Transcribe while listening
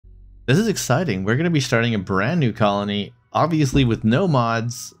This is exciting. We're going to be starting a brand new colony, obviously with no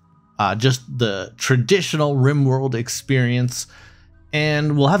mods, just the traditional Rimworld experience.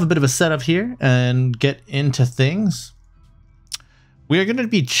 And we'll have a bit of a setup here and get into things. We are going to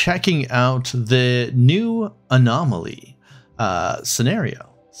be checking out the new Anomaly scenario.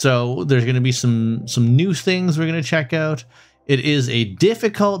 So there's going to be some new things we're going to check out. It is a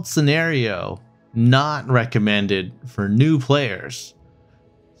difficult scenario, not recommended for new players.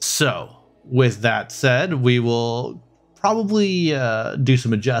 So with that said, we will probably do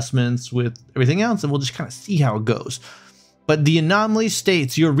some adjustments with everything else, and we'll just kind of see how it goes. But the anomaly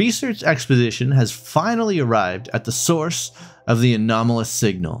states your research expedition has finally arrived at the source of the anomalous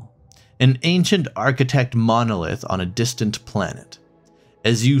signal, an ancient architect monolith on a distant planet.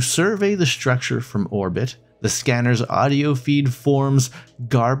 As you survey the structure from orbit, the scanner's audio feed forms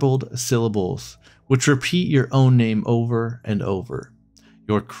garbled syllables, which repeat your own name over and over.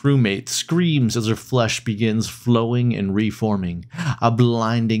 Your crewmate screams as her flesh begins flowing and reforming. A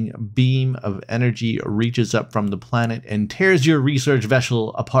blinding beam of energy reaches up from the planet and tears your research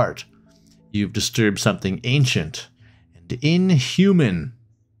vessel apart. You've disturbed something ancient and inhuman.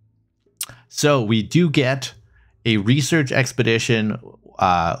 So we do get a research expedition,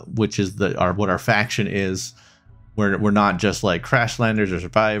 which is what our faction is. We're not just like crashlanders or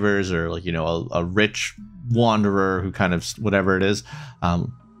survivors or like, you know, a rich wanderer who kind of whatever it is.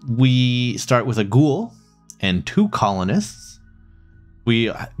 We start with a ghoul and 2 colonists.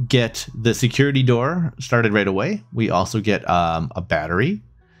 We get the security door started right away. We also get a battery.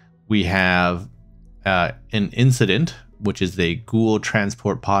 We have an incident, which is a ghoul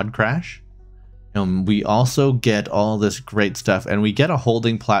transport pod crash. We also get all this great stuff, and we get a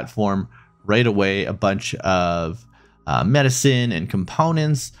holding platform right away, a bunch of medicine and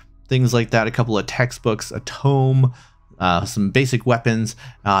components, things like that, a couple of textbooks, a tome, some basic weapons,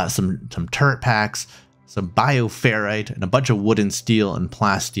 some turret packs, some bioferrite, and a bunch of wood and steel and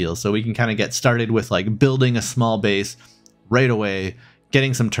plasteel. So we can kind of get started with like building a small base right away,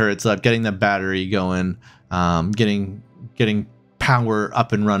 getting some turrets up, getting the battery going, getting power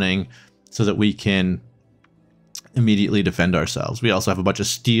up and running so that we can immediately defend ourselves. We also have a bunch of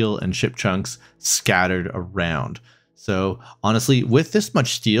steel and ship chunks scattered around. So honestly, with this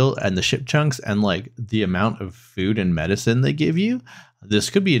much steel and the ship chunks and like the amount of food and medicine they give you, this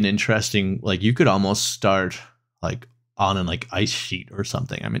could be an interesting, like you could almost start like on an like ice sheet or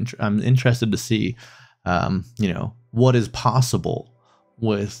something. I'm interested to see, you know, what is possible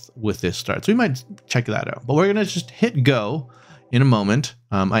with this start. So we might check that out, but we're going to just hit go in a moment.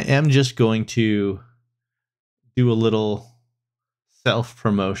 I am just going to do a little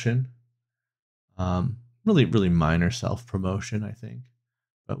self-promotion. Really minor self-promotion, I think,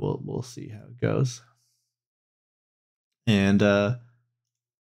 but we'll see how it goes, and go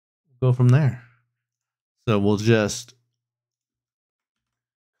from there. So we'll just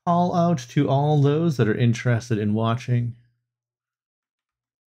call out to all those that are interested in watching.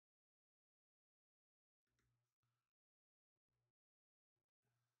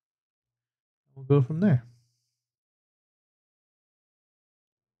 We'll go from there.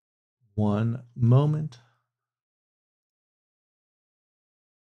 One moment.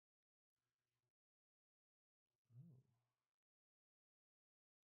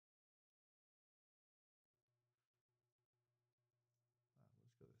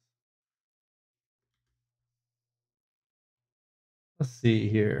 Let's see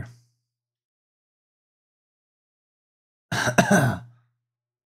here.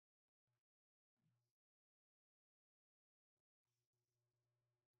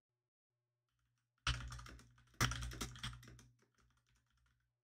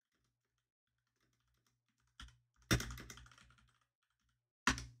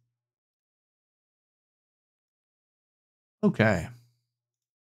 Okay.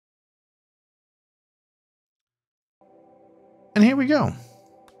 And here we go.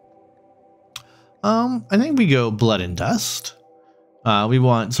 I think we go blood and dust. We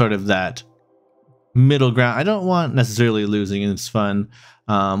want sort of that middle ground. I don't want necessarily losing, and it's fun.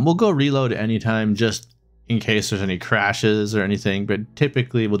 We'll go reload anytime just in case there's any crashes or anything, but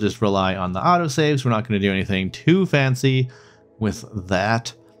typically we'll just rely on the autosaves. We're not going to do anything too fancy with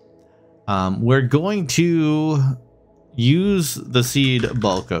that. We're going to use the seed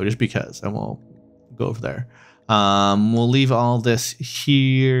bulko just because, and we'll go over there. We'll leave all this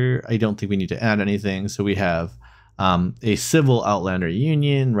here. I don't think we need to add anything. So we have a civil outlander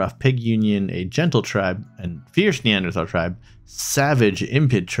union, rough pig union, a gentle tribe, and fierce Neanderthal tribe, savage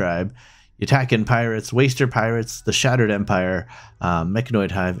impid tribe, Yatakan pirates, waster pirates, the shattered empire,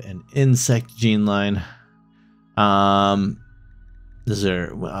 mechanoid hive, and insect gene line.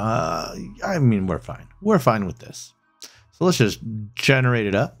 I mean, we're fine. We're fine with this. So let's just generate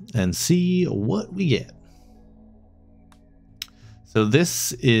it up and see what we get. So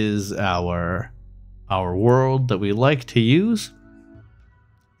this is our world that we like to use.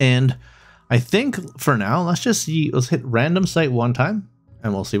 And I think for now, let's hit random site one time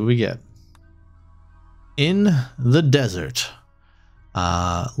and we'll see what we get. In the desert.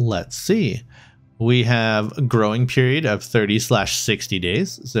 Let's see. We have a growing period of 30/60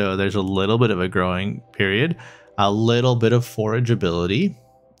 days. So there's a little bit of a growing period, a little bit of forageability.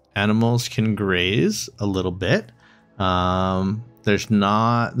 Animals can graze a little bit.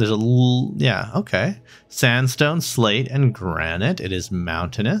 Okay. Sandstone, slate, and granite. It is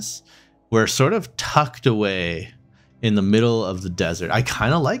mountainous. We're sort of tucked away in the middle of the desert. I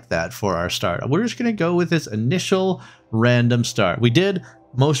kind of like that for our start. We're just going to go with this initial random start. We did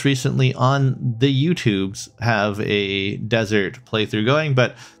most recently on the YouTubes have a desert playthrough going,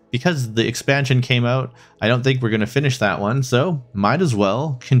 but because the expansion came out, I don't think we're going to finish that one, so might as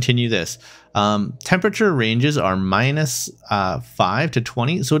well continue this. Temperature ranges are -5 to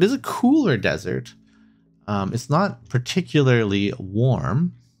 20, so it is a cooler desert. It's not particularly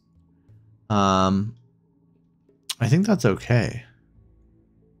warm. I think that's okay.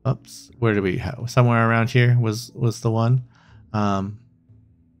 Oops, where do we have? Somewhere around here was the one.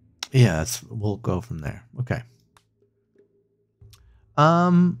 Yeah, we'll go from there. Okay.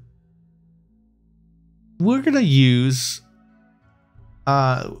 We're gonna use.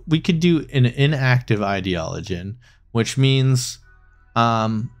 We could do an inactive ideologen, which means,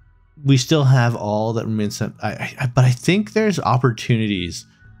 we still have all that remains. But I think there's opportunities.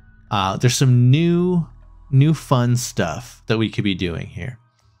 There's some new fun stuff that we could be doing here.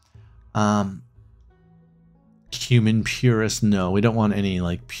 Human purists, no, we don't want any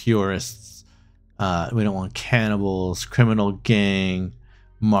like purists. We don't want cannibals, criminal gang,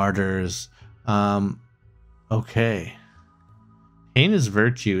 martyrs. Okay. Pain is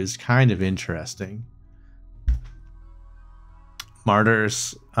virtue is kind of interesting.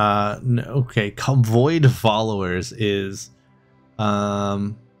 Martyrs, okay. Void followers is,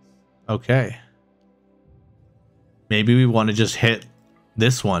 okay. Maybe we want to just hit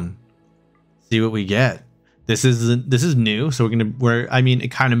this one, see what we get. This is new, so I mean,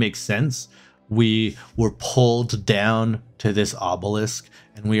 it kind of makes sense. We were pulled down to this obelisk,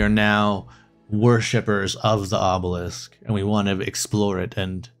 and we are now worshippers of the obelisk, and we want to explore it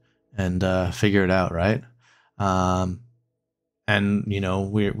and figure it out, right? And you know,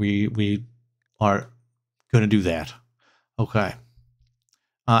 we are gonna do that. Okay.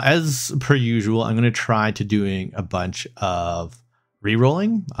 As per usual, I'm gonna try to doing a bunch of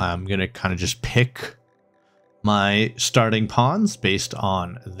re-rolling. I'm gonna kind of just pick my starting pawns based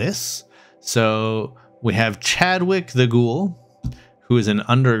on this. So we have Chadwick the Ghoul, who is an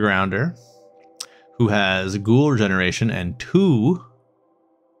undergrounder, who has ghoul regeneration and 2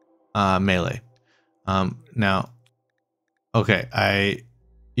 melee. Now, okay,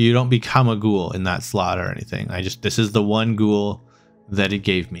 you don't become a ghoul in that slot or anything. This is the one ghoul that it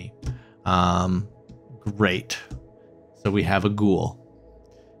gave me. Great. So we have a ghoul.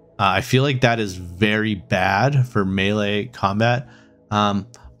 I feel like that is very bad for melee combat.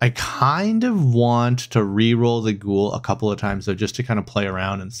 I kind of want to re-roll the ghoul a couple of times though, just to kind of play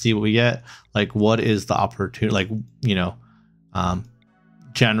around and see what we get. Like, what is the opportunity? Like, you know,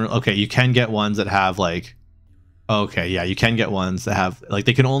 general. Okay, you can get ones that have like. Okay, yeah, you can get ones that have like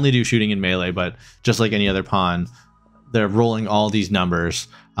they can only do shooting and melee, but just like any other pawn, they're rolling all these numbers,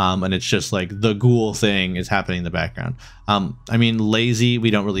 and it's just like the ghoul thing is happening in the background. I mean, lazy,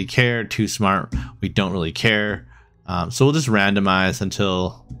 we don't really care. Too smart, we don't really care. So we'll just randomize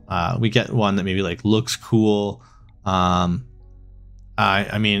until we get one that maybe like looks cool.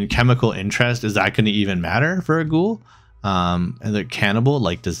 I mean, chemical interest, is that going to even matter for a ghoul? And the cannibal,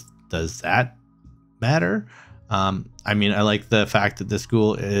 like, does that matter? I mean, I like the fact that this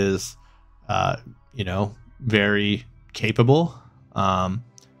ghoul is, you know, very capable. So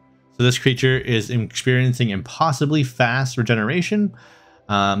this creature is experiencing impossibly fast regeneration.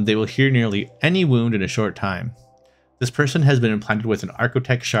 They will heal nearly any wound in a short time. This person has been implanted with an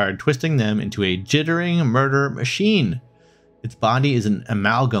Architect shard, twisting them into a jittering murder machine. Its body is an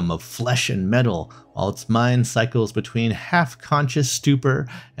amalgam of flesh and metal, while its mind cycles between half-conscious stupor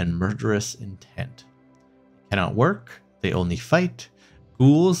and murderous intent. They cannot work, they only fight.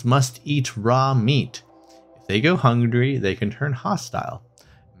 Ghouls must eat raw meat. If they go hungry, they can turn hostile.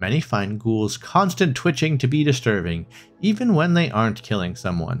 Many find ghouls' constant twitching to be disturbing, even when they aren't killing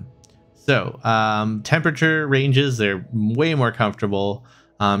someone. So, temperature ranges, they're way more comfortable.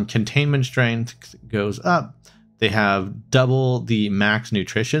 Containment strength goes up. They have double the max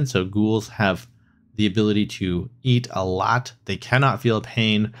nutrition, so ghouls have the ability to eat a lot. They cannot feel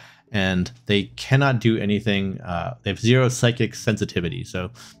pain, and they cannot do anything. They have 0 psychic sensitivity,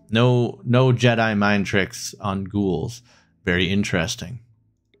 so no Jedi mind tricks on ghouls. Very interesting.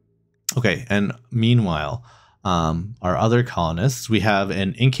 Okay, and meanwhile, our other colonists, we have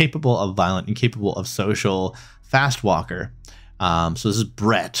an incapable of violent, incapable of social fast walker. So this is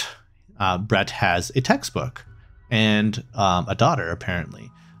Brett. Brett has a textbook and a daughter,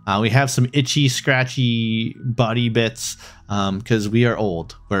 apparently. We have some itchy, scratchy body bits because we are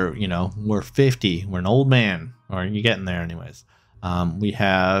old. We're 50. We're an old man, or you're getting there anyways. We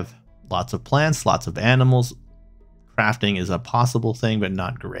have lots of plants, lots of animals. Crafting is a possible thing, but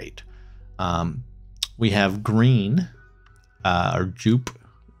not great. We have Green, or Jupe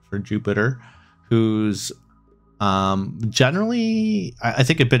for Jupiter, who's generally, I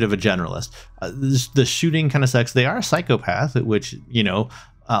think, a bit of a generalist. The shooting kind of sucks. They are a psychopath, which,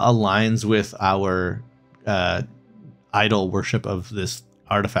 aligns with our idol worship of this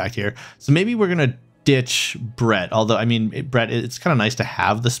artifact here. So maybe we're going to ditch Brett. Although, I mean, Brett, it's kind of nice to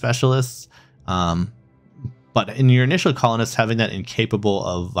have the specialists. But in your initial colonists, having that incapable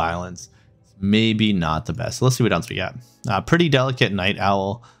of violence, maybe not the best. So let's see what else we got. Pretty delicate night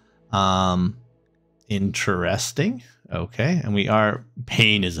owl. Interesting. Okay. And we are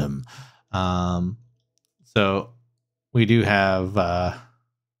painism. So we do have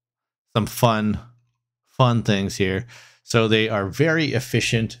some fun things here. So they are very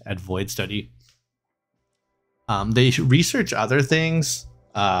efficient at void study. They research other things.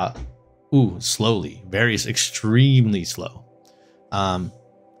 Slowly. Extremely slow.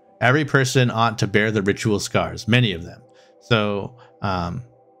 Every person ought to bear the ritual scars, many of them. So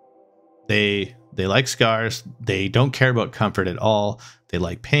they like scars. They don't care about comfort at all. They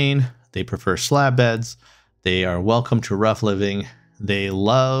like pain. They prefer slab beds. They are welcome to rough living. They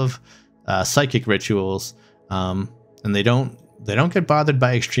love psychic rituals, and they don't get bothered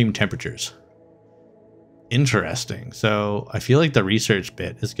by extreme temperatures. Interesting. So I feel like the research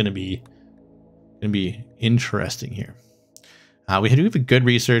bit is going to be interesting here. We have a good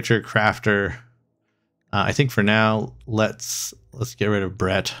researcher, crafter. I think for now, let's get rid of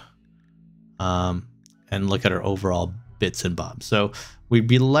Brett, and look at our overall bits and bobs. So we'd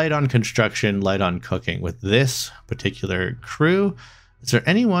be light on construction, light on cooking with this particular crew. Is there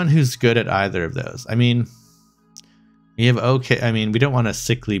anyone who's good at either of those? I mean, we have we don't want a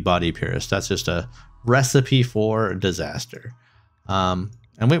sickly body purist. That's just a recipe for disaster. And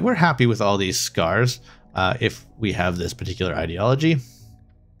we're happy with all these scars if we have this particular ideology.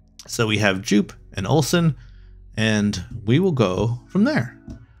 So we have Jupe and Olsen, and we will go from there.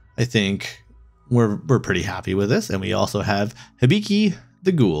 I think we're pretty happy with this. And we also have Hibiki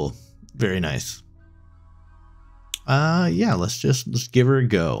the Ghoul. Very nice. Yeah, let's give her a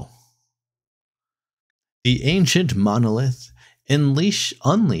go. The ancient monolith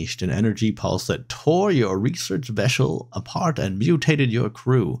unleashed an energy pulse that tore your research vessel apart and mutated your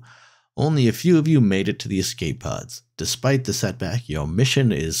crew. Only a few of you made it to the escape pods. Despite the setback, your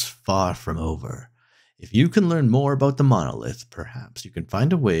mission is far from over. If you can learn more about the monolith, perhaps you can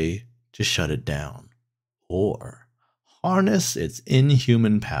find a way to shut it down. Or harness its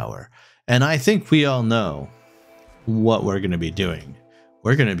inhuman power. And I think we all know what we're going to be doing.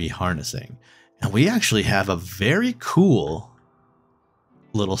 We're going to be harnessing. And we actually have a very cool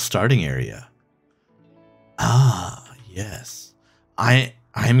little starting area. Ah, yes.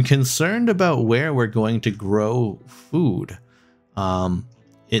 I'm concerned about where we're going to grow food.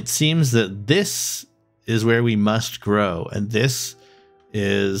 It seems that this is where we must grow, and this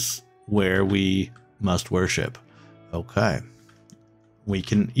is where we must worship. Okay. We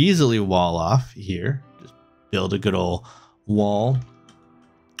can easily wall off here. Just build a good old wall,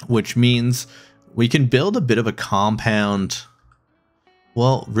 which means we can build a bit of a compound.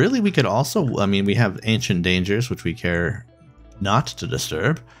 Well, really, we could also, we have ancient dangers, which we care not to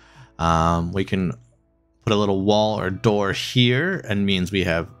disturb. We can put a little wall or door here, and means we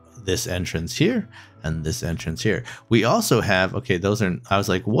have this entrance here and this entrance here. We also have, okay, those are, I was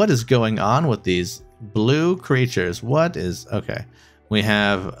like, what is going on with these blue creatures? What is, okay. We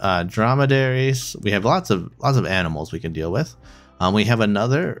have dromedaries. We have lots of animals we can deal with. We have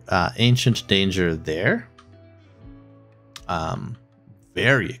another ancient danger there.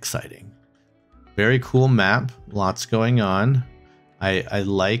 Very exciting. Very cool map. Lots going on. I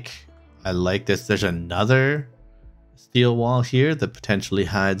like this. There's another steel wall here that potentially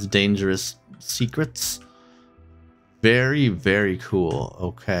hides dangerous secrets. Very, very cool.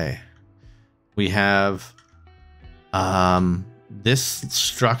 Okay. We have this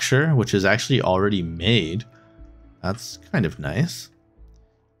structure, which is actually already made. That's kind of nice.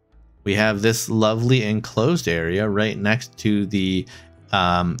 We have this lovely enclosed area right next to the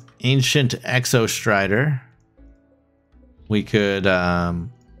ancient Exostrider. We could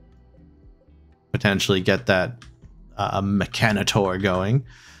potentially get that Mechanitor going.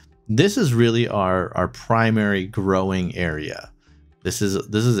 This is really our primary growing area. This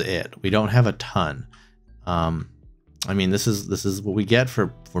is it. We don't have a ton. I mean, this is what we get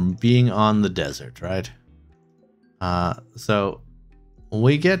for being on the desert, right? So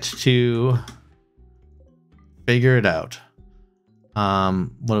we get to figure it out.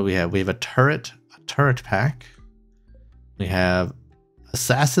 What do we have? We have a turret pack. We have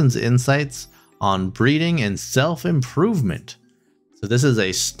Assassin's Insights on breeding and self-improvement. So this is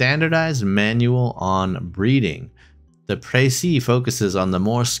a standardized manual on breeding. The précis focuses on the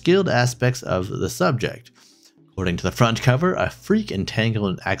more skilled aspects of the subject. According to the front cover, a freak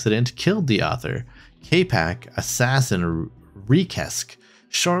entanglement accident killed the author, K-Pack Assassin Rekesk,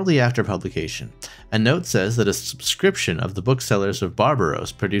 shortly after publication. A note says that a subscription of the booksellers of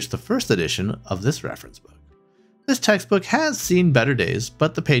Barbaros produced the first edition of this reference book. This textbook has seen better days,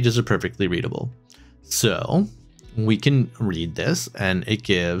 but the pages are perfectly readable. So we can read this, and it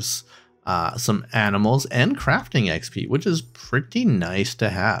gives some animals and crafting XP, which is pretty nice to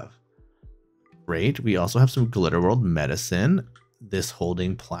have. Great. We also have some Glitterworld medicine, this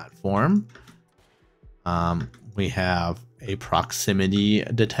holding platform. We have a proximity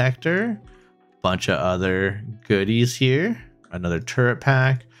detector, bunch of other goodies here, another turret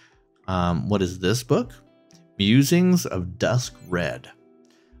pack. What is this book? Musings of Dusk Red.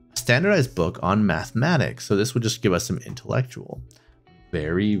 A standardized book on mathematics. So this would just give us some intellectual.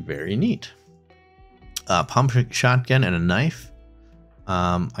 Very, very neat. Pump shotgun and a knife.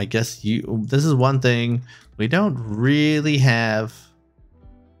 I guess this is one thing. We don't really have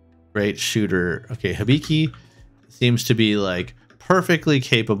great shooter. Okay, Hibiki seems to be like perfectly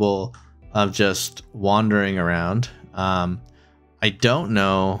capable of just wandering around. I don't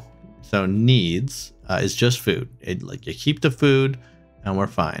know. So needs is just food. Like you keep the food and we're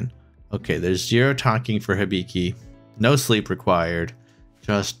fine. Okay, there's 0 talking for Hibiki. No sleep required.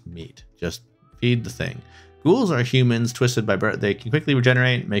 Just meat. Just feed the thing. Ghouls are humans twisted by birth. They can quickly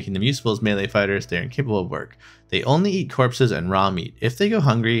regenerate, making them useful as melee fighters. They are incapable of work. They only eat corpses and raw meat. If they go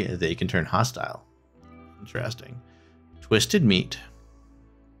hungry, they can turn hostile. Interesting. Twisted meat.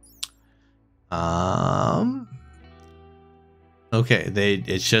 Okay,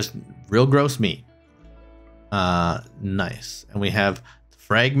 it's just real gross meat. Nice. And we have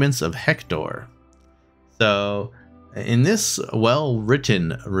fragments of Hector. So in this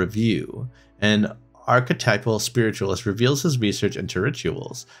well-written review, an archetypal spiritualist reveals his research into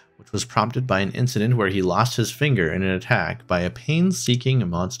rituals, which was prompted by an incident where he lost his finger in an attack by a pain-seeking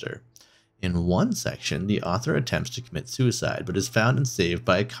monster. In one section, the author attempts to commit suicide, but is found and saved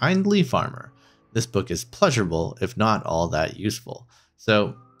by a kindly farmer. This book is pleasurable, if not all that useful.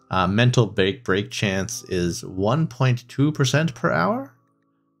 So, mental break chance is 1.2% per hour,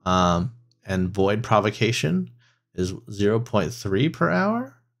 and void provocation is 0.3 per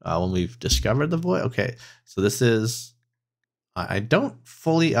hour. When we've discovered the void. Okay, so this is, I don't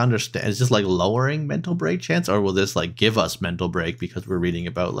fully understand. Is this like lowering mental break chance, or will this like give us mental break because we're reading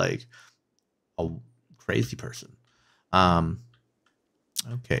about like a crazy person?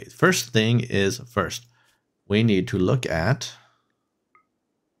 Okay, first thing is we need to look at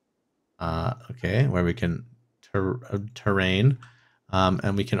okay, where we can terrain,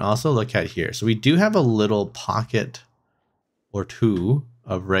 and we can also look at here. So we do have a little pocket or two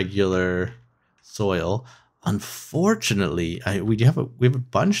of regular soil. Unfortunately, we have a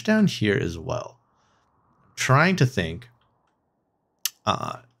bunch down here as well. I'm trying to think.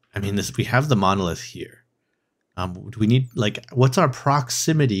 I mean, we have the monolith here. Do we need, like, what's our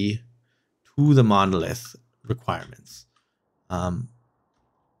proximity to the monolith requirements? I'm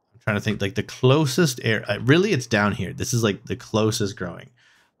trying to think, like the closest area. Really, it's down here. This is like the closest growing,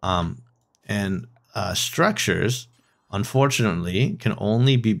 and structures, unfortunately, can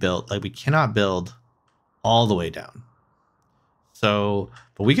only be built, like we cannot build all the way down. So,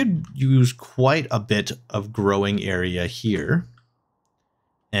 but we could use quite a bit of growing area here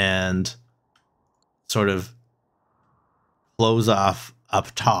and sort of close off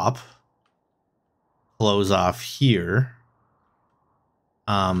up top, close off here,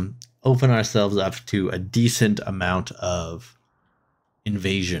 open ourselves up to a decent amount of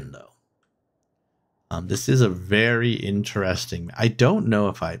invasion though. This is a very interesting. I don't know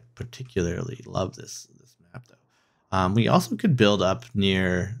if I particularly love this map though. We also could build up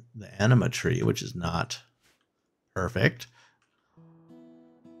near the anima tree, which is not perfect.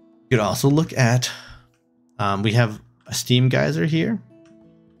 You could also look at We have a steam geyser here.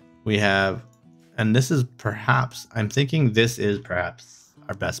 We have, and this is perhaps, I'm thinking this is perhaps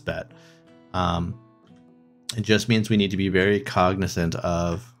our best bet. It just means we need to be very cognizant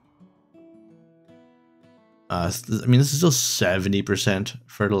of, I mean, this is still 70%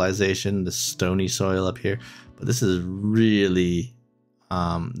 fertilization, the stony soil up here, but this is really,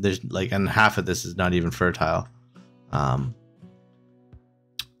 there's like, and half of this is not even fertile. So,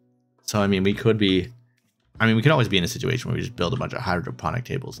 I mean, we could always be in a situation where we just build a bunch of hydroponic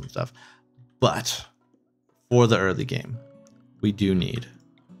tables and stuff. But for the early game, we do need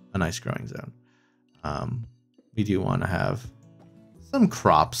a nice growing zone. We do want to have some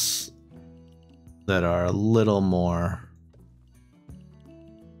crops that are a little more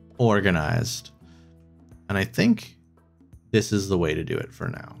organized. And I think this is the way to do it for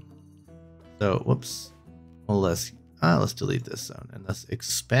now. So, whoops. Well, let's delete this zone and let's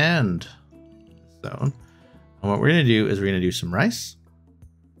expand this zone. And what we're going to do is we're going to do some rice.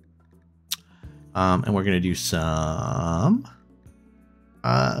 And we're going to do some,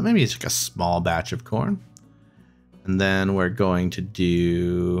 maybe it's like a small batch of corn. And then we're going to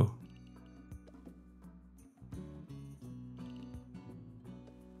do,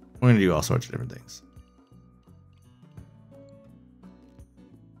 we're going to do all sorts of different things.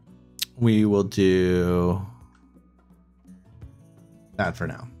 We will do that for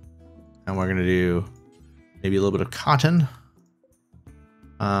now. And we're going to do maybe a little bit of cotton.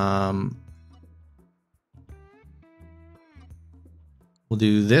 We'll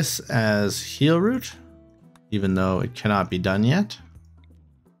do this as heel root, even though it cannot be done yet.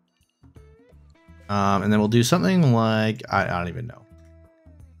 And then we'll do something like, I don't even know.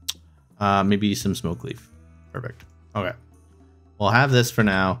 Maybe some smoke leaf. Perfect. Okay. We'll have this for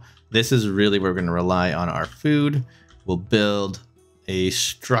now. This is really where we're going to rely on our food. We'll build a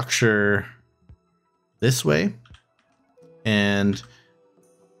structure this way. And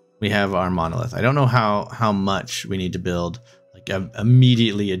we have our monolith. I don't know how much we need to build like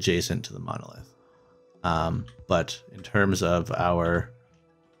immediately adjacent to the monolith. But in terms of our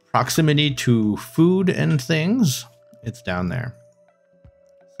proximity to food and things, it's down there.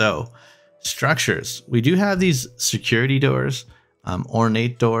 So structures, we do have these security doors,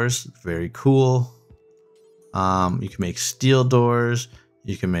 ornate doors, very cool. You can make steel doors.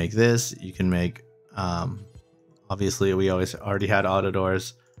 You can make this. You can make, obviously we already had auto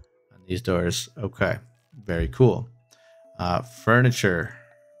doors on these doors. Okay, very cool. Furniture,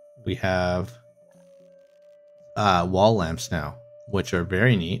 we have wall lamps now, which are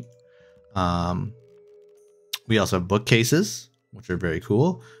very neat. We also have bookcases, which are very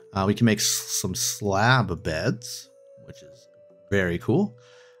cool. We can make some slab beds, which is very cool.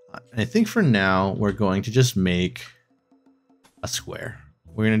 And I think for now, we're going to just make a square.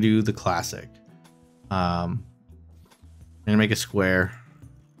 We're going to do the classic. I'm going to make a square,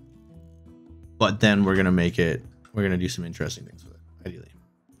 but then we're going to do some interesting things with it, ideally.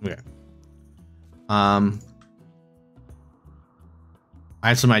 Okay. I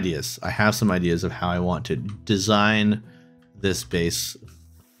have some ideas. I have some ideas of how I want to design this base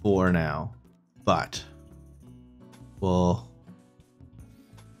for now, but we're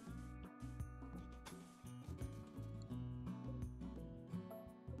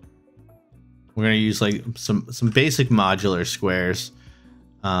going to use like some basic modular squares,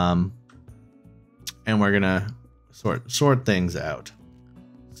 and we're going to sort things out.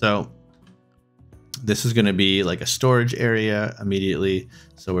 So this is going to be like a storage area immediately.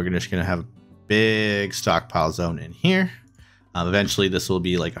 So we're just going to have a big stockpile zone in here. Eventually this will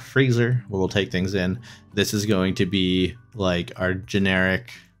be like a freezer where we'll take things in. This is going to be like our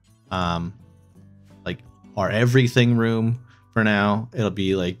generic, like our everything room for now. It'll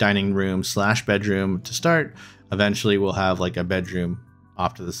be like dining room / bedroom to start. Eventually we'll have like a bedroom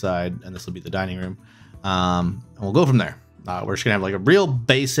off to the side, and this will be the dining room. And we'll go from there. We're just gonna have like a real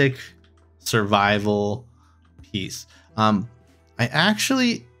basic survival piece. I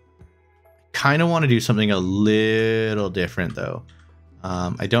actually kind of want to do something a little different though.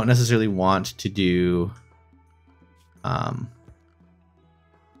 I don't necessarily want to do I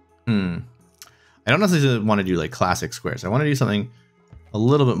don't necessarily want to do like classic squares. I want to do something a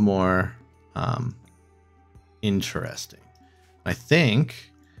little bit more interesting. I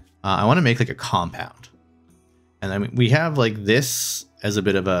think I want to make like a compound. And I mean, we have like this as a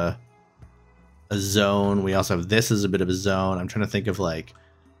bit of a zone. We also have this as a bit of a zone. I'm trying to think of like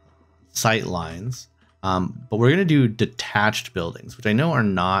sight lines. But we're going to do detached buildings, which I know are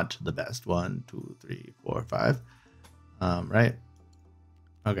not the best. 1, 2, 3, 4, 5. Right?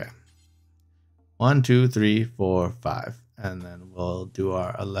 Okay. 1, 2, 3, 4, 5. And then we'll do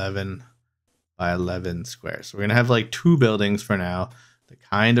our 11 by 11 squares. So we're gonna have like 2 buildings for now that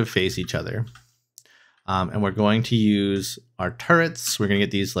kind of face each other. And we're going to use our turrets. We're gonna get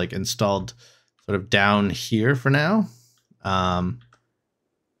these like installed sort of down here for now.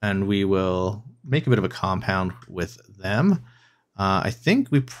 And we will make a bit of a compound with them. I think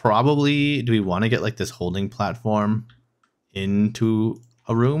we probably, do we want to get like this holding platform into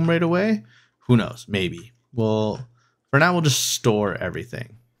a room right away? Who knows? Maybe. Well, for now, we'll just store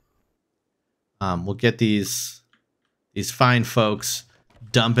everything. We'll get these fine folks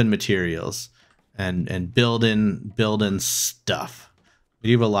dumping materials and building stuff.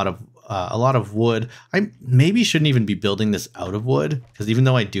 We have a lot of wood. I maybe shouldn't even be building this out of wood, because even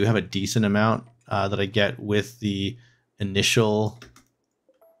though I do have a decent amount that I get with the initial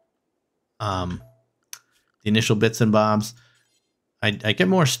bits and bobs, I get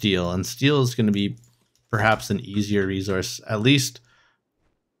more steel, and steel is going to be perhaps an easier resource, at least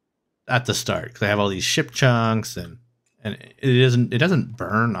at the start, because I have all these ship chunks, and it doesn't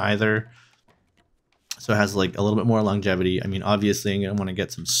burn either, so it has like a little bit more longevity. I mean, obviously I'm going to want to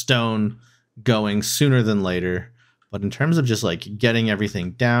get some stone going sooner than later, but in terms of just like getting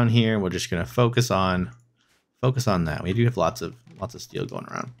everything down here, we're just going to focus on that. We do have lots of steel going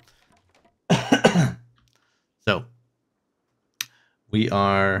around. So we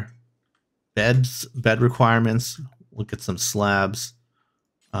are bed requirements. We'll get some slabs.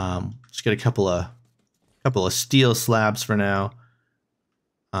 Just get a couple of steel slabs for now.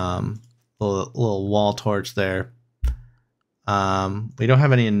 Little wall torch there. We don't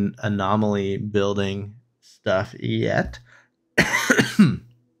have any anomaly building stuff yet.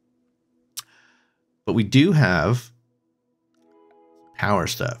 But we do have power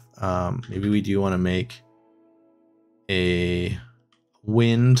stuff. Maybe we do want to make a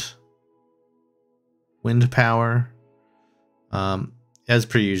wind power. As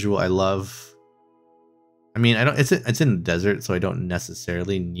per usual, I mean, it's in the desert, so I don't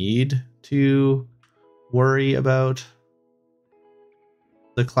necessarily need to worry about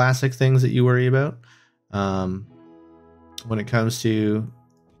the classic things that you worry about. When it comes to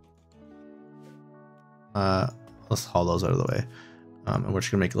let's haul those out of the way. And we're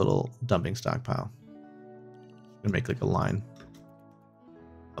just gonna make a little dumping stockpile. Gonna make like a line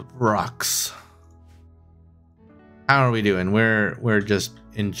of rocks. How are we doing? We're just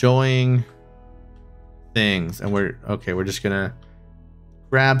enjoying things, and we're just gonna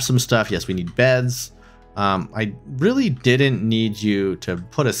grab some stuff. Yes, we need beds. I really didn't need you to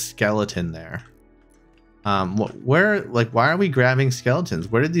put a skeleton there. Why are we grabbing skeletons?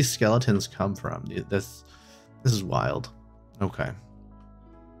 Where did these skeletons come from? This is wild. Okay.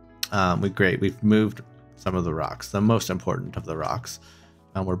 We've moved some of the rocks, the most important of the rocks.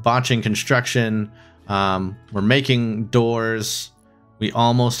 We're botching construction. We're making doors. We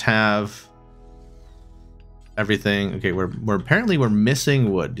almost have everything. Okay, we're apparently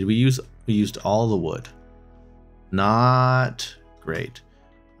missing wood. We used all the wood. Not great.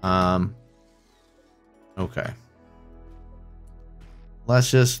 Okay.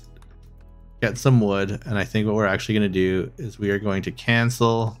 Let's just get some wood, and I think what we're actually going to do is we are going to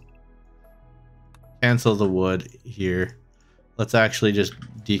cancel the wood here. Let's actually just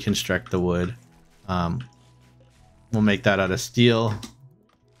deconstruct the wood. We'll make that out of steel,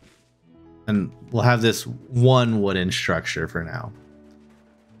 and we'll have this one wooden structure for now.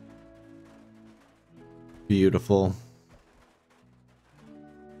 Beautiful.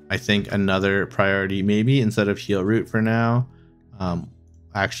 I think another priority, maybe instead of heal root for now,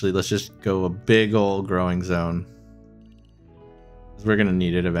 actually let's just go a big old growing zone, because we're gonna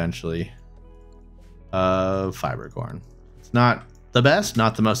need it eventually. Fiber corn. It's not the best,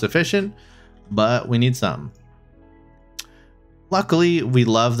 not the most efficient, but we need some. Luckily, we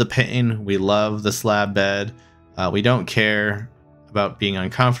love the pain. We love the slab bed. We don't care about being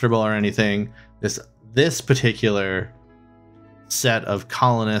uncomfortable or anything. This particular set of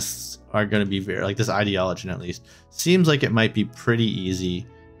colonists are going to be very, like, this ideology at least seems like it might be pretty easy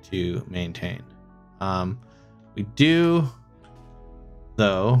to maintain. We do,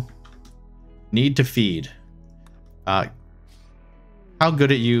 though, need to feed. How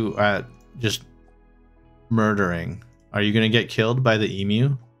good are you at just murdering? Are you going to get killed by the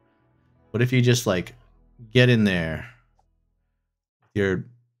emu? What if you just, like, get in there with your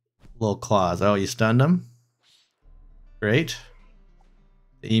little claws? Oh, you stunned him? Great.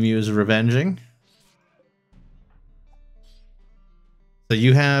 The emu is revenging. So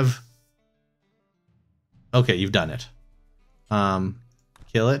you have... Okay, you've done it.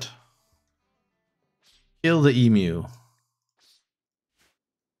 Kill it. Kill the emu.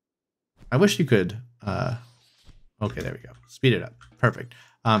 I wish you could... Okay, there we go. Speed it up. Perfect.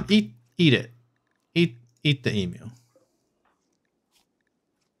 Eat it. Eat the emu.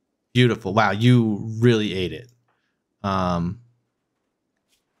 Beautiful. Wow, you really ate it. Nice.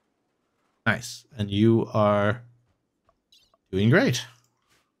 And you are doing great.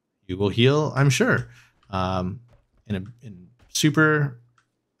 You will heal, I'm sure. In a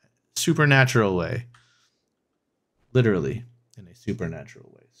supernatural way. Literally in a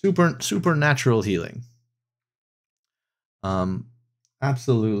supernatural way. Supernatural healing.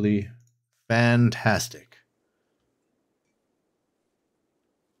 Absolutely fantastic.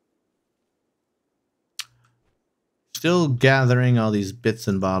 Still gathering all these bits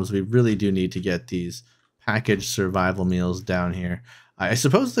and bobs. We really do need to get these packaged survival meals down here. I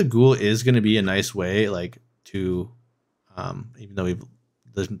suppose the ghoul is going to be a nice way, like, to, even though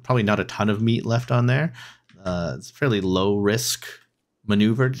there's probably not a ton of meat left on there. It's a fairly low risk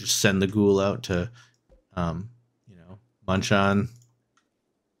maneuver to just send the ghoul out to, you know, munch on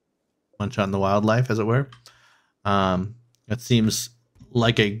the wildlife, as it were. That seems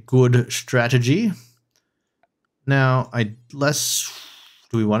like a good strategy. Now, do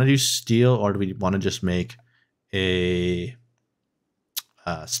we want to do steel, or do we want to just make a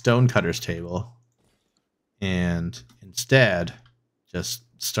stone cutter's table and instead just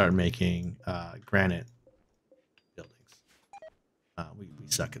start making granite buildings? We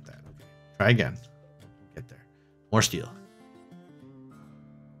suck at that. Okay, try again. Get there. More steel.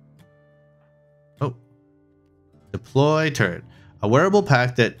 Oh, deploy turret. A wearable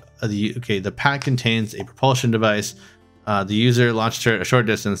pack that the pack contains a propulsion device. The user launched turret a short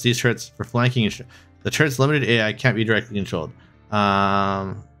distance. These turrets for flanking. The turret's limited AI can't be directly controlled.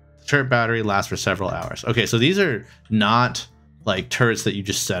 Turret battery lasts for several hours. Okay, so these are not like turrets that you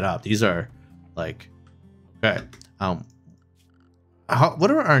just set up. These are like, okay.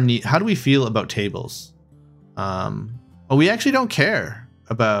 What are our needs? How do we feel about tables? Oh, we actually don't care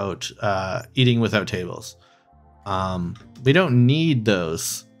about eating without tables. We don't need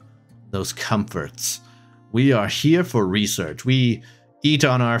those comforts. We are here for research. We eat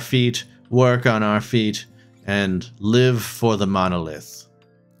on our feet, work on our feet, and live for the monolith.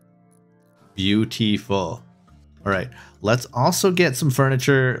 Beautiful. All right, let's also get some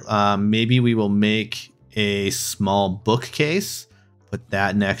furniture. Maybe we will make a small bookcase, put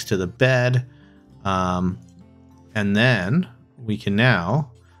that next to the bed, and then we can now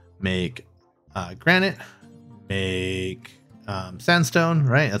make granite, make sandstone,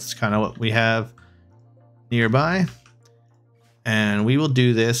 right? That's kind of what we have nearby. And we will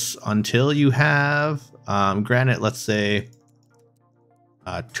do this until you have granite, let's say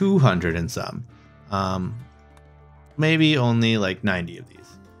 200 and some. Maybe only like 90 of these.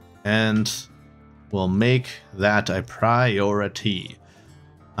 And we'll make that a priority.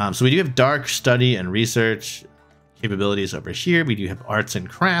 So we do have dark study and research capabilities over here. We do have arts and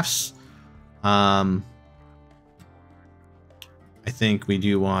crafts. I think we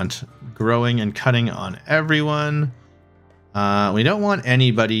do want growing and cutting on everyone. We don't want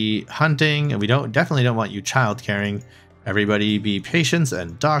anybody hunting, and we definitely don't want you child caring. Everybody be patients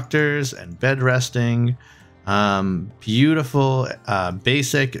and doctors and bed resting. Beautiful.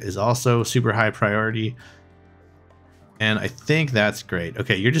 Basic is also super high priority. And I think that's great.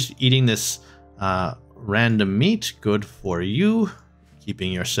 Okay, you're just eating this random meat. Good for you.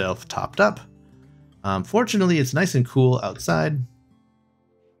 Keeping yourself topped up. Fortunately, it's nice and cool outside.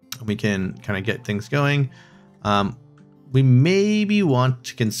 We can kind of get things going. We maybe want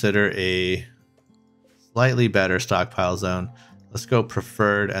to consider a slightly better stockpile zone. Let's go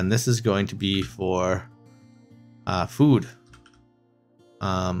preferred, and this is going to be for food.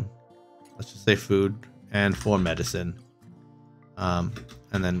 Let's just say food and for medicine. And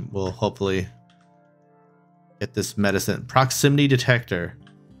then we'll hopefully get this medicine. Proximity detector.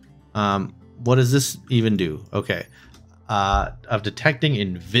 What does this even do? Okay. Of detecting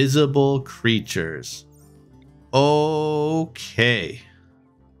invisible creatures. Okay.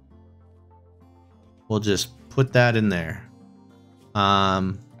 We'll just put that in there.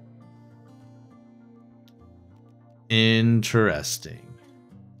 Interesting.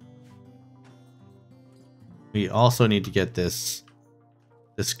 We also need to get this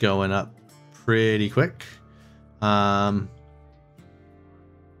going up pretty quick. Nice.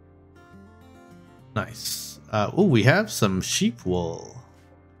 Oh, we have some sheep wool.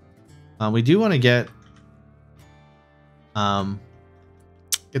 We do want to get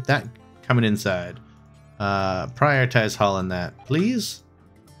that coming inside. Prioritize hauling that, please.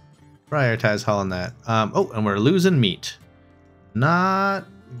 Prioritize hauling that. Oh, and we're losing meat. Not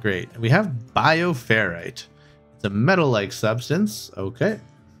great. We have bioferrite. It's a metal-like substance. Okay.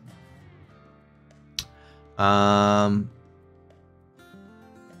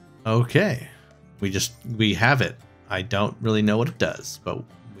 Okay. We have it. I don't really know what it does, but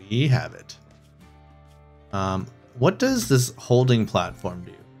we have it. What does this holding platform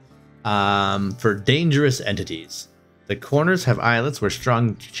do? For dangerous entities. The corners have eyelets where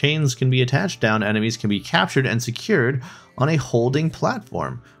strong chains can be attached down. Enemies can be captured and secured on a holding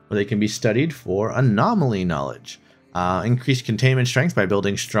platform where they can be studied for anomaly knowledge. Increase containment strength by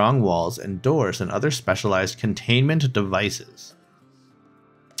building strong walls and doors and other specialized containment devices.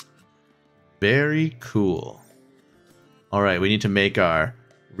 Very cool. All right, we need to make our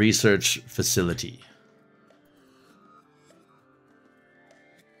research facility.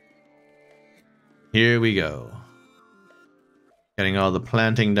 Here we go. Getting all the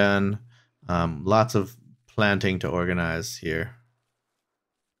planting done. Lots of planting to organize here.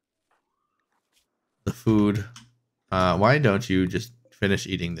 The food. Why don't you just finish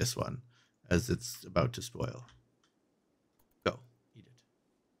eating this one as it's about to spoil? Go, eat it.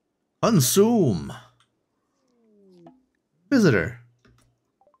 Consume. Visitor.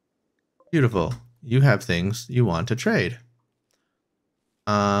 Beautiful. You have things you want to trade.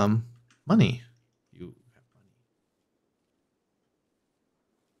 Money. You have money.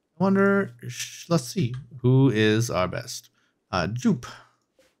 I wonder, let's see. Who is our best? Jupe.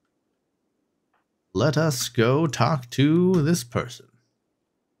 Let us go talk to this person.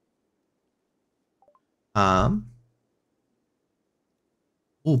 Oh,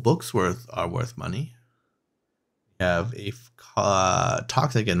 books are worth money. We have a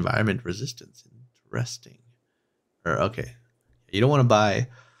toxic environment resistance. Interesting. Okay. You don't want to buy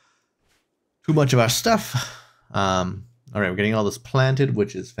too much of our stuff. All right, we're getting all this planted,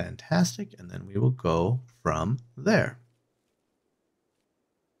 which is fantastic, and then we will go from there.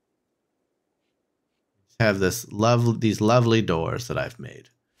 Have these lovely doors that I've made.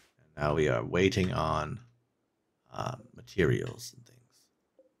 And now we are waiting on materials and things.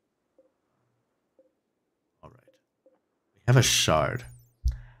 All right. We have a shard.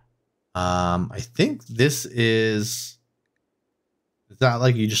 I think this is that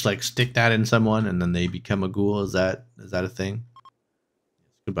like you just like stick that in someone and then they become a ghoul? Is that a thing?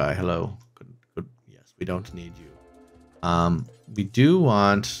 Goodbye. Hello. Good. Yes, we don't need you. We do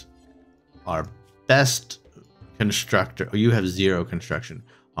want our best constructor. Oh, you have 0 construction.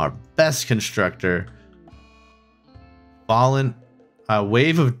 Our best constructor. Fallen. A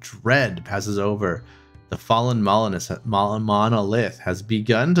wave of dread passes over. The fallen monolith has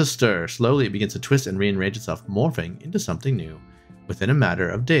begun to stir. Slowly it begins to twist and rearrange itself, morphing into something new. Within a matter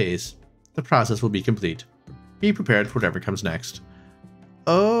of days, the process will be complete. Be prepared for whatever comes next.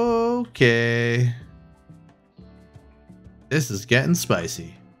 Okay. This is getting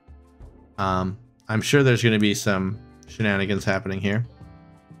spicy. I'm sure there's going to be some shenanigans happening here.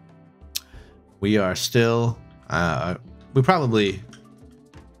 We are still... we probably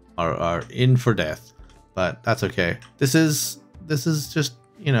are in for death, but that's okay. This is just,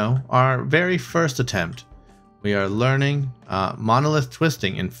 you know, our very first attempt. We are learning monolith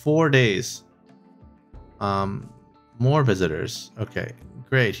twisting in 4 days. More visitors. Okay,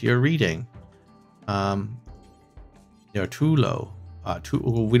 great. You're reading. You're too low.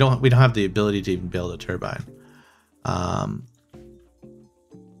 We don't have the ability to even build a turbine.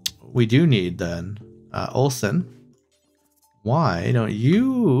 We do need then Olsen. Why don't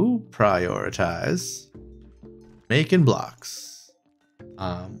you prioritize making blocks?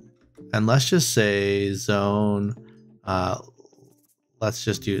 And let's just say zone. Let's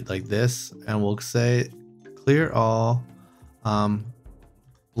just do it like this, and we'll say clear all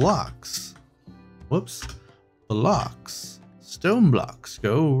blocks. Whoops, blocks. Stone blocks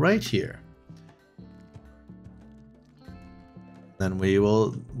go right here. Then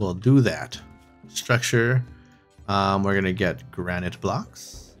we'll do that. Structure. We're gonna get granite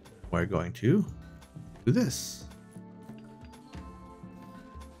blocks. We're going to do this.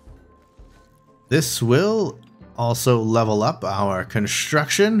 This will also level up our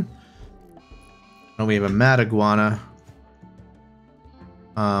construction. And we have a mad iguana.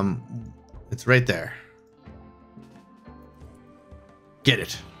 It's right there. Get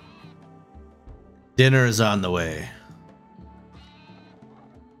it. Dinner is on the way.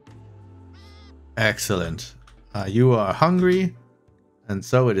 Excellent. You are hungry, and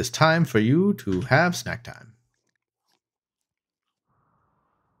so it is time for you to have snack time.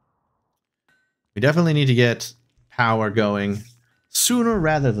 We definitely need to get power going sooner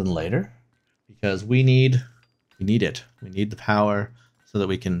rather than later, because we need it. We need the power so that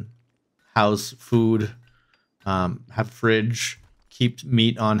we can house food, have fridge, keep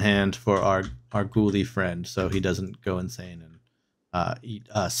meat on hand for our ghoulie friend so he doesn't go insane and eat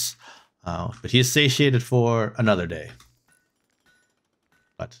us. But he is satiated for another day.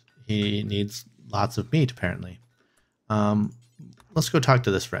 But he needs lots of meat, apparently. Let's go talk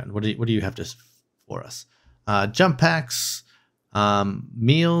to this friend. What do you have to for us? Jump packs,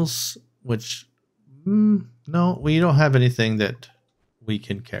 meals, which no, we don't have anything that we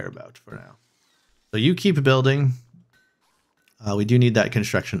can care about for now. So you keep building. We do need that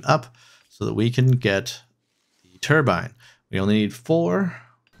construction up so that we can get the turbine. We only need 4,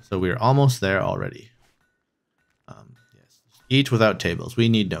 so we're almost there already. Yes. Eat without tables. We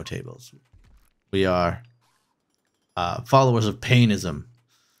need no tables. We are followers of painism.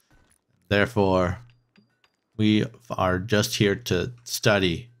 Therefore, we are just here to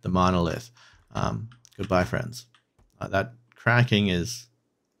study the monolith. Goodbye, friends. That cracking is...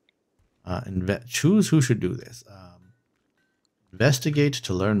 choose who should do this. Investigate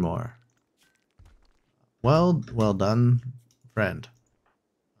to learn more. Well done, friend.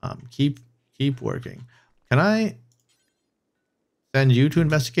 Keep working. Can I send you to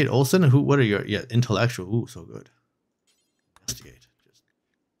investigate? Olsen, what are your intellectual? Ooh, so good. Investigate.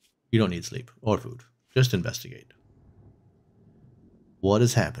 You don't need sleep or food. Just investigate. What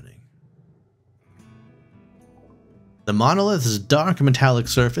is happening? The monolith's dark metallic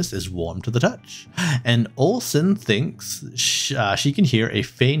surface is warm to the touch, and Olsen thinks she can hear a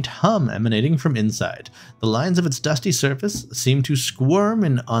faint hum emanating from inside. The lines of its dusty surface seem to squirm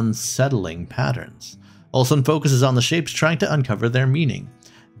in unsettling patterns. Olsen focuses on the shapes, trying to uncover their meaning.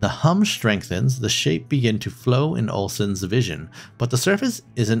 The hum strengthens, the shape begins to flow in Olsen's vision, but the surface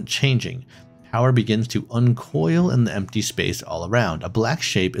isn't changing. Power begins to uncoil in the empty space all around. A black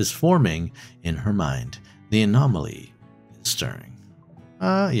shape is forming in her mind. The anomaly is stirring.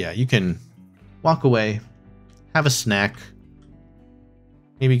 Yeah, you can walk away, have a snack,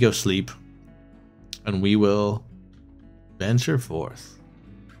 maybe go sleep, and we will venture forth.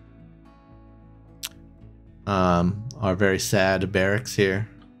 Our very sad barracks here.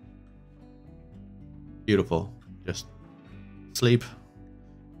 Beautiful. Just sleep.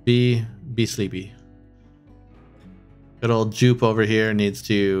 Be sleepy. Good old Jupe over here needs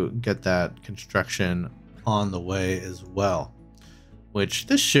to get that construction on the way as well, which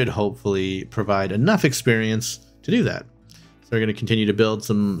this should hopefully provide enough experience to do that. So we're going to continue to build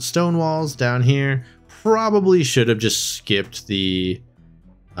some stone walls down here. Probably should have just skipped the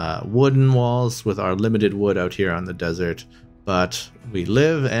wooden walls with our limited wood out here on the desert, but we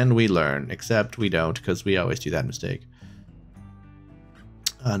live and we learn, except we don't, because we always do that mistake.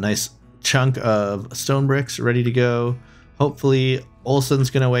 A nice chunk of stone bricks ready to go. Hopefully Olsen's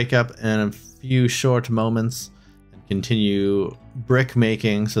going to wake up in a few short moments and continue brick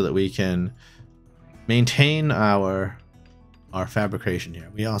making so that we can maintain our fabrication here.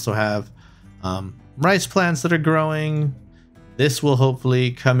 We also have rice plants that are growing. This will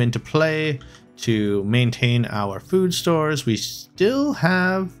hopefully come into play to maintain our food stores. We still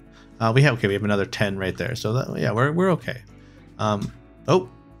have we have another 10 right there, so that, yeah, we're okay. Oh,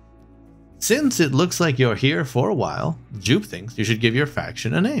 since it looks like you're here for a while, Jupe thinks you should give your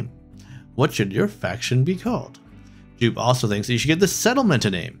faction a name. What should your faction be called? Jupe also thinks you should give the settlement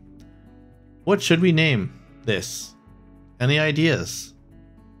a name. What should we name this? Any ideas?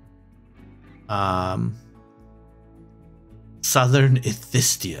 Southern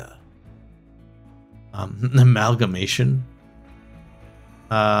Ithistia. Amalgamation.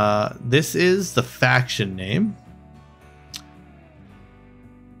 This is the faction name.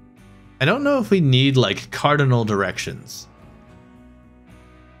 I don't know if we need like cardinal directions.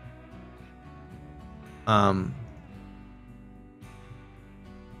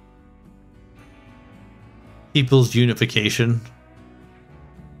 People's Unification.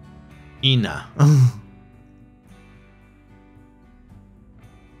 Ina.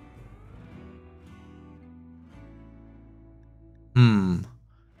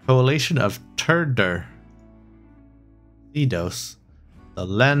 Coalition of Turder. Zedos. The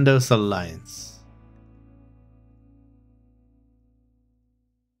Landos Alliance.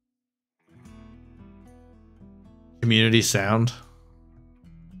 Community sound.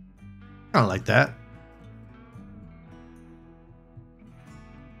 I don't like that.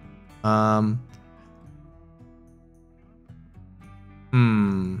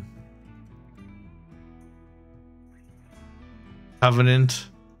 Covenant.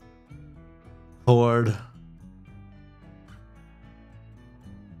 Horde.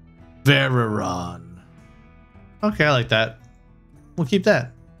 Vereron. Okay, I like that. We'll keep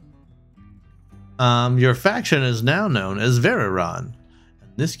that. Your faction is now known as Vereron.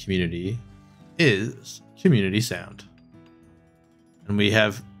 And this community is Community Sound. And we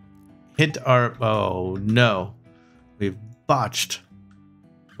have hit our... Oh, no. We've botched.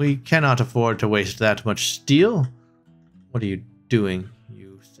 We cannot afford to waste that much steel. What are you doing,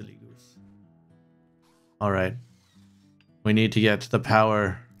 you silly goose? All right. We need to get the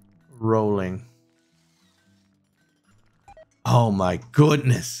power rolling. Oh my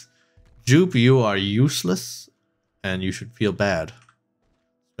goodness. Jupe, you are useless and you should feel bad.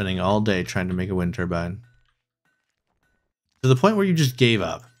 Spending all day trying to make a wind turbine. To the point where you just gave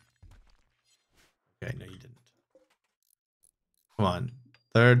up. Okay, no you didn't. Come on.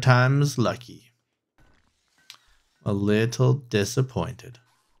 Third time's lucky. A little disappointed.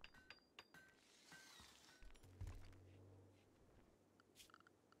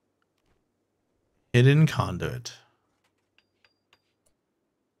 Hidden conduit.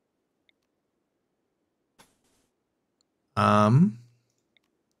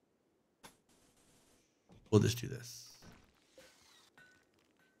 We'll just do this.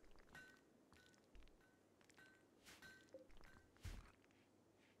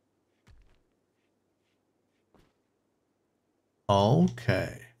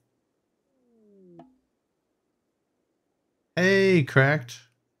 Okay. Hey, Cracked.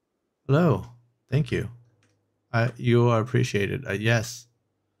 Hello. Thank you. You are appreciated. Yes.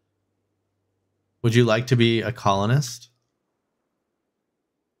 Would you like to be a colonist?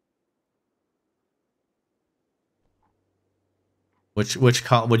 Which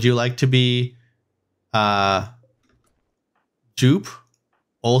would you like to be? Jupe,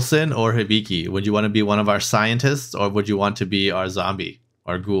 Olsen, or Hibiki? Would you want to be one of our scientists, or would you want to be our zombie,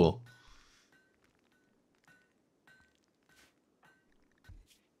 our ghoul?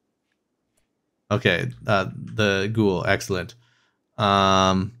 Okay, the ghoul, excellent.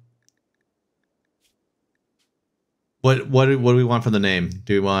 What do we want for the name?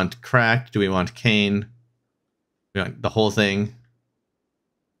 Do we want Cracked? Do we want Kane? Do we want the whole thing?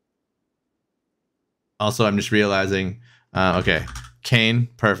 Also, I'm just realizing. Okay, Kane,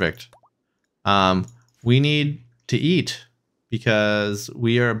 perfect. We need to eat because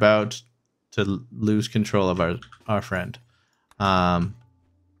we are about to lose control of our friend.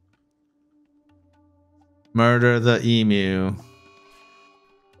 Murder the emu.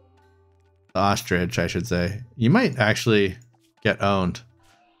 The ostrich, I should say. You might actually get owned.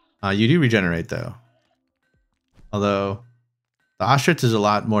 You do regenerate, though. Although, the ostrich is a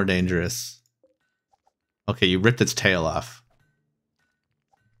lot more dangerous. Okay, you ripped its tail off.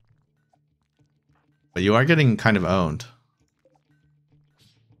 But you are getting kind of owned.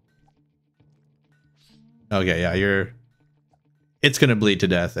 Okay, yeah, it's gonna bleed to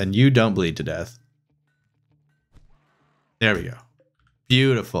death, and you don't bleed to death. There we go.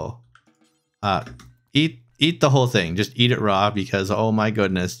 Beautiful. Eat the whole thing. Just eat it raw because, oh my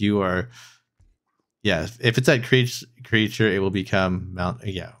goodness, you are... Yeah, if it's that creature, it will become...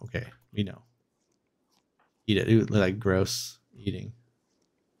 Yeah, okay, we know. Eat it. Ooh, like gross eating.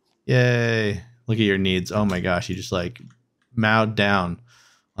 Yay. Look at your needs. Oh my gosh, you just like mowed down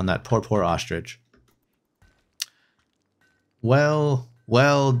on that poor ostrich. Well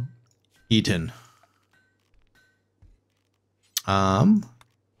eaten. I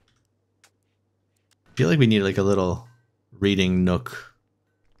feel like we need like a little reading nook.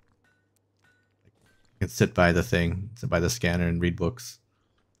 I can sit by the thing, sit by the scanner and read books.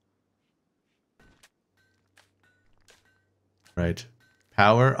 Right.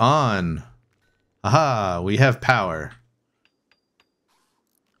 Power on. Aha, we have power.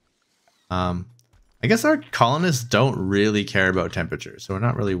 I guess our colonists don't really care about temperature, so we're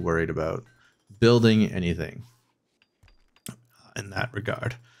not really worried about building anything in that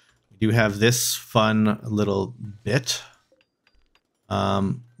regard. We do have this fun little bit.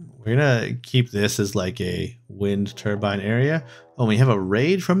 We're gonna keep this as like a wind turbine area. Oh, we have a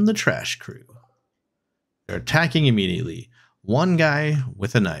raid from the trash crew. They're attacking immediately. One guy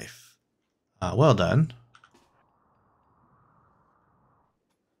with a knife. Well done.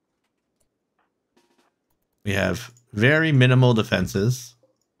 We have very minimal defenses,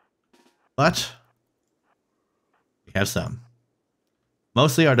 but we have some.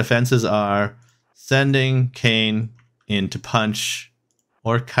 Mostly our defenses are sending Kane in to punch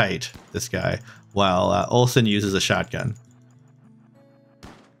or kite this guy, while Olsen uses a shotgun.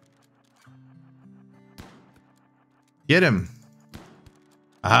 Get him!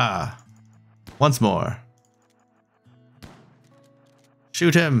 Ah! Once more.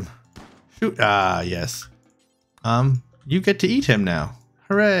 Shoot him! Shoot! Ah, yes. You get to eat him now.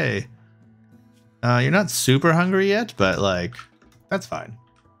 Hooray! You're not super hungry yet, but like, that's fine.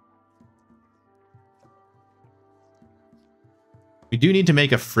 We do need to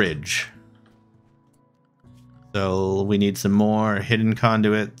make a fridge. So we need some more hidden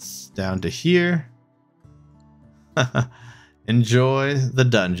conduits down to here. Enjoy the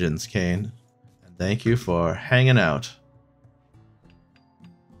dungeons, Kane. And thank you for hanging out.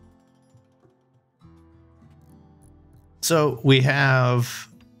 So we have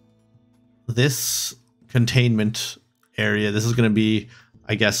this containment area. This is going to be,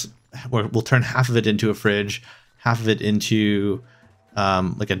 I guess, we'll turn half of it into a fridge, half of it into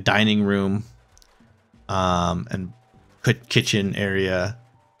like a dining room and kitchen area.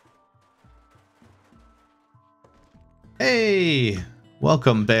 Hey,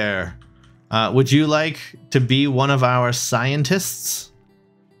 welcome, Bear. Would you like to be one of our scientists?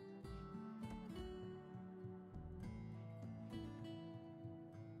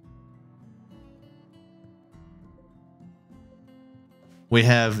 We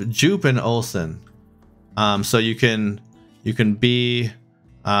have Jupe and Olsen. So you can be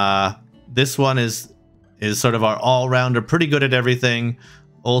this one is sort of our all-rounder, pretty good at everything.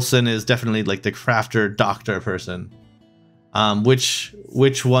 Olsen is definitely like the crafter doctor person.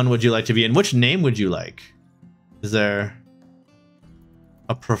 Which one would you like to be, and which name would you like? Is there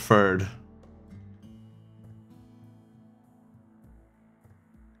a preferred?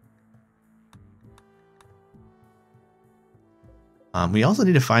 We also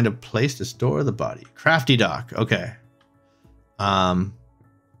need to find a place to store the body. Crafty Doc. Okay.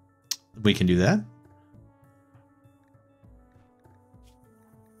 We can do that.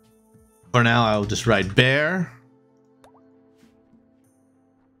 For now, I'll just write Bear.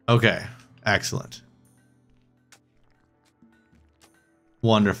 Okay. Excellent.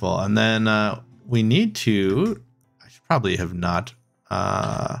 Wonderful. And then we need to... I should probably have not...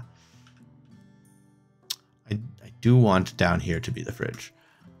 I do want down here to be the fridge.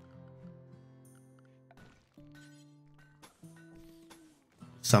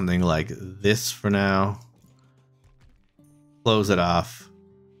 Something like this for now. Close it off.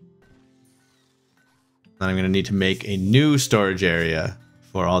 Then I'm going to need to make a new storage area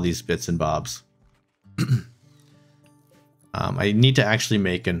for all these bits and bobs. I need to actually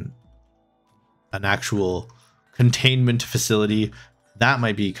make an actual containment facility. That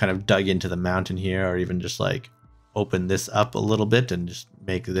might be kind of dug into the mountain here, or even just like open this up a little bit and just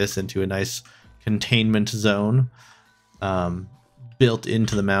make this into a nice containment zone built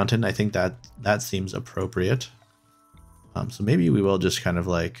into the mountain. I think that seems appropriate. So maybe we will just kind of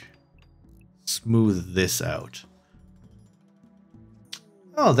like smooth this out.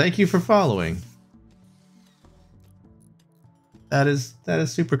 Oh, thank you for following. That is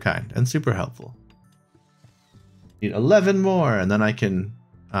super kind and super helpful. Need 11 more, and then I can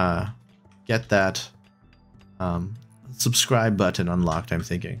get that subscribe button unlocked, I'm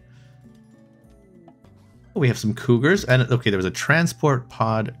thinking. Oh, we have some cougars, and okay, there was a transport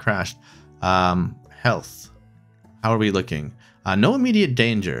pod crashed. Health. How are we looking? No immediate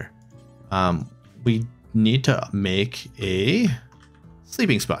danger. We need to make a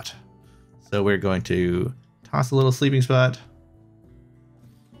sleeping spot. So we're going to toss a little sleeping spot.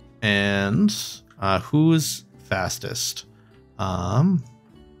 And who's fastest? I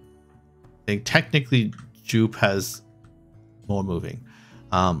think technically Jupe has more moving.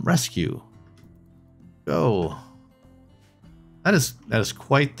 Rescue. Go. That is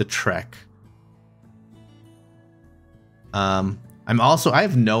quite the trek. I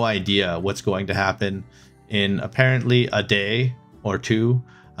have no idea what's going to happen in apparently a day or two.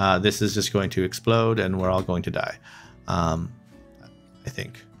 This is just going to explode and we're all going to die. I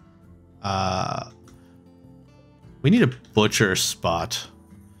think. We need a butcher spot.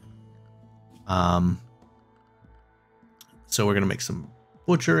 So we're going to make some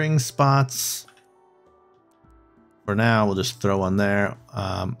butchering spots. For now, we'll just throw one there.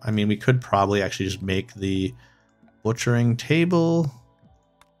 I mean, we could probably actually just make the butchering table.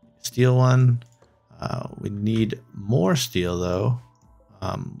 Steel one. We need more steel, though.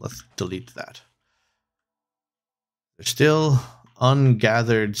 Let's delete that. There's still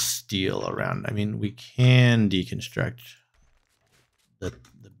ungathered steel around. I mean, we can deconstruct the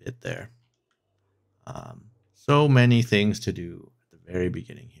bit there. So many things to do at the very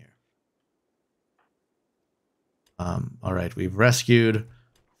beginning here. All right, we've rescued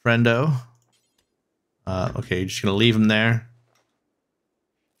Friendo. Okay, you're just gonna leave him there.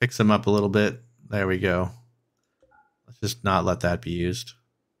 Fix him up a little bit. There we go. Let's just not let that be used.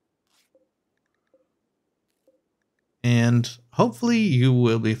 And hopefully you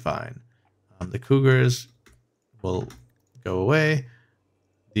will be fine. The cougars will go away.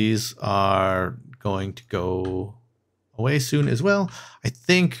 These are going to go away soon as well. I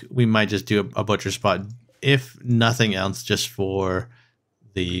think we might just do a butcher spot, if nothing else, just for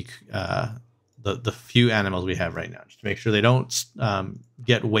the few animals we have right now, just to make sure they don't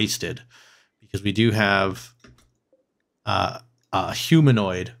get wasted, because we do have a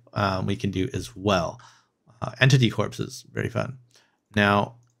humanoid we can do as well. Entity corpses, very fun.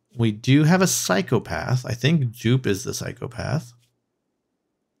 Now, We do have a psychopath. I think Jupe is the psychopath.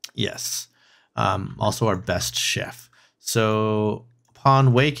 Yes. Also our best chef. So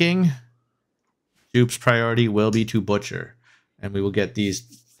upon waking, Jupe's priority will be to butcher, and we will get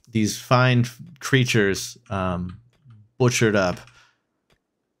these fine creatures butchered up.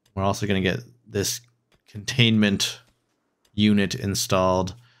 We're also going to get this containment unit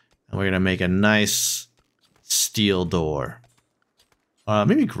installed, and we're going to make a nice steel door.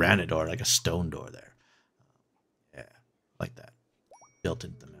 Maybe granite door, like a stone door there. Yeah, like that. Built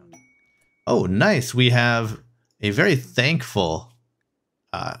into the mountain. Oh, nice. We have a very thankful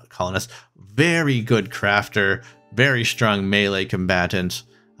colonist. Very good crafter. Very strong melee combatant.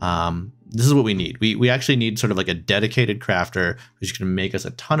 This is what we need. We actually need sort of like a dedicated crafter who's going to make us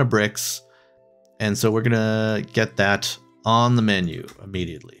a ton of bricks. And so we're going to get that on the menu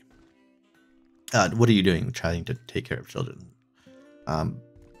immediately. What are you doing? Trying to take care of children.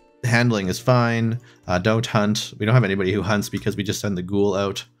 Handling is fine. Don't hunt. We don't have anybody who hunts because we just send the ghoul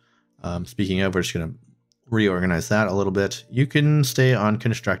out. Speaking of, we're just going to reorganize that a little bit. You can stay on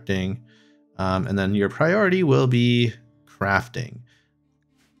constructing. And then your priority will be crafting.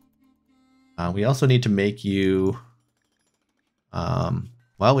 We also need to make you...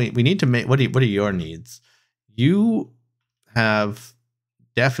 well, we need to make... What are your needs? You have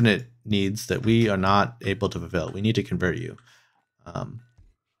definite needs that we are not able to fulfill. We need to convert you.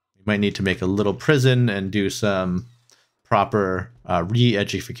 We might need to make a little prison and do some proper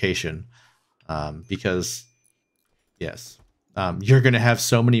re-education. Because, yes, you're going to have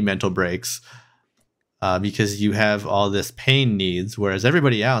so many mental breaks because you have all this pain needs, whereas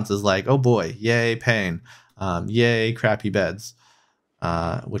everybody else is like, oh boy, yay, pain. Yay, crappy beds.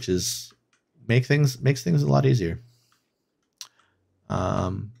 Which is makes things a lot easier.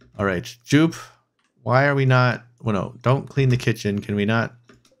 All right, Jupe, why are we not... Well, no, don't clean the kitchen. Can we not...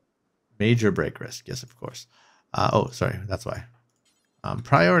 Major break risk. Yes, of course. Oh, sorry. That's why.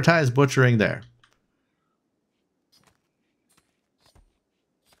 Prioritize butchering there.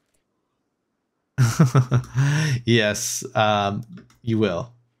 Yes, you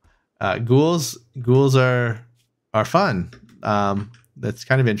will. Ghouls are fun. That's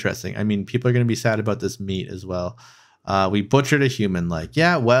kind of interesting. I mean, people are going to be sad about this meat as well. We butchered a human. Like,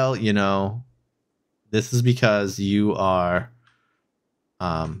 yeah, well, you know, this is because you are...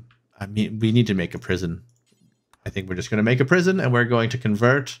 I mean, we need to make a prison. I think we're just going to make a prison, and we're going to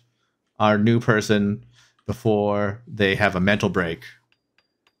convert our new person before they have a mental break.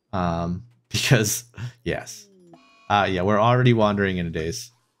 Because, yes. Yeah, we're already wandering in a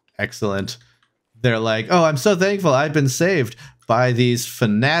daze. Excellent. They're like, oh, I'm so thankful I've been saved by these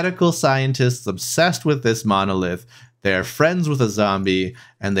fanatical scientists obsessed with this monolith. They're friends with a zombie,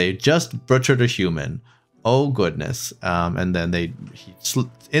 and they just butchered a human. Oh, goodness. And then he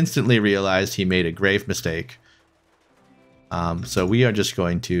instantly realized he made a grave mistake. So we are just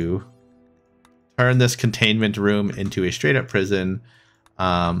going to turn this containment room into a straight-up prison.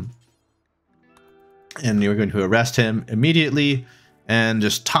 And we're going to arrest him immediately and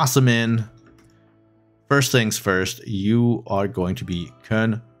just toss him in. First things first, you are going to be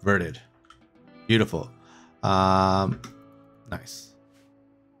converted. Beautiful. Nice.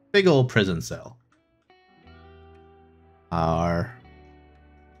 Big old prison cell. Okay,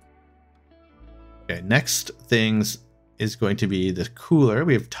 next things is going to be the cooler.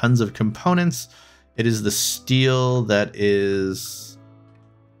 We have tons of components. It is the steel that is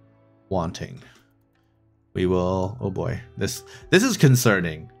wanting. We will... Oh boy, this is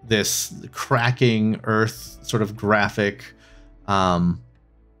concerning. This cracking earth sort of graphic. Yeah,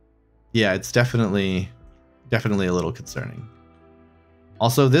 it's definitely a little concerning.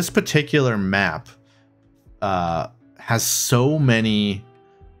 Also, this particular map has so many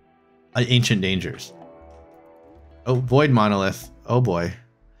ancient dangers. Oh, void monolith. Oh boy.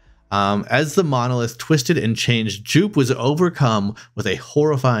 As the monolith twisted and changed, Jupe was overcome with a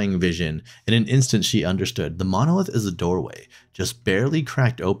horrifying vision. In an instant, she understood. The monolith is a doorway, just barely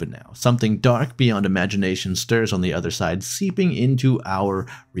cracked open now. Something dark beyond imagination stirs on the other side, seeping into our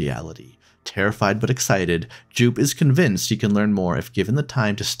reality. Terrified but excited, Jupe is convinced she can learn more if given the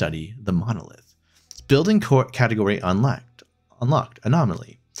time to study the monolith. Building category unlocked.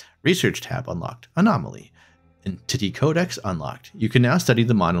 Anomaly. Research tab unlocked. Anomaly. Entity Codex unlocked. You can now study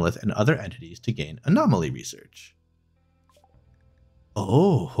the monolith and other entities to gain anomaly research.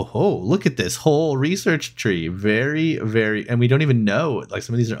 Oh, look at this whole research tree. Very, very, and we don't even know, like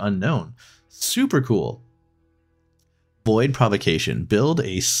some of these are unknown. Super cool. Void Provocation. Build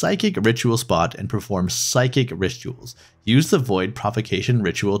a psychic ritual spot and perform psychic rituals. Use the Void Provocation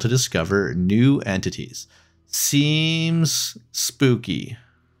ritual to discover new entities. Seems spooky.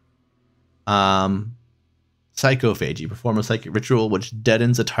 Psychophagy. Perform a psychic ritual which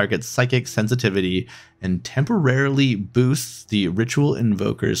deadens a target's psychic sensitivity and temporarily boosts the ritual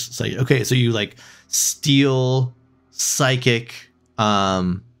invoker's psychic. Okay, so you like steal psychic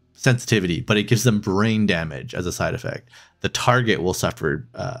sensitivity, but it gives them brain damage as a side effect. The target will suffer.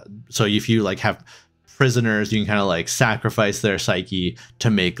 So if you like have prisoners, you can kind of like sacrifice their psyche to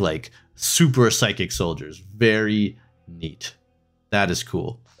make like super psychic soldiers. Very neat. That is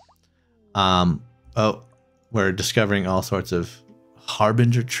cool. Oh, we're discovering all sorts of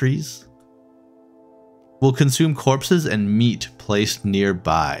harbinger trees. Will consume corpses and meat placed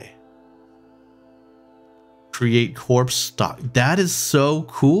nearby. Create corpse stock. That is so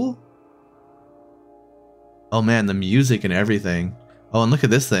cool. Oh man, the music and everything. Oh, and look at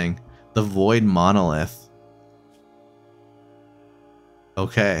this thing. The void monolith.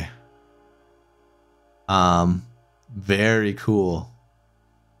 Okay. Very cool.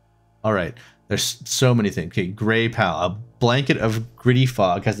 All right. There's so many things. Okay, gray pal. A blanket of gritty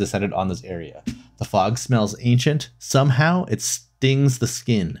fog has descended on this area. The fog smells ancient. Somehow it stings the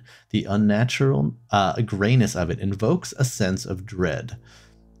skin. The unnatural grayness of it invokes a sense of dread.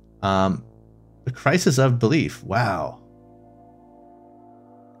 The crisis of belief. Wow.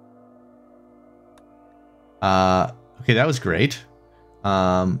 Okay, that was great.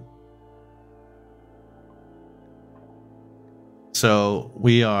 So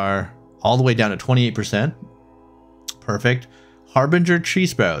we are all the way down to 28%. Perfect. Harbinger tree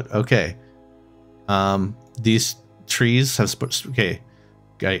sprout. Okay. These trees have okay.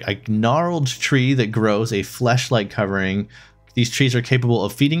 A gnarled tree that grows a flesh-like covering. These trees are capable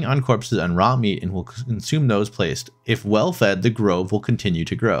of feeding on corpses and raw meat and will consume those placed. If well fed, the grove will continue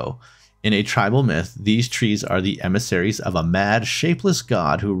to grow. In a tribal myth, these trees are the emissaries of a mad, shapeless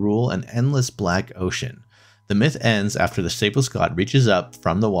god who rule an endless black ocean. The myth ends after the shapeless god reaches up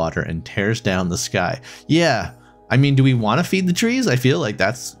from the water and tears down the sky. Yeah, I mean, do we want to feed the trees? I feel like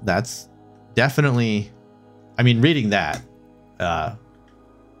that's definitely, I mean, reading that,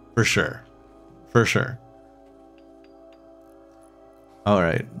 for sure. For sure. All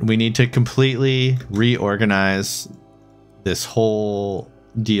right, we need to completely reorganize this whole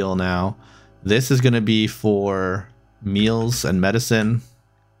deal now. This is going to be for meals and medicine.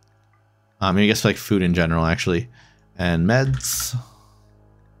 I guess like food in general, actually, and meds.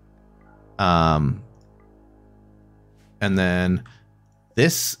 And then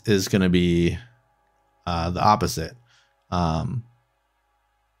this is going to be the opposite. Cool.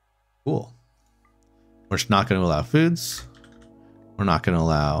 We're just not going to allow foods. We're not going to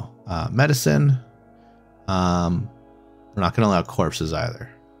allow medicine. We're not going to allow corpses either.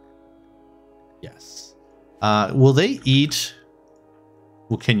 Yes. Will they eat?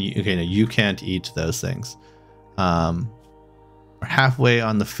 Well, can you? Okay, no, you can't eat those things. We're halfway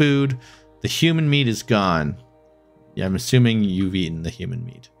on the food. The human meat is gone. Yeah, I'm assuming you've eaten the human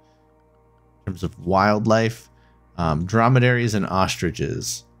meat. In terms of wildlife, dromedaries and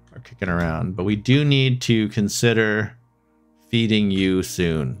ostriches are kicking around, but we do need to consider feeding you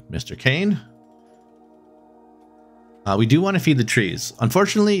soon, Mr. Kane. We do want to feed the trees.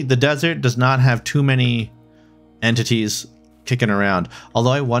 Unfortunately, the desert does not have too many entities kicking around.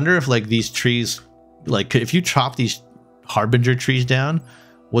 Although I wonder if like these trees, like if you chop these harbinger trees down,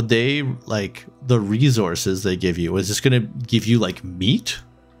 would they like the resources they give you? Is this going to give you like meat?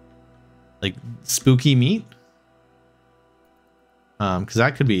 Like spooky meat? Because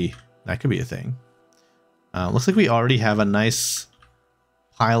that could be a thing. Looks like we already have a nice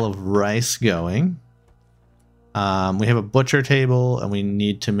pile of rice going. We have a butcher table and we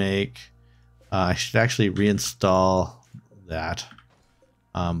need to make, I should actually reinstall that.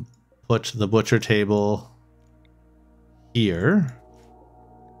 Put the butcher table here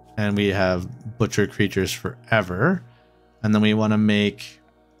and we have butcher creatures forever. And then we want to make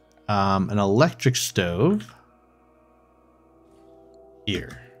an electric stove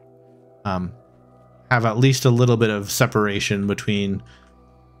here. Have at least a little bit of separation between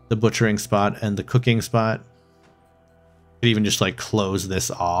the butchering spot and the cooking spot. Could even just like close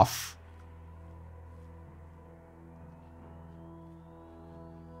this off.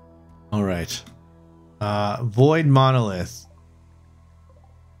 All right. Void monolith.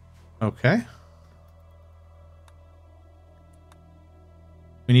 Okay.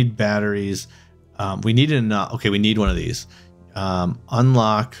 We need batteries. We need okay, we need one of these.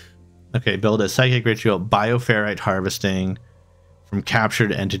 Unlock. Okay, build a psychic ritual. Bioferrite harvesting from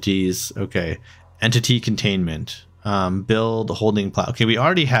captured entities. Okay. Entity containment. Build holding plat. Okay, we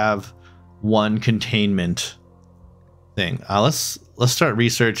already have one containment thing. Let's start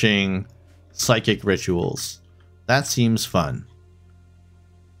researching psychic rituals. That seems fun.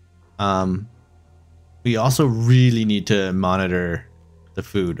 We also really need to monitor the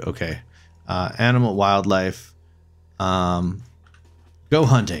food. Okay. Animal, wildlife. Go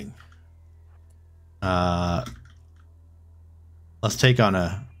hunting. Let's take on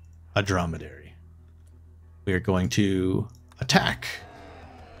a dromedary. We are going to attack.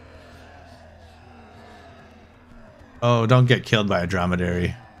 Oh, don't get killed by a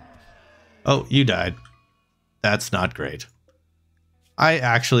dromedary. Oh, you died. That's not great. I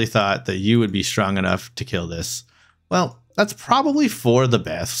actually thought that you would be strong enough to kill this. Well, that's probably for the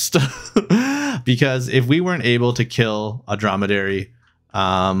best. Because if we weren't able to kill a dromedary,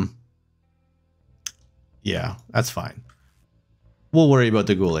 yeah, that's fine. We'll worry about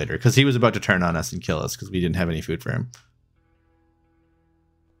the ghoul later, because he was about to turn on us and kill us because we didn't have any food for him.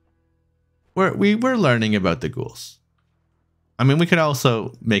 We're learning about the ghouls. I mean, we could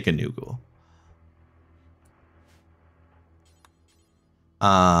also make a new ghoul.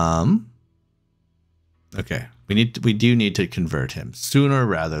 Okay, we do need to convert him sooner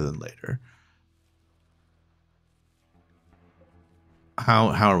rather than later. How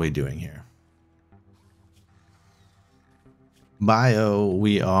are we doing here? Bio,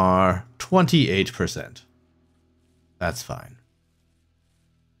 we are 28%. That's fine.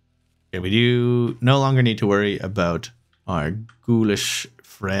 Okay, we do no longer need to worry about our ghoulish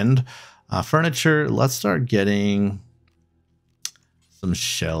friend. Furniture, let's start getting some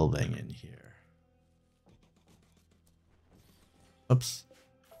shelving in here. Oops.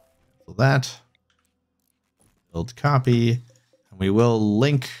 So that. Build copy. And we will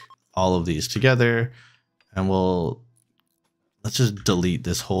link all of these together. And let's just delete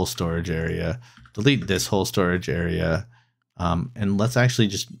this whole storage area. Delete this whole storage area. And let's actually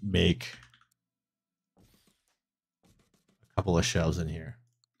just make a couple of shelves in here.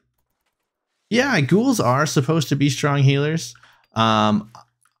 Yeah, ghouls are supposed to be strong healers. I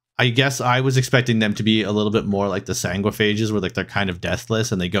guess I was expecting them to be a little bit more like the sanguiphages, where like they're kind of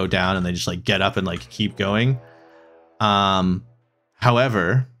deathless and they go down and they just like get up and like keep going.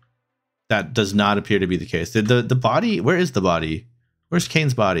 However, that does not appear to be the case. The body, where is the body? Where's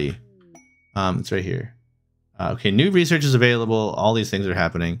Kane's body? It's right here. Okay, new research is available. All these things are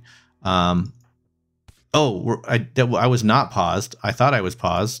happening. Oh, I was not paused. I thought I was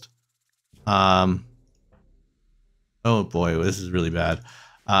paused. Oh boy, this is really bad.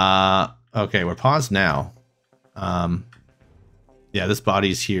 Okay, we're paused now. Yeah, this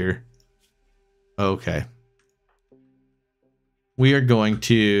body's here. Okay. We are going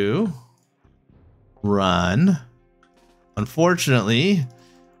to run. Unfortunately.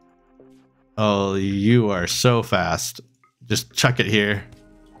 Oh, you are so fast. Just chuck it here.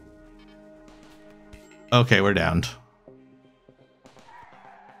 Okay, we're downed.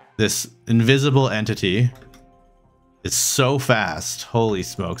 This invisible entity is so fast. Holy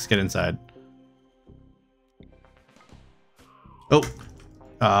smokes, get inside. Oh.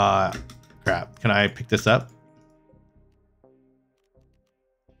 Crap. Can I pick this up?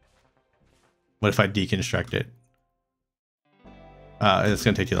 What if I deconstruct it? It's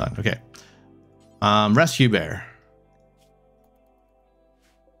gonna take too long. Okay. Rescue bear.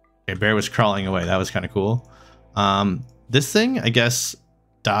 Okay, bear was crawling away. That was kind of cool. This thing, I guess,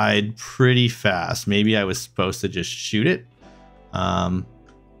 died pretty fast. Maybe I was supposed to just shoot it. That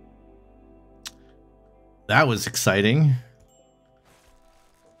was exciting.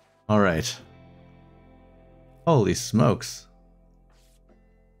 All right. Holy smokes.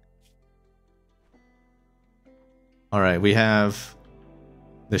 All right, we have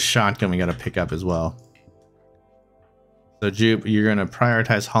this shotgun we got to pick up as well. So Jupe, you're going to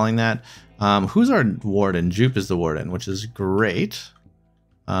prioritize hauling that. Who's our warden? Jupe is the warden, which is great.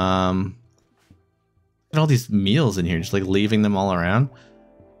 Look at all these meals in here, just like leaving them all around.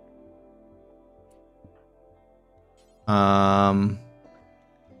 Are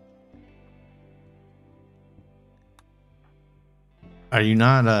you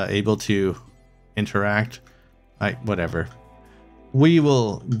not able to interact? Whatever. We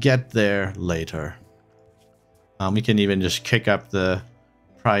will get there later. We can even just kick up the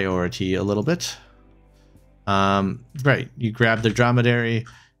priority a little bit. Right, you grab the dromedary.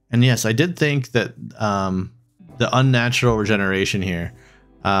 And yes, I did think that the unnatural regeneration here,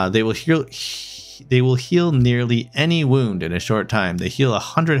 they will heal nearly any wound in a short time. They heal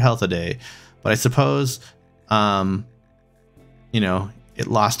 100 health a day. But I suppose, you know, it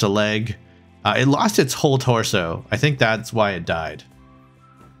lost a leg. It lost its whole torso. I think that's why it died.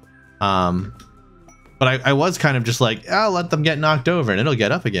 But I was kind of just like, I'll let them get knocked over and it'll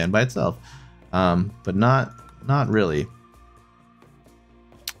get up again by itself. But not really.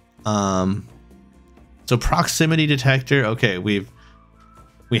 So proximity detector. Okay, we've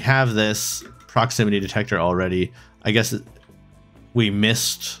we have this proximity detector already. I guess we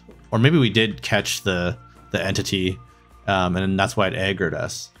missed, or maybe we did catch the entity, and that's why it aggroed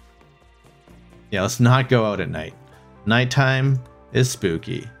us. Yeah, let's not go out at night. Nighttime is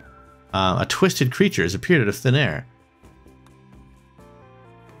spooky. A twisted creature has appeared out of thin air.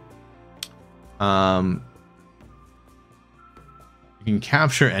 You can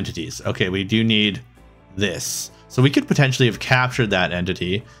capture entities. Okay, we do need this. So we could potentially have captured that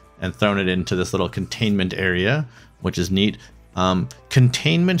entity and thrown it into this little containment area, which is neat.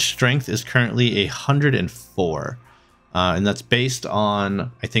 Containment strength is currently 104. And that's based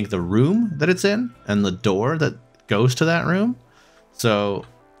on, I think, the room that it's in and the door that goes to that room. So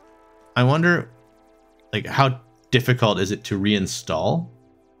I wonder, like, how difficult is it to reinstall?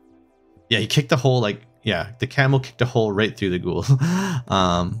 Yeah, he kicked the hole, like, yeah, the camel kicked a hole right through the ghoul.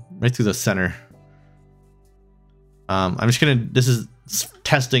 Right through the center. I'm just gonna, this is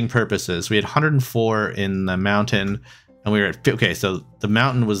testing purposes. We had 104 in the mountain, and we were at, okay, so the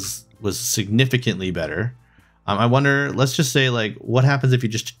mountain was significantly better. I wonder, let's just say, like, what happens if you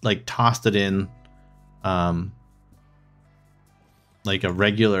just, like, tossed it in, like a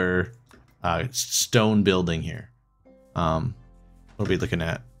regular stone building here. What are we looking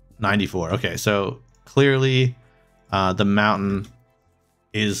at? 94. Okay, so clearly the mountain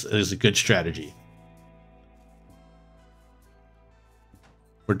is a good strategy.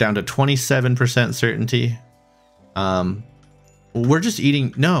 We're down to 27% certainty. We're just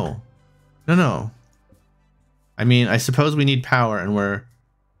eating. No. I mean, I suppose we need power, and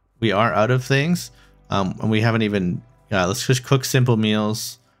we are out of things. And we haven't even. Let's just cook simple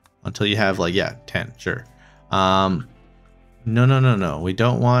meals until you have, like, yeah, 10. Sure. No. We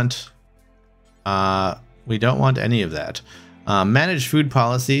don't want. We don't want any of that. Manage food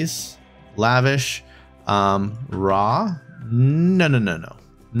policies. Lavish. Raw. No.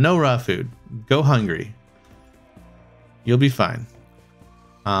 No raw food. Go hungry. You'll be fine.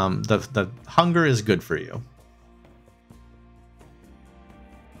 The hunger is good for you.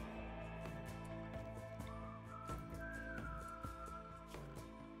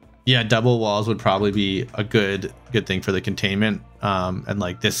 Yeah, double walls would probably be a good thing for the containment. And,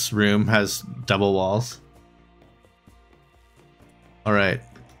 like, this room has double walls. All right.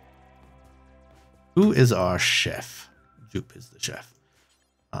 Who is our chef? Zoop is the chef.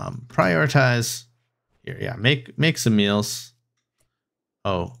 Prioritize here. Yeah, make some meals.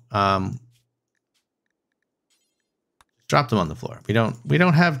 Oh, drop them on the floor. We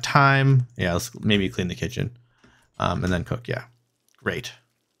don't have time. Yeah, let's maybe clean the kitchen, and then cook. Yeah, great.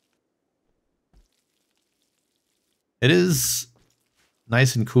 It is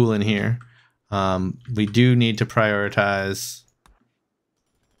nice and cool in here. We do need to prioritize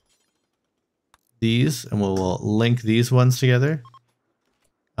these, and we'll link these ones together.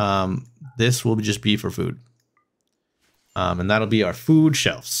 This will just be for food. And that'll be our food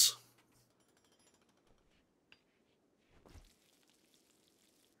shelves.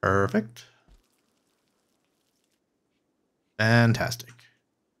 Perfect. Fantastic.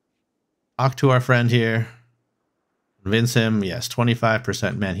 Talk to our friend here. Convince him. Yes,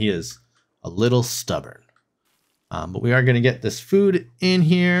 25%. Man, he is a little stubborn. But we are going to get this food in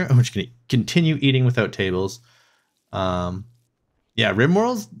here. We're just going to continue eating without tables. Yeah,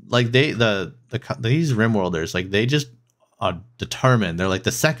 Rimworlds, like, these Rimworlders, like, they just are determined. They're like,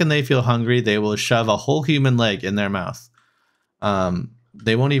 the second they feel hungry, they will shove a whole human leg in their mouth.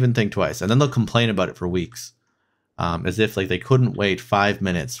 They won't even think twice, and then they'll complain about it for weeks, as if, like, they couldn't wait 5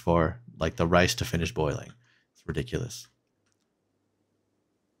 minutes for, like, the rice to finish boiling. It's ridiculous.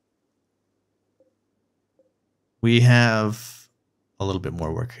 We have a little bit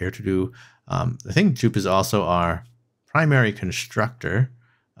more work here to do. I think Jupe is also our primary constructor.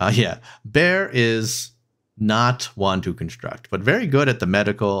 Yeah, Bear is not one to construct, but very good at the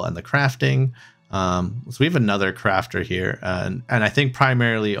medical and the crafting. So we have another crafter here, and I think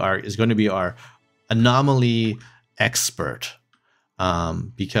primarily is going to be our anomaly expert,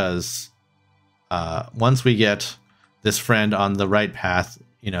 because once we get this friend on the right path,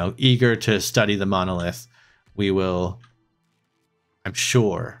 eager to study the monolith, we will, I'm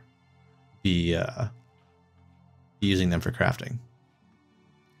sure, be using them for crafting.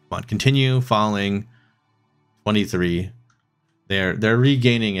 Come on, continue falling. 23. They're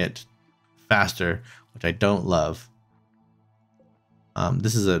regaining it faster, which I don't love.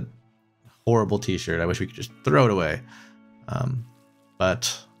 This is a horrible t-shirt. I wish we could just throw it away.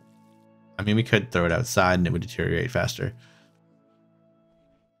 But I mean, we could throw it outside and it would deteriorate faster.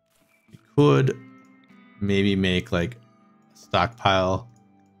 We could maybe make, like, a stockpile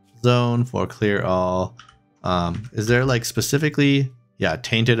zone for clear all. Is there, like, specifically, Yeah,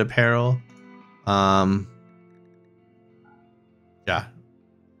 tainted apparel. Yeah.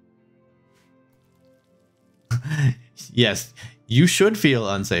 Yes, you should feel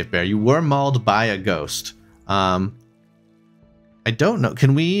unsafe, Bear. You were mauled by a ghost. I don't know.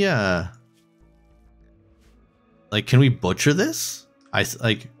 Can we like, can we butcher this? I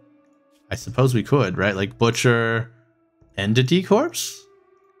suppose we could, right? Like, butcher entity corpse?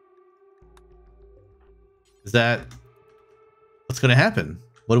 Is that what's gonna happen?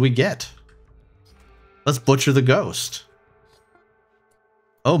 What do we get? Let's butcher the ghost.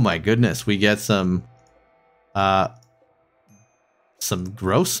 Oh my goodness, we get some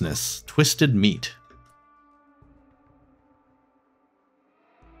grossness. Twisted meat.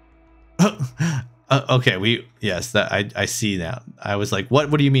 Okay, yes, that I see now. I was like, what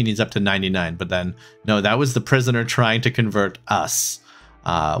do you mean he's up to 99? But then no, that was the prisoner trying to convert us,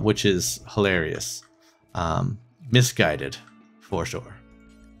 which is hilarious. Misguided for sure.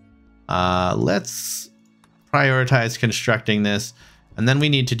 Let's prioritize constructing this, and then we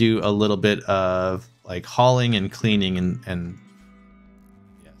need to do a little bit of like hauling and cleaning and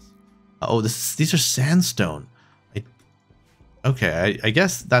yes. Oh, these are sandstone. Okay, I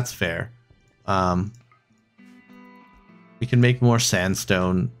guess that's fair. We can make more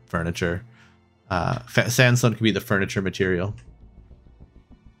sandstone furniture. Sandstone can be the furniture material.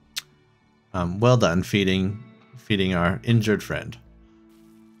 Well done, feeding our injured friend.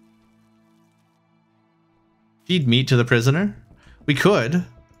 Feed meat to the prisoner? We could.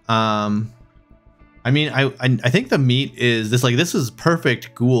 I mean, I think the meat is this is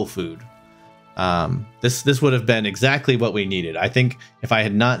perfect ghoul food. This would have been exactly what we needed. I think if I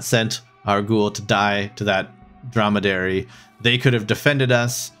had not sent our ghoul to die to that dromedary, they could have defended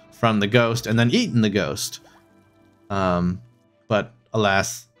us from the ghost and then eaten the ghost. But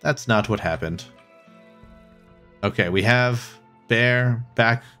alas, that's not what happened. Okay, we have Bear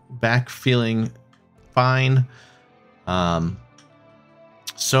back feeling fine.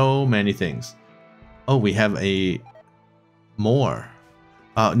 So many things. Oh, we have more.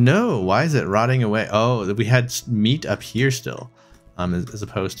 No, why is it rotting away? Oh, we had meat up here still. As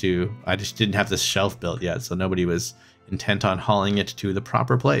opposed to, I just didn't have this shelf built yet, so nobody was intent on hauling it to the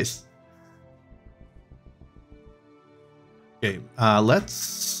proper place. Okay,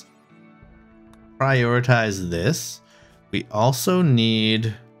 let's prioritize this. We also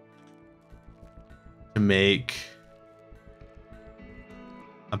need to make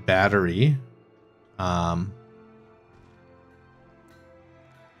a battery.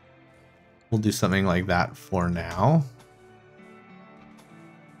 We'll do something like that for now.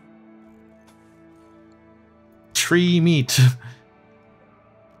 Tree meat.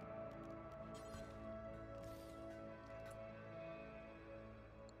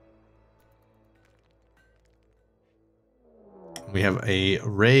 We have a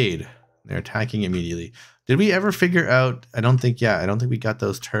raid. They're attacking immediately. Did we ever figure out? I don't think we got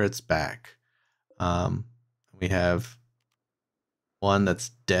those turrets back. We have one that's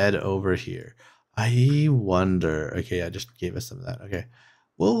dead over here. I wonder. Okay, I just gave us some of that. Okay,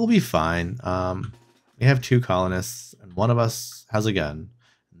 we'll be fine. We have 2 colonists, and one of us has a gun.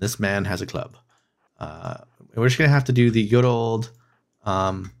 And this man has a club. We're just gonna have to do the good old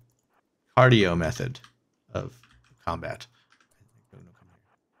cardio method of combat.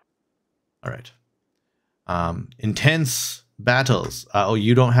 All right. Intense battles. Oh,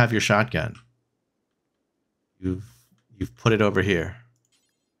 you don't have your shotgun. You've put it over here.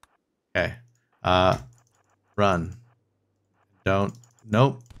 Okay. Run. Don't.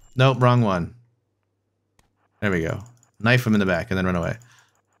 Nope. Wrong one. There we go. Knife him in the back and then run away.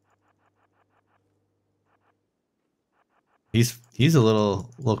 He's a little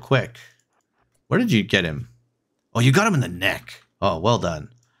quick. Where did you get him? Oh, you got him in the neck. Oh, well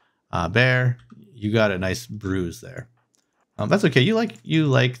done. Bear, you got a nice bruise there. That's okay. You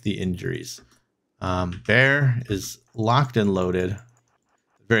like the injuries. Bear is locked and loaded.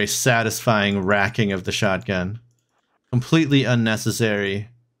 Very satisfying racking of the shotgun. Completely unnecessary,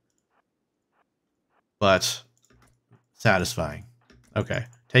 but satisfying. Okay,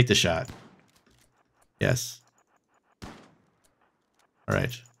 take the shot. Yes. All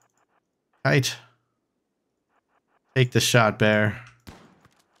right. Right. Take the shot, Bear.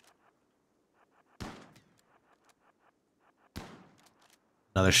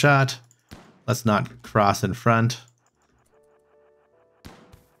 Another shot. Let's not cross in front.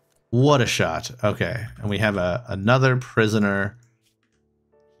 What a shot. Okay, and we have another prisoner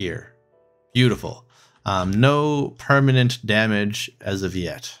here. Beautiful. No permanent damage as of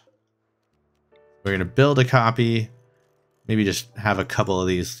yet. We're going to build a copy. Maybe just have a couple of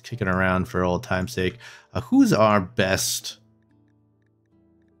these kicking around for old time's sake. Who's our best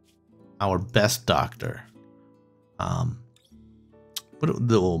our best doctor. Oh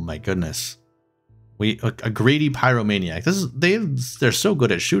my goodness. A greedy pyromaniac. They're so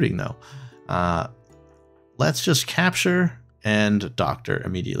good at shooting though. Let's just capture and doctor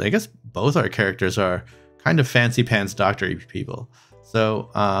immediately. I guess both our characters are kind of fancy pants doctor people. So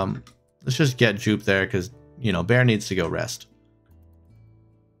let's just get Jupe there because, you know, Bear needs to go rest.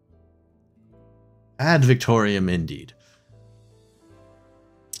 Ad Victoriam indeed.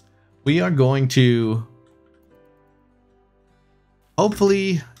 We are going to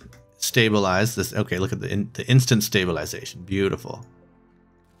hopefully stabilize this. Okay, look at the instant stabilization. Beautiful.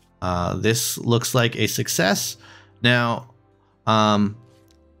 This looks like a success. Now,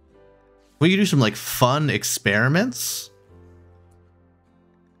 we can do some like fun experiments.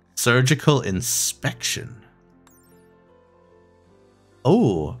 Surgical inspection.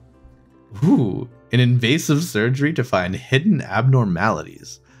 Oh, ooh, an invasive surgery to find hidden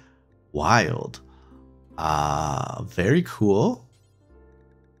abnormalities. Wild. Very cool.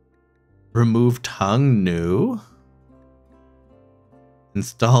 Remove tongue, no.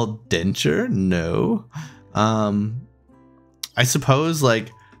 Install denture, no. I suppose like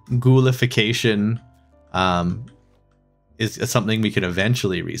ghoulification is something we could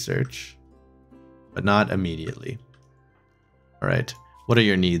eventually research, but not immediately. All right. What are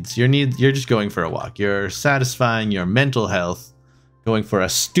your needs? You're just going for a walk. You're satisfying your mental health, going for a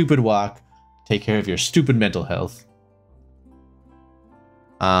stupid walk, take care of your stupid mental health.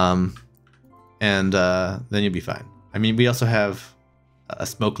 And then you'll be fine. I mean, we also have a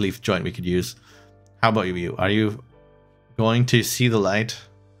smoke leaf joint we could use. How about you? Are you going to see the light?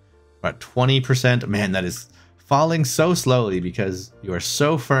 We're at 20%. Man, that is falling so slowly because you are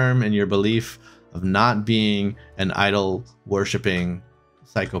so firm in your belief of not being an idol worshipping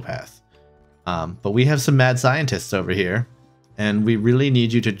psychopath. But we have some mad scientists over here, and we really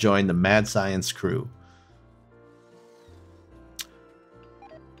need you to join the mad science crew.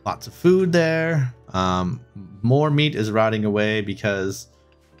 Lots of food there. More meat is rotting away because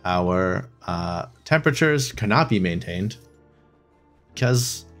our temperatures cannot be maintained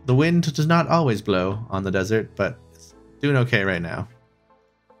because the wind does not always blow on the desert, but it's doing okay right now.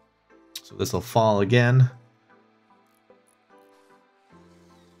 So this will fall again.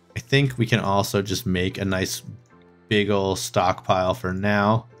 I think we can also just make a nice big old stockpile for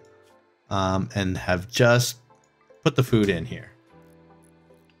now, and have just put the food in here.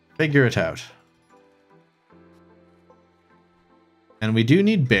 Figure it out. And we do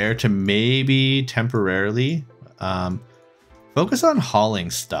need Bear to maybe temporarily focus on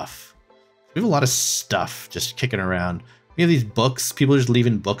hauling stuff. We have a lot of stuff just kicking around. We have these books. People are just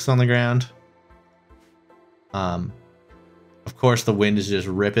leaving books on the ground. Of course, the wind is just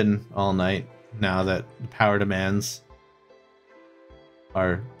ripping all night now that the power demands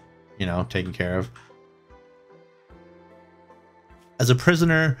are, you know, taken care of. As a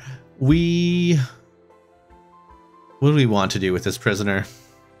prisoner, what do we want to do with this prisoner?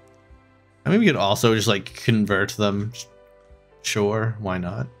 I mean, we could also just like convert them. Sure, why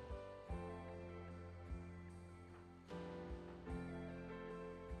not?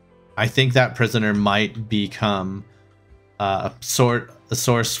 I think that prisoner might become a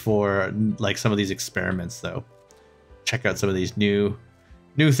source for like some of these experiments, though. Check out some of these new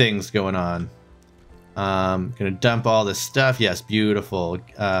things going on. Gonna dump all this stuff. Yes, beautiful.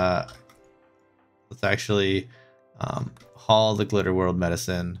 Let's actually haul the Glitter World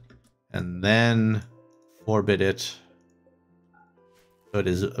medicine and then forbid it so it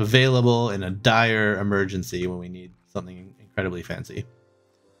is available in a dire emergency when we need something incredibly fancy.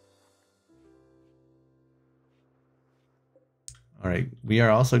 All right, we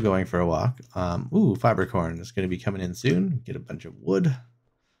are also going for a walk. Ooh, Fibercorn is going to be coming in soon. Get a bunch of wood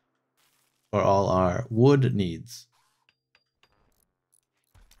for all our wood needs.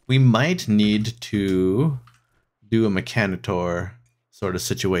 We might need to do a Mechanitor sort of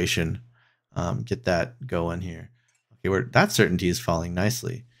situation. Get that going here. Okay, that certainty is falling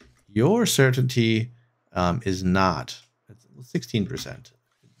nicely. Your certainty is not. It's 16%. It's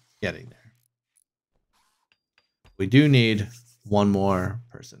getting there. We do need one more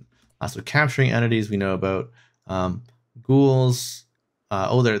person. So capturing entities we know about. Ghouls.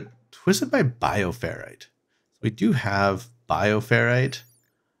 Oh, they're twisted by bioferrite. So we do have bioferrite.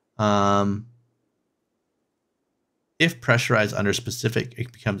 If pressurized under specific,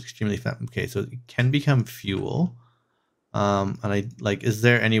 it becomes extremely fat. Okay, so it can become fuel. And I like, is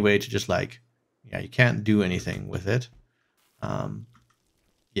there any way to just like, yeah, you can't do anything with it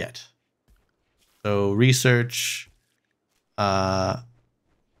yet. So research,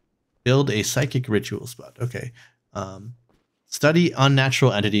 build a psychic ritual spot. Okay. Study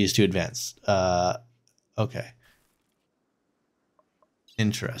unnatural entities to advance. Okay.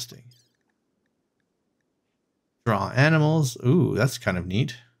 Interesting. Draw animals. Ooh, that's kind of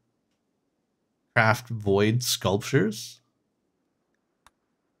neat. Craft void sculptures.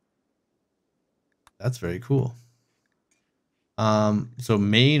 That's very cool. So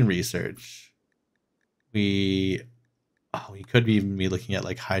main research. We could even be looking at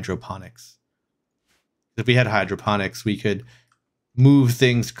like hydroponics. If we had hydroponics, we could move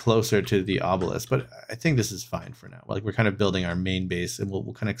things closer to the obelisk, but I think this is fine for now. Like we're kind of building our main base, and we'll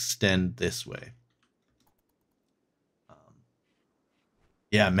kind of extend this way.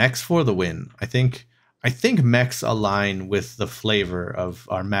 Yeah, mechs for the win. I think mechs align with the flavor of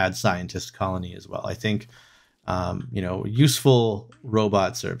our mad scientist colony as well. I think you know, useful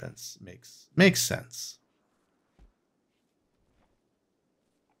robot servants makes sense.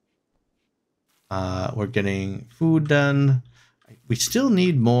 We're getting food done. We still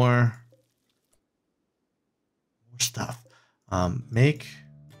need more stuff. Make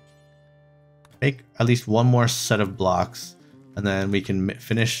at least one more set of blocks, and then we can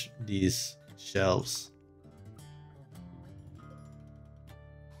finish these shelves.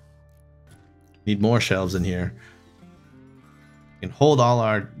 Need more shelves in here. We can hold all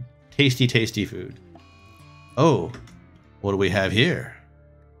our tasty food. Oh, what do we have here?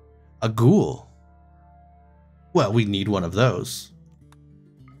 A ghoul. Well, we need one of those.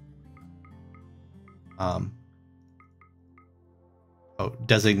 Oh,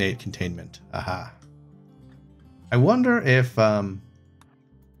 designate containment. Aha. I wonder if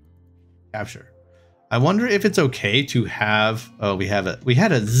capture. I wonder if it's okay to have. Oh, we had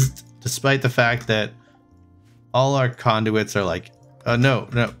a zzz, despite the fact that all our conduits are like. No,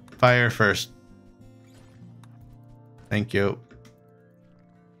 fire first. Thank you.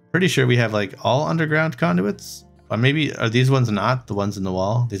 Pretty sure we have like all underground conduits. Or maybe are these ones not the ones in the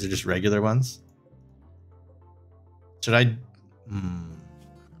wall? These are just regular ones. Should I?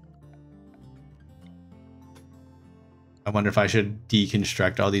 I wonder if I should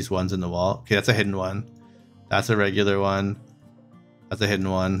deconstruct all these ones in the wall. Okay, that's a hidden one. That's a regular one. That's a hidden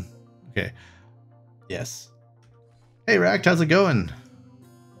one. Okay. Yes. Hey, Racked, how's it going?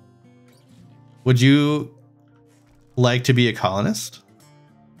 Would you like to be a colonist?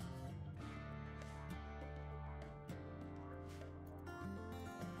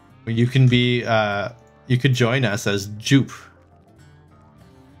 You can be, you could join us as Jupe,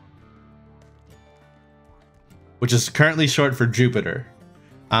 which is currently short for Jupiter.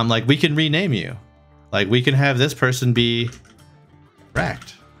 Like we can rename you. Like we can have this person be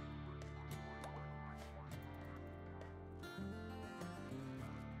Racked.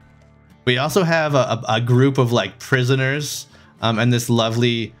 We also have a group of like prisoners, and this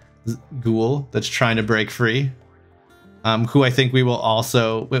lovely ghoul that's trying to break free. Who I think we will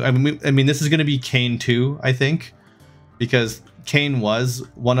also. I mean, this is going to be Kane too. I think, because Kane was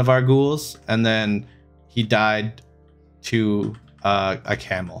one of our ghouls, and then he died to a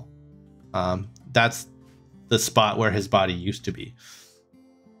camel. That's the spot where his body used to be.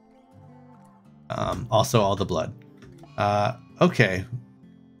 Also, all the blood. Okay.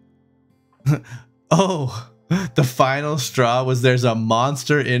 Oh, the final straw was there's a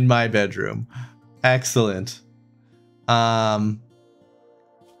monster in my bedroom. Excellent.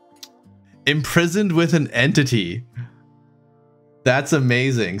 Imprisoned with an entity. That's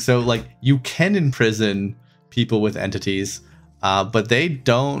amazing. So like you can imprison people with entities, but they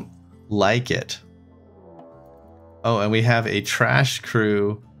don't like it. Oh, and we have a trash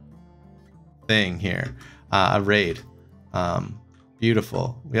crew thing here. A raid.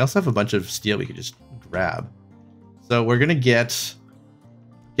 Beautiful. We also have a bunch of steel we could just grab. So we're gonna get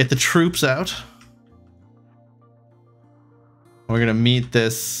the troops out. We're gonna meet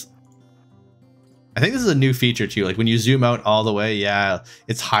this. I think this is a new feature too. Like when you zoom out all the way, yeah,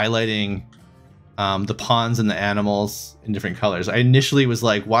 it's highlighting the pawns and the animals in different colors. I initially was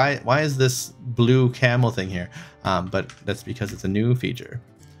like, why is this blue camel thing here? But that's because it's a new feature.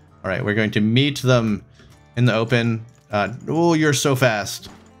 All right, we're going to meet them in the open. Oh, you're so fast.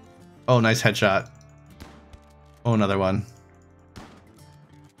 Oh, nice headshot. Oh, another one.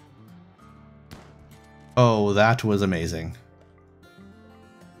 Oh, that was amazing.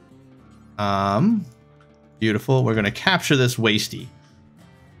 Beautiful. We're going to capture this wasty.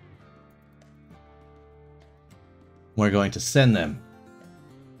 We're going to send them.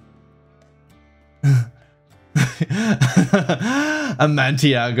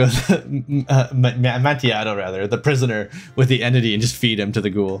 Amontillado, rather, the prisoner with the entity, and just feed him to the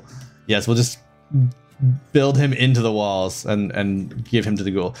ghoul. Yes, we'll just build him into the walls and give him to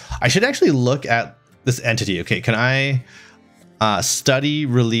the ghoul. I should actually look at this entity. Okay, can I Study,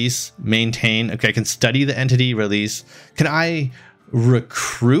 release, maintain. Okay, I can study the entity, release. Can I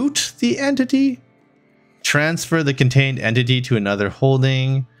recruit the entity? Transfer the contained entity to another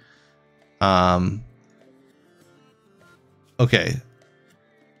holding. Okay.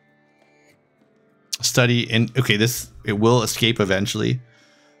 Study in. Okay, it will escape eventually.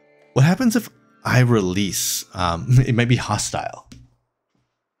 What happens if I release? It might be hostile.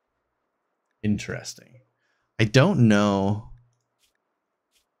 Interesting. I don't know.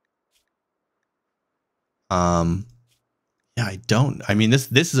 Yeah, I don't. I mean,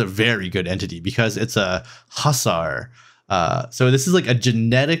 this is a very good entity because it's a hussar. So this is like a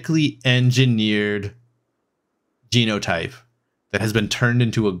genetically engineered genotype that has been turned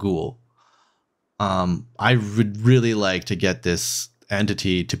into a ghoul. I would really like to get this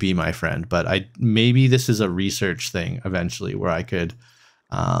entity to be my friend, but maybe this is a research thing eventually where I could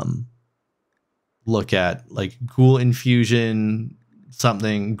look at like ghoul infusion,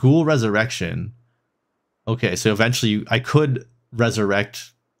 something, ghoul resurrection. Okay, so eventually I could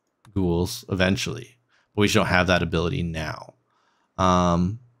resurrect ghouls eventually, but we just don't have that ability now.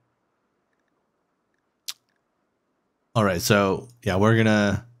 All right, so yeah, we're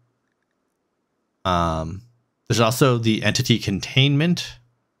gonna. There's also the entity containment.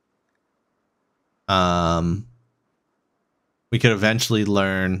 We could eventually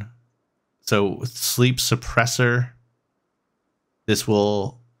learn. So sleep suppressor. This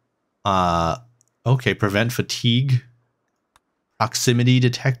will, okay, prevent fatigue. Proximity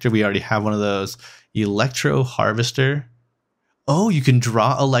detector. We already have one of those. Electro harvester. Oh, you can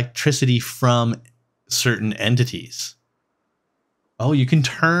draw electricity from certain entities. Oh, you can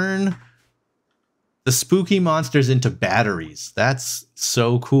turn the spooky monsters into batteries. That's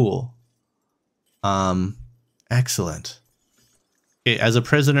so cool. Excellent. Okay, as a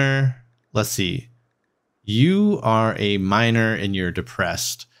prisoner, let's see. You are a minor and you're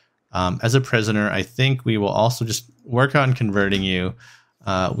depressed. As a prisoner, I think we will also just work on converting you.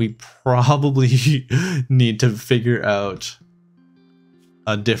 We probably need to figure out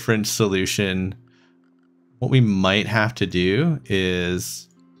a different solution. What we might have to do is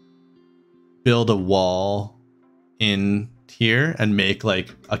build a wall in here and make like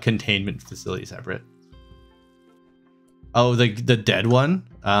a containment facility separate. Oh, the dead one,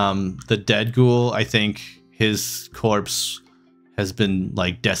 the dead ghoul. I think his corpse has been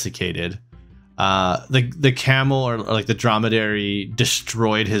like desiccated. The camel or like the dromedary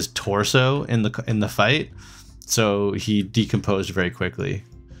destroyed his torso in the fight, so he decomposed very quickly.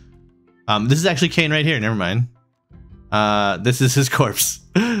 This is actually Kane right here. Never mind. This is his corpse.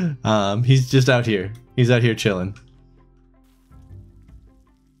 He's just out here. He's out here chilling.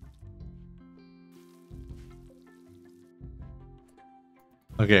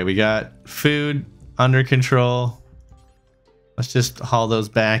 Okay, we got food under control. Let's just haul those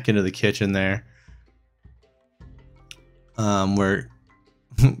back into the kitchen there. We're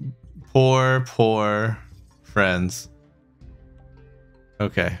poor friends.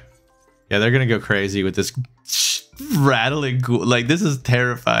 Okay. Yeah, they're gonna go crazy with this rattling ghoul. Like, this is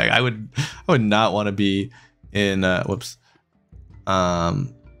terrifying. I would not want to be in whoops.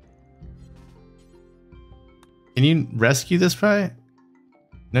 Can you rescue this guy?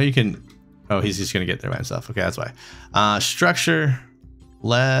 No, you can. Oh, he's just gonna get there by himself. Okay, that's why. Structure.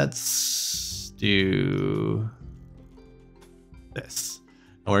 Let's do this.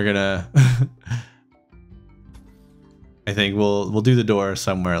 And we're gonna I think we'll do the door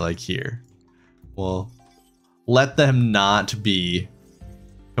somewhere like here. We'll let them not be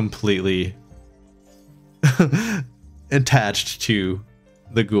completely attached to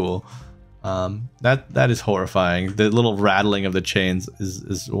the ghoul. That is horrifying. The little rattling of the chains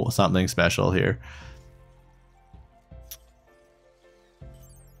is something special here.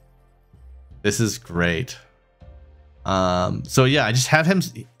 This is great. So yeah, I just have him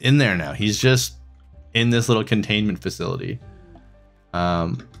in there now. He's just in this little containment facility.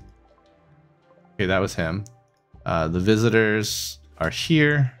 Okay, that was him. The visitors are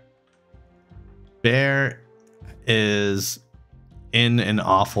here. Bear is in an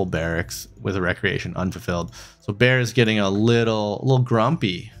awful barracks with a recreation unfulfilled. So Bear is getting a little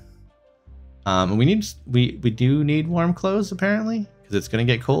grumpy. And we do need warm clothes apparently, because it's gonna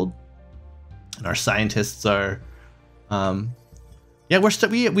get cold. And our scientists are, yeah,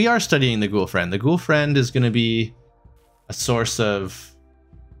 we are studying the ghoul friend. The ghoul friend is gonna be a source of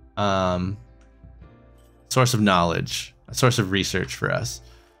knowledge, a source of research for us.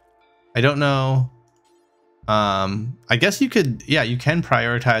 I don't know. I guess you could, yeah, you can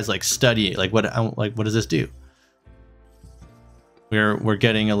prioritize like study, like what does this do? We're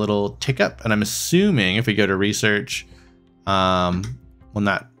getting a little tick up, and I'm assuming if we go to research, When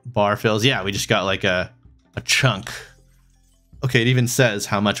that bar fills, yeah, we just got like a chunk. Okay, it even says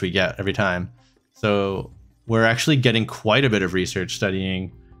how much we get every time. So we're actually getting quite a bit of research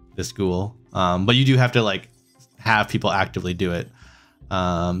studying this ghoul. But you do have to like have people actively do it.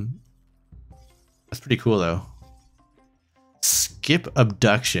 That's pretty cool though. Skip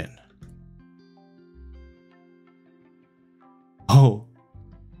abduction. Oh.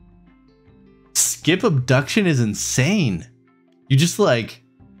 Skip abduction is insane. You just like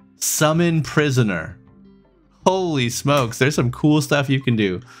summon prisoner. Holy smokes, there's some cool stuff you can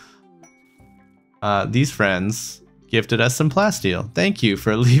do. These friends gifted us some plasteel. Thank you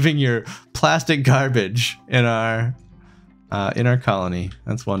for leaving your plastic garbage in our colony.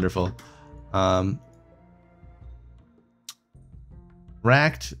 That's wonderful.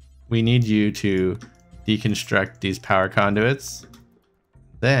 Racked, we need you to deconstruct these power conduits.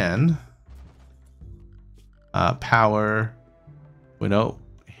 Then power, we know,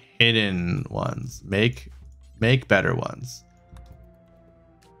 hidden ones. Make better ones.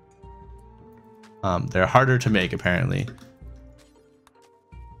 They're harder to make apparently.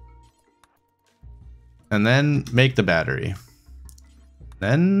 And then make the battery.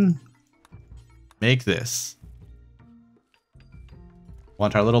 Then make this.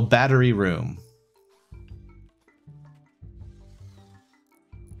 Want our little battery room.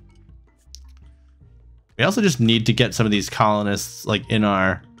 We also just need to get some of these colonists like in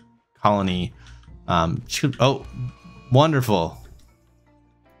our colony. Oh, wonderful.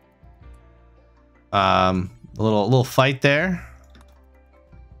 A little fight there.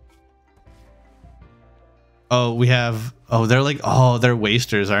 Oh, we have. Oh, they're like. Oh, they're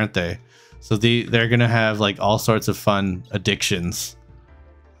wasters, aren't they? So they're gonna have like all sorts of fun addictions.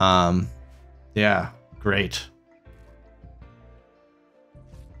 Yeah, great.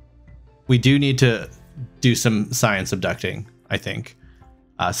 We do need to do some science abducting, I think.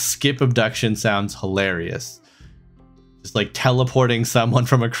 Skip abduction sounds hilarious. Just like teleporting someone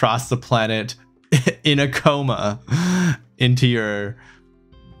from across the planet in a coma into your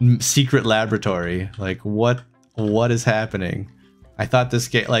secret laboratory. Like what is happening? I thought this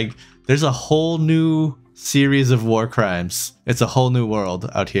game, like, there's a whole new series of war crimes. It's a whole new world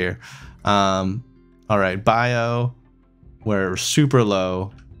out here. All right, bio, we're super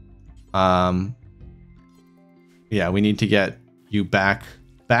low. Yeah, we need to get you back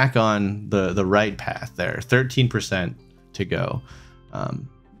on the right path there. 13% to go.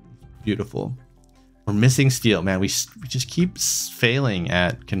 Beautiful. We're missing steel, man. We just keep failing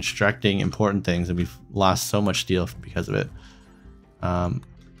at constructing important things, and we've lost so much steel because of it. All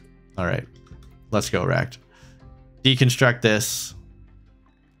right, let's go, Racked. Deconstruct this.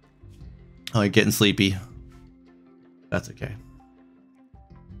 Oh, you're getting sleepy. That's okay.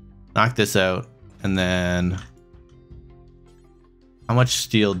 Knock this out, and then how much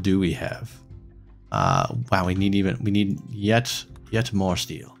steel do we have? Wow, we need yet more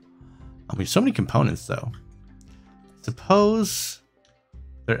steel. We have so many components though. Suppose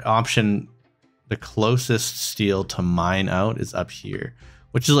the option, the closest steel to mine out is up here,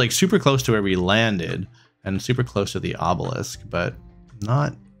 which is like super close to where we landed and super close to the obelisk, but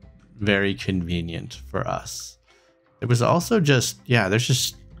not very convenient for us. It was also just, yeah, there's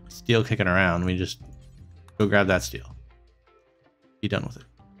just steel kicking around. We just go grab that steel. Be done with it.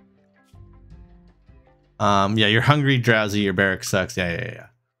 Yeah, you're hungry, drowsy, your barrack sucks. Yeah.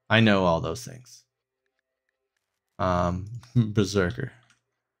 I know all those things. Berserker.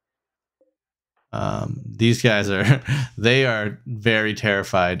 These guys they are very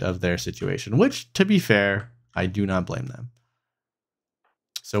terrified of their situation, which, to be fair, I do not blame them.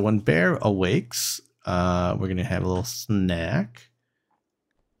 So when Bear awakes, we're gonna have a little snack.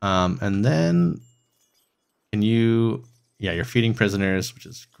 And then you're feeding prisoners, which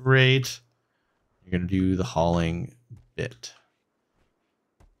is great. You're gonna do the hauling bit.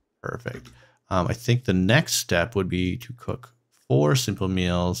 Perfect. I think the next step would be to cook 4 simple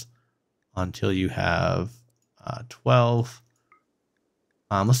meals until you have 12.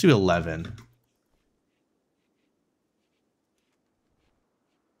 Let's do 11.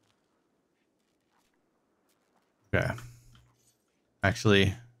 Okay.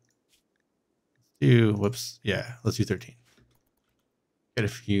 Actually, let's do 13. Get a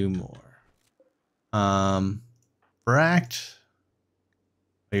few more. Bracked.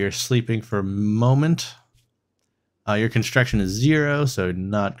 You're sleeping for a moment. Your construction is 0, so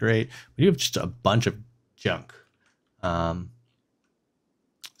not great. We do have just a bunch of junk. So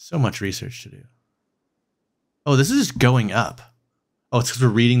much research to do. Oh, this is just going up. Oh, it's because we're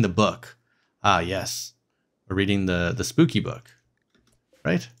reading the book. Yes. We're reading the spooky book.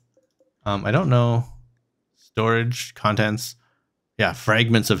 Right? I don't know. Storage, contents. Yeah,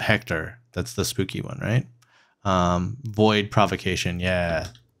 fragments of Hector. That's the spooky one, right? Void provocation. Yeah.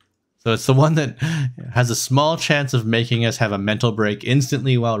 So it's the one that has a small chance of making us have a mental break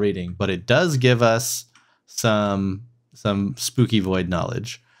instantly while reading, but it does give us some spooky void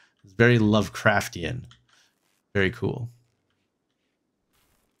knowledge. It's very Lovecraftian. Very cool.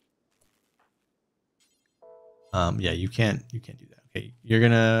 Yeah, you can't do that. Okay, you're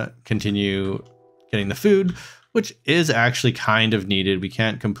gonna continue getting the food, which is actually kind of needed. We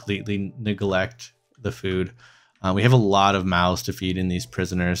can't completely neglect the food. We have a lot of mouths to feed in these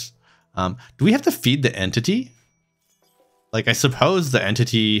prisoners. Do we have to feed the entity? Like, I suppose the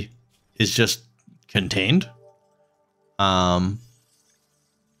entity is just contained.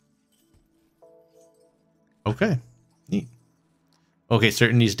 Okay, neat. Okay,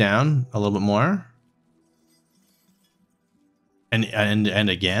 certainty's down a little bit more. And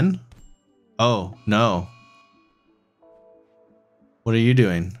again? Oh, no. What are you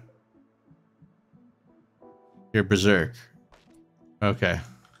doing? You're berserk. Okay.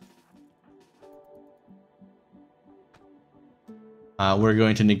 We're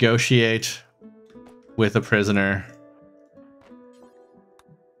going to negotiate with a prisoner.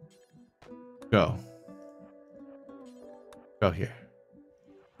 Go. Go here.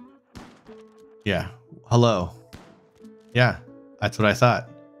 Yeah. Hello. Yeah, that's what I thought.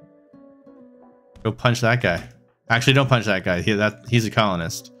 Go punch that guy. Actually, don't punch that guy. He's a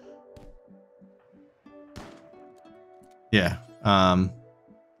colonist. Yeah.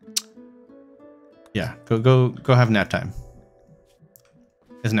 Yeah. Go have nap time.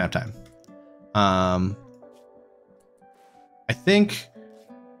 It's nap time. I think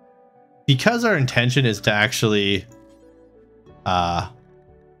because our intention is to actually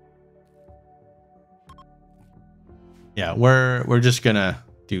yeah, we're just gonna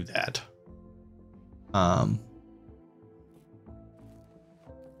do that. I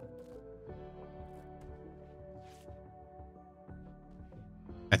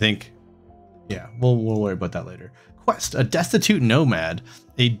think, yeah, we'll worry about that later. Quest: a destitute nomad.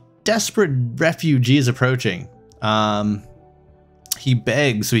 A desperate refugee is approaching. He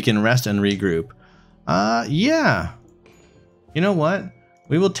begs so he can rest and regroup. Yeah. You know what?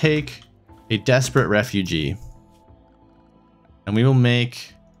 We will take a desperate refugee. And we will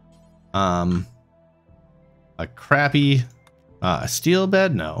make a crappy a steel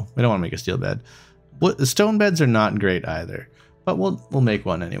bed. No, we don't want to make a steel bed. The stone beds are not great either, but we'll make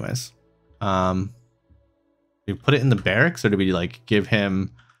one anyways. We put it in the barracks, or do we like give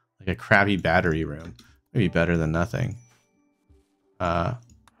him like a crappy battery room? Maybe better than nothing. What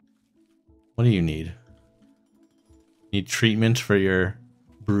do you need? Need treatment for your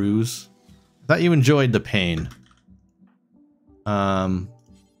bruise? I thought you enjoyed the pain.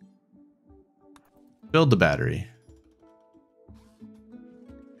 Build the battery.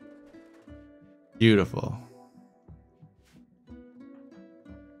 Beautiful.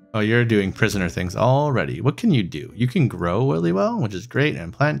 Oh, you're doing prisoner things already. What can you do? You can grow really well, which is great,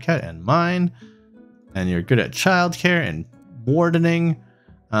 and plant cut and mine. And you're good at childcare and wardening.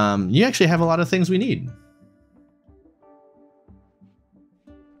 You actually have a lot of things we need.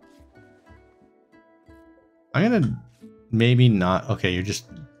 I'm gonna maybe not. Okay, you're just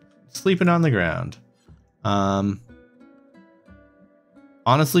sleeping on the ground.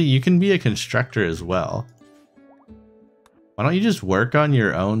 Honestly, you can be a constructor as well. Why don't you just work on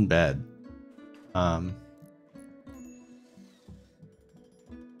your own bed? No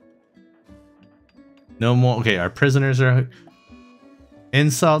more. Okay, our prisoners are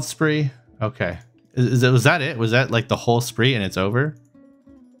insult spree. Okay, was that it? Was that like the whole spree and it's over?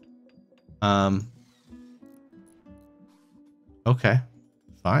 Okay,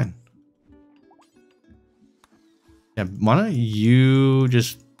 fine. Yeah, why don't you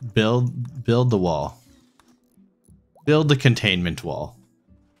just build the wall? Build the containment wall.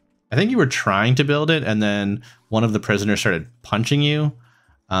 I think you were trying to build it, and then one of the prisoners started punching you.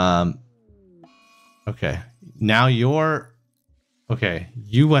 Okay, now you're... Okay,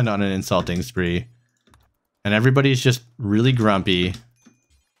 you went on an insulting spree, and everybody's just really grumpy,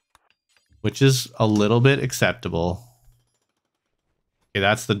 which is a little bit acceptable. Okay,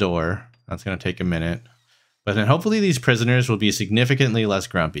 that's the door. That's going to take a minute. But then hopefully these prisoners will be significantly less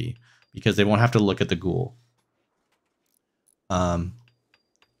grumpy because they won't have to look at the ghoul. I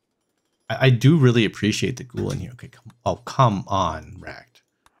do really appreciate the ghoul in here. Okay, come on, Racked.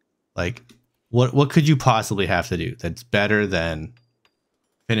 Like, what could you possibly have to do that's better than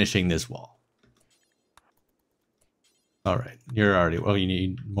finishing this wall? All right, you're already... Oh, you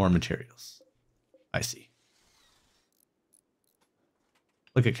need more materials. I see.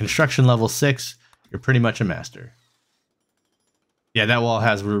 Look at construction level 6. You're pretty much a master. Yeah, that wall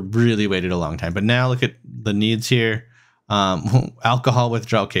has really waited a long time. But now look at the needs here. Alcohol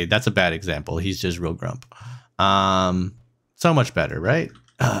withdrawal. Okay, that's a bad example. He's just real grump. So much better, right?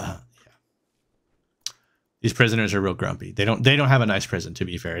 Yeah. These prisoners are real grumpy. They don't have a nice prison, to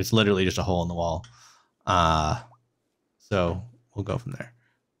be fair. It's literally just a hole in the wall. So we'll go from there.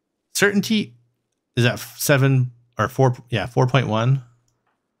 Certainty is at 7 or 4. Yeah, 4.1.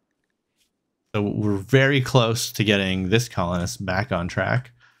 So we're very close to getting this colonist back on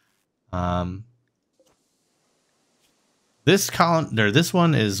track. This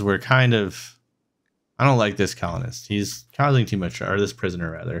one is we're kind of. I don't like this colonist. He's causing too much, or this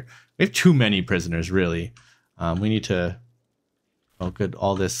prisoner rather. We have too many prisoners, really. We need to. Oh, good.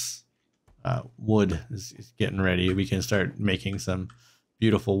 All this wood is getting ready. We can start making some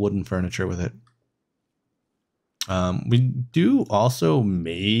beautiful wooden furniture with it. We do also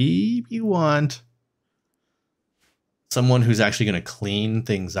maybe want someone who's actually going to clean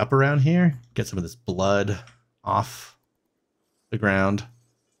things up around here. Get some of this blood off the ground.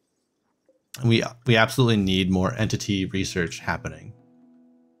 We absolutely need more entity research happening.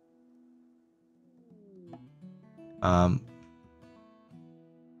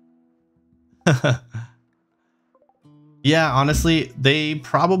 Yeah, honestly, they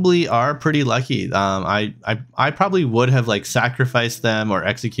probably are pretty lucky. I probably would have like sacrificed them or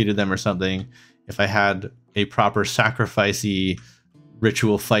executed them or something if I had a proper sacrificey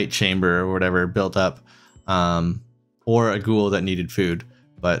ritual fight chamber or whatever built up, or a ghoul that needed food.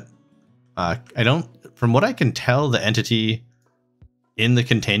 But I don't. From what I can tell, the entity in the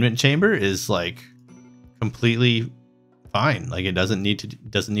containment chamber is like completely fine. Like it doesn't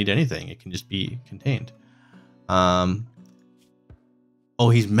need anything. It can just be contained. Oh,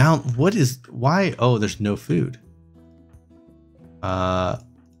 he's why? Oh, there's no food. Not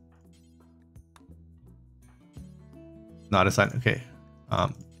assigned. Okay.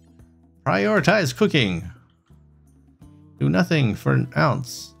 Prioritize cooking. Do nothing for an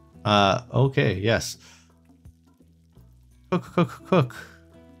ounce. Okay, yes. Cook.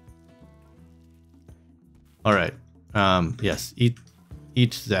 All right. Yes, eat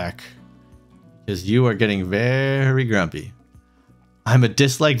Zach. Because you are getting very grumpy. I'm a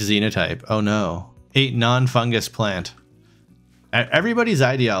disliked xenotype. Oh no. 8 non-fungus plant. Everybody's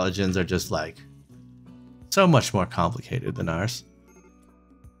ideologies are just like so much more complicated than ours.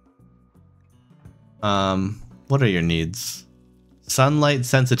 What are your needs? Sunlight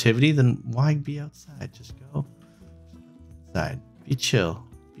sensitivity? Then why be outside? Just go outside. Be chill.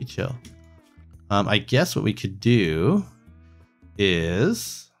 Be chill. I guess what we could do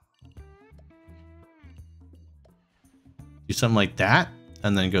is do something like that,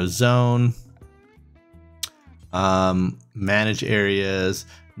 and then go zone, manage areas,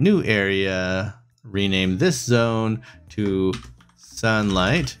 new area, rename this zone to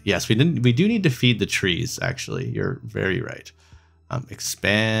sunlight. Yes, we do need to feed the trees, actually. You're very right.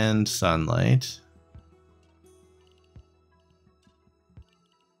 Expand sunlight.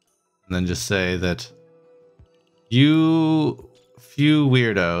 And then just say that you few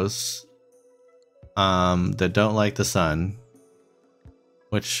weirdos that don't like the sun,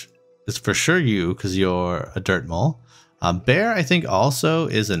 which is for sure you, because you're a dirt mole. Bear, I think, also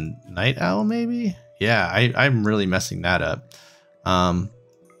is a night owl, maybe? Yeah, I'm really messing that up.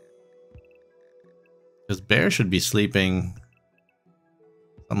 Because bear should be sleeping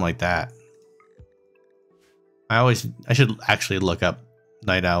something like that. I should actually look up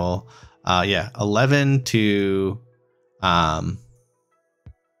night owl. Yeah, 11 to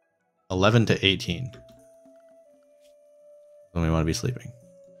 18 when we want to be sleeping.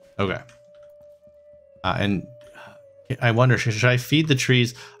 Okay. And I wonder, should I feed the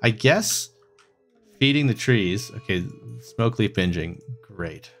trees? I guess feeding the trees. Okay, smoke leaf binging.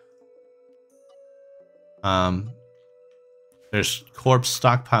 Great. There's corpse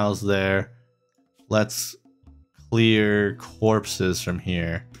stockpiles there. Let's clear corpses from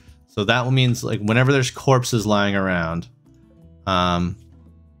here. So that means like whenever there's corpses lying around,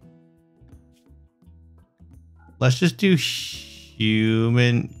 let's just do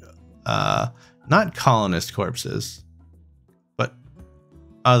human, not colonist corpses, but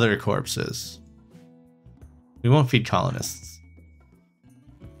other corpses. We won't feed colonists.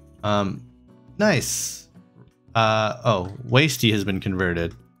 Nice. Oh, Wasty has been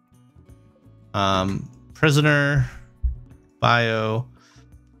converted. Prisoner, bio,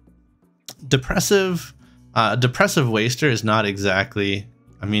 depressive. Depressive waster is not exactly.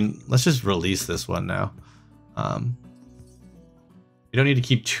 I mean, let's just release this one now. We don't need to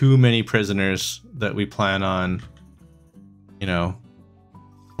keep too many prisoners that we plan on, you know,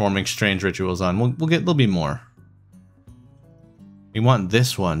 performing strange rituals on. There'll be more. We want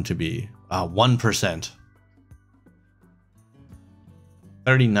this one to be 1%.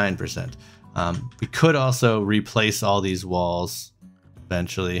 39%. We could also replace all these walls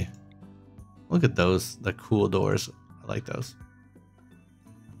eventually. Look at those, the cool doors. I like those.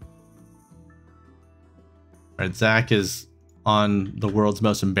 All right, Zach is on the world's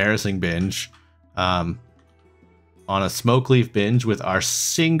most embarrassing binge. On a smoke leaf binge with our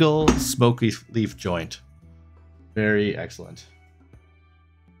single smoke leaf joint. Very excellent.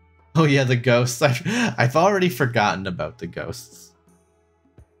 Oh yeah, the ghosts. I've already forgotten about the ghosts.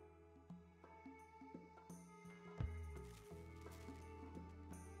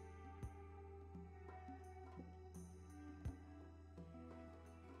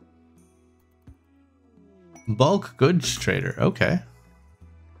 Bulk goods trader. Okay.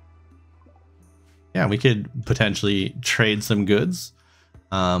 Yeah, we could potentially trade some goods.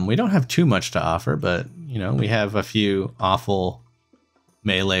 We don't have too much to offer, but you know, we have a few awful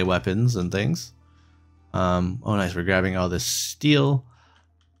melee weapons and things. Oh nice, we're grabbing all this steel.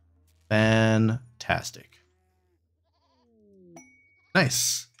 Fantastic.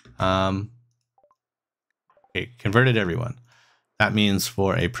 Nice. Okay, converted everyone. That means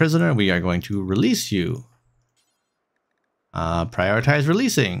for a prisoner, we are going to release you. Prioritize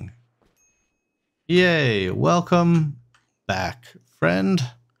releasing. Yay, welcome back, friend.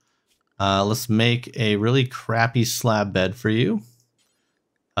 Let's make a really crappy slab bed for you.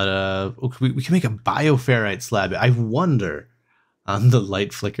 We can make a bioferrite slab. I wonder. The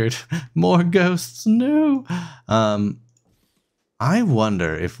light flickered. More ghosts. No. I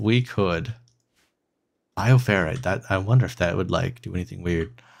wonder if we could bioferrite that. I wonder if that would like do anything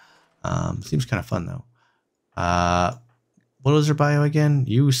weird. Seems kind of fun though. What was your bio again?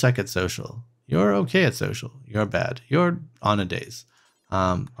 You suck at social. You're okay at social. You're bad. You're on a days.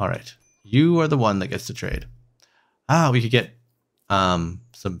 All right. You are the one that gets to trade. We could get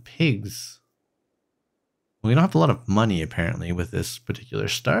some pigs. We don't have a lot of money apparently with this particular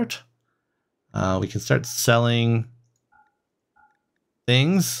start. We can start selling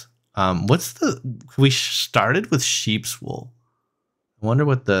things. We started with sheep's wool. I wonder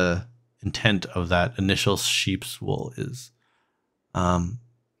what the intent of that initial sheep's wool is.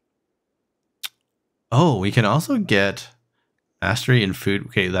 Oh, we can also get mastery in food.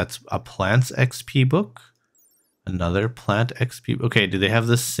 Okay, that's a plants XP book. Another plant XP. Okay, do they have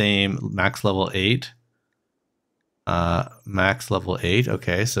the same max level 8? Max level 8.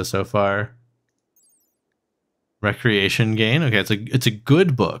 Okay, so far recreation gain. Okay, it's a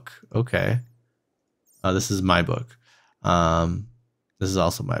good book. Okay. This is my book. This is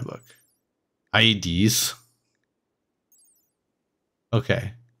also my book. IEDs.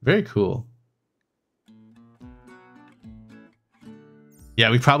 Okay, very cool. Yeah,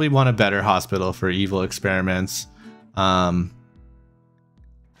 we probably want a better hospital for evil experiments. We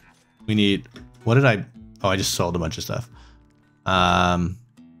need, what did I, oh, I just sold a bunch of stuff.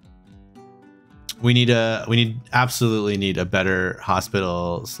 We absolutely need a better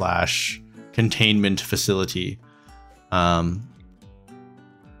hospital / containment facility. I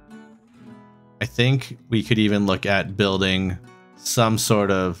think we could even look at building some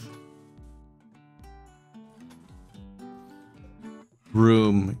sort of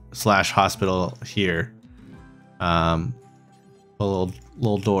room / hospital here. A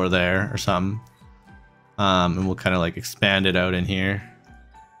little door there or something. And we'll kind of like expand it out in here.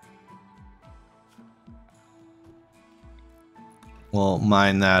 We'll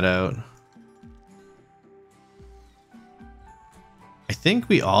mine that out. I think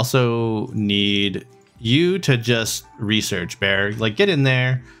we also need you to just research, Bear. Like, get in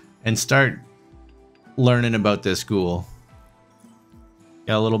there and start learning about this ghoul.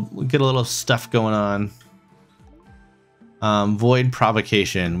 Get a little stuff going on. Void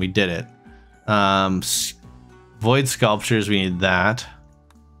provocation, we did it. Void sculptures, we need that.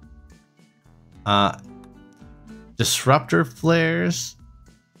 Disruptor flares.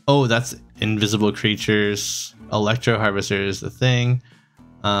 Oh, that's invisible creatures. Electro harvesters, the thing.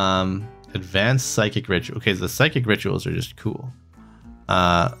 Advanced psychic ritual. Okay, the psychic rituals are just cool.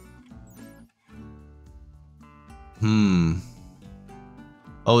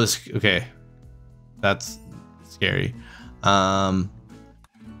 Oh, this, okay. That's scary.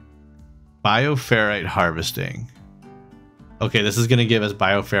 Bioferrite harvesting. Okay, this is gonna give us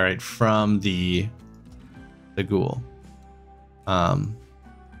bioferrite from the ghoul. And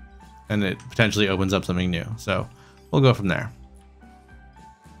it potentially opens up something new. So we'll go from there.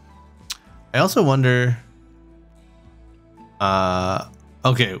 I also wonder,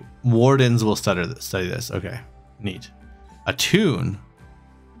 okay, wardens will study this. Okay, neat. Attune.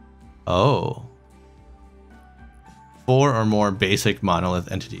 Oh. 4 or more basic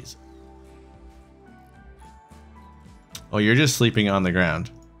monolith entities. Oh, you're just sleeping on the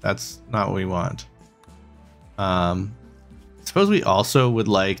ground. That's not what we want. Suppose we also would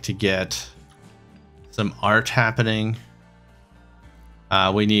like to get some art happening.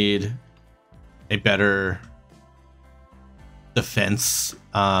 We need a better defense.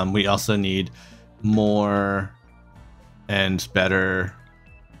 We also need more and better,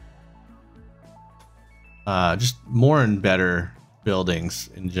 just more and better buildings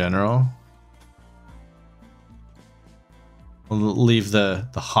in general. We'll leave the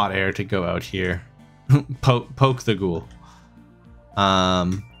hot air to go out here. Poke the ghoul.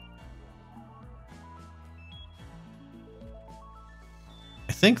 I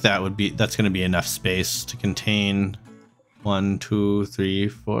think that's going to be enough space to contain 1, 2, 3,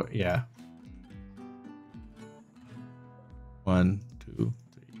 4. Yeah. 1, 2,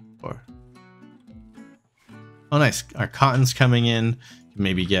 3, 4. Oh, nice. Our cotton's coming in.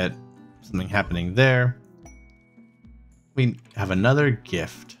 Maybe get something happening there. We have another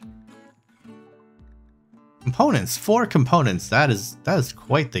gift. Components. 4 components. That is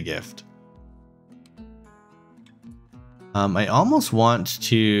quite the gift. I almost want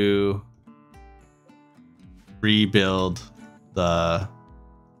to rebuild the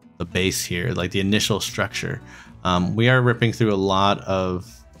base here, like the initial structure. We are ripping through a lot of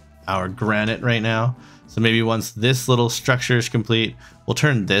our granite right now, so maybe once this little structure is complete, we'll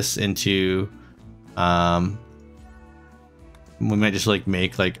turn this into we might just like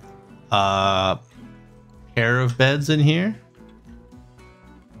make like a pair of beds in here, and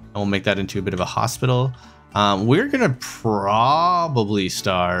we'll make that into a bit of a hospital. We're gonna probably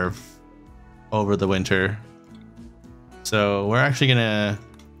starve over the winter, so we're actually gonna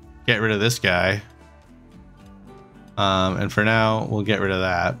get rid of this guy, and for now we'll get rid of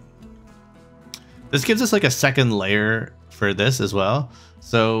that. This gives us like a second layer for this as well,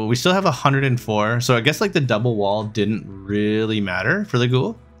 so we still have 104. So I guess like the double wall didn't really matter for the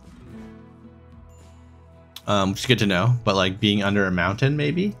ghoul, which is good to know, but like being under a mountain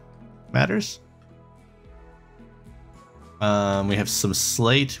maybe matters. We have some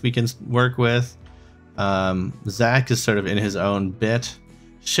slate we can work with. Zach is sort of in his own bit.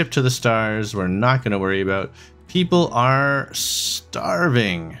 Ship to the stars, we're not going to worry about. People are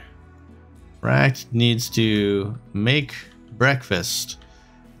starving. Rack needs to make breakfast.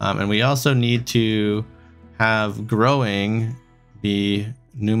 And we also need to have growing be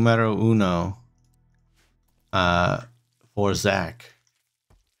numero uno for Zach.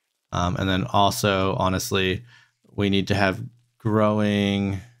 And then also, honestly, we need to have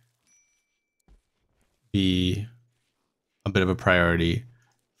growing be a bit of a priority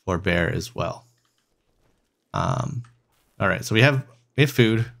for Bear as well. All right, so we have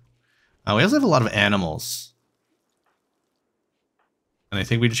food. We also have a lot of animals, and I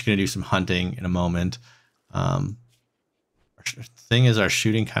think we're just gonna do some hunting in a moment. Our thing is, our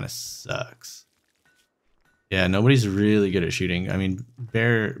shooting kind of sucks. Yeah, nobody's really good at shooting. I mean,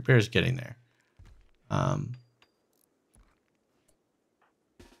 Bear's getting there.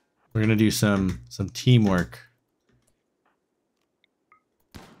 We're gonna do some teamwork.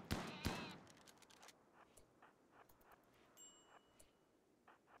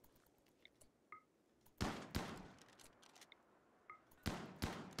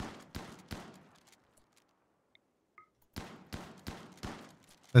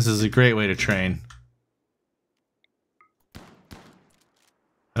 This is a great way to train. I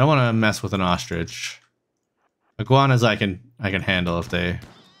don't want to mess with an ostrich. Iguanas I can handle if they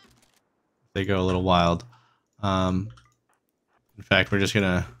go a little wild. In fact, we're just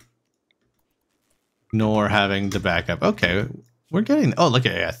gonna ignore having the backup. Okay, we're getting. Oh, look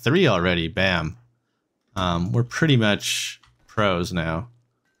at 3 already. Bam. We're pretty much pros now.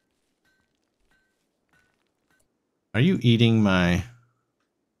 Are you eating my?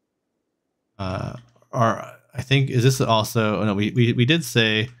 I think, is this also? Oh, no, we did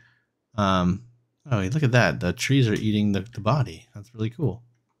say. Oh, look at that. The trees are eating the body. That's really cool.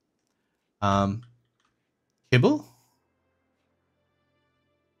 Kibble?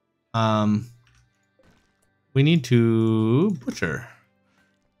 We need to butcher.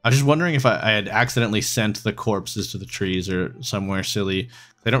 I was just wondering if I had accidentally sent the corpses to the trees or somewhere silly.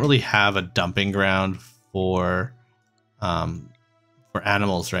 They don't really have a dumping ground for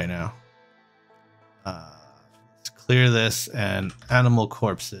animals right now. Let's clear this and animal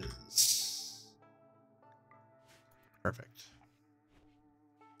corpses. Perfect.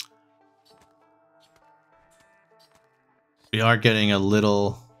 We are getting a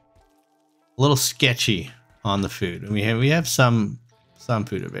little sketchy on the food. We have some some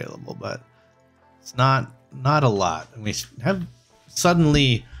food available, but it's not a lot. And we have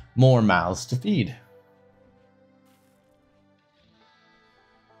suddenly more mouths to feed.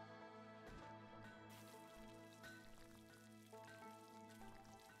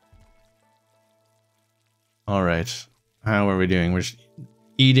 All right. How are we doing? We're just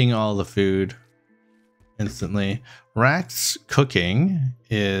eating all the food instantly. Rack's cooking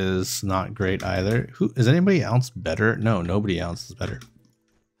is not great either. Who is anybody else better? No, nobody else is better.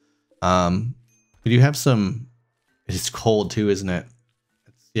 We do have some. It's cold too, isn't it?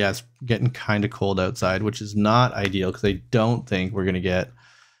 Yeah, it's getting kind of cold outside, which is not ideal because I don't think we're gonna get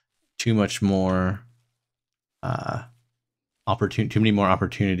too much more too many more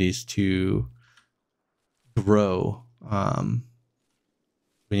opportunities to grow.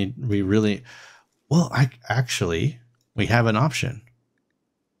 We really well. Actually we have an option.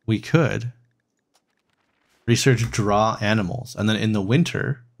 We could research draw animals, and then in the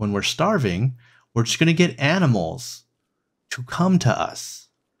winter when we're starving, we're just gonna get animals to come to us,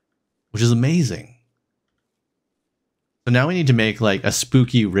 which is amazing. So now we need to make like a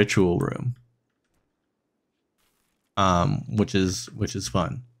spooky ritual room, which is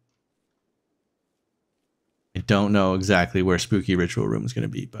fun. I don't know exactly where spooky ritual room is going to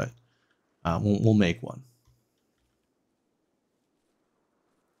be, but we'll make one.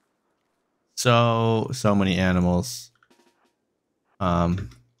 So many animals.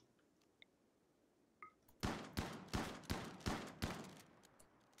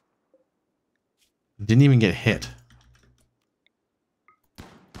 Didn't even get hit.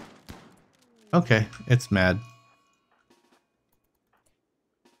 Okay, it's mad.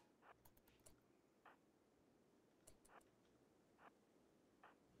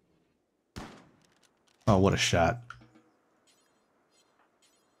 Oh, what a shot.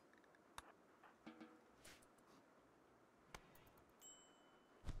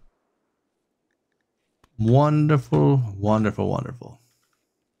 Wonderful, wonderful, wonderful.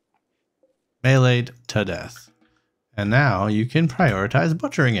 Meleeed to death. And now you can prioritize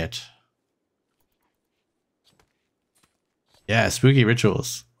butchering it. Yeah, spooky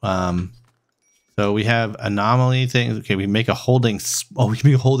rituals. So we have anomaly things. Okay, we make a holding. Oh, we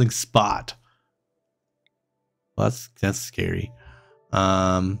can make a holding spot. Well, that's scary.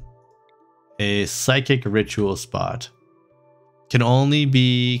 A psychic ritual spot can only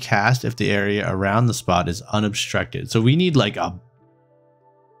be cast if the area around the spot is unobstructed. So we need like a.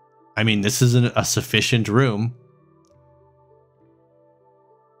 I mean, this isn't a sufficient room.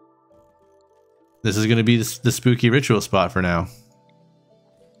 This is going to be the spooky ritual spot for now.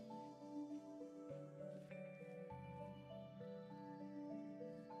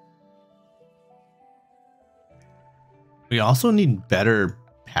 We also need better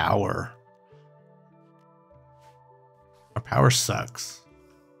power. Our power sucks.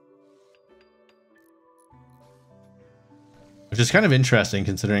 Which is kind of interesting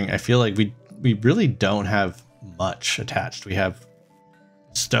considering I feel like we really don't have much attached. We have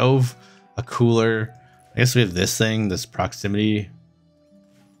stove, a cooler. I guess we have this thing, this proximity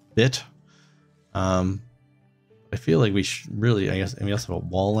bit. I feel like we should really, I guess, and we also have a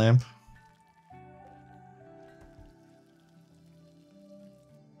wall lamp.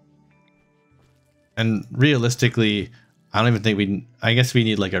 And realistically, I don't even think I guess we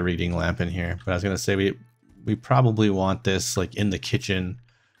need like a reading lamp in here. But I was going to say we probably want this like in the kitchen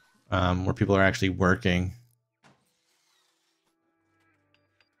where people are actually working.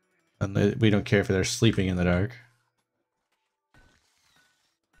 And we don't care if they're sleeping in the dark.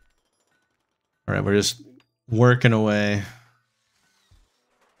 All right, we're just working away.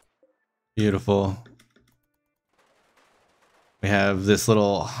 Beautiful. We have this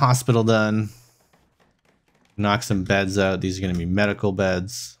little hospital done. Knock some beds out. These are going to be medical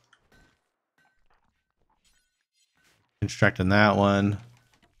beds. Constructing that one.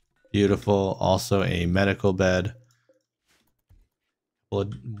 Beautiful. Also a medical bed.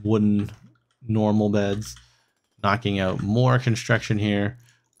 Wooden normal beds. Knocking out more construction here.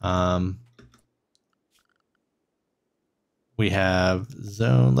 We have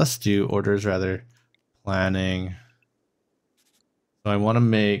zone. Let's do orders rather. Planning. So I want to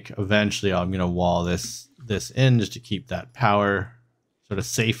make, eventually I'm going to wall this in just to keep that power sort of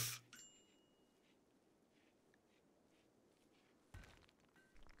safe.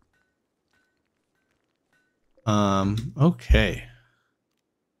 Okay.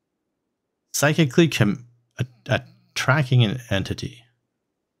 Psychically tracking an entity.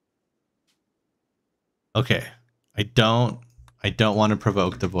 Okay. I don't want to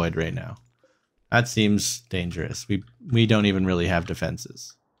provoke the void right now. That seems dangerous. We don't even really have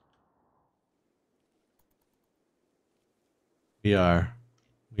defenses. We are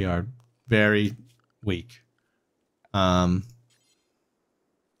very weak. I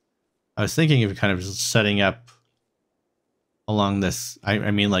was thinking of kind of just setting up along this.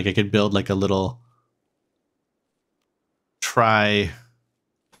 I mean, like I could build like a little tri-fold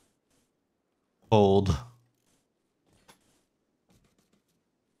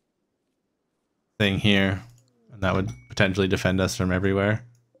thing here, and that would potentially defend us from everywhere.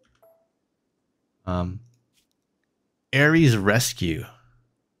 Ares Rescue.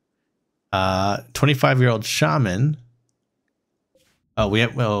 25-year-old shaman. Oh, we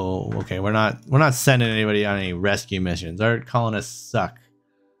have. Oh, okay. We're not sending anybody on any rescue missions. Our colonists suck.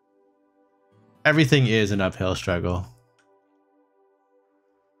 Everything is an uphill struggle.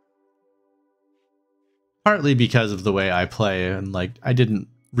 Partly because of the way I play, and like I didn't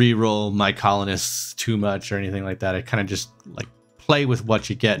re-roll my colonists too much or anything like that. I kind of just like play with what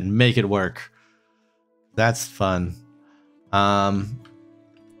you get and make it work. That's fun.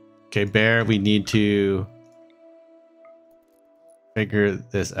 Okay, Bear, we need to figure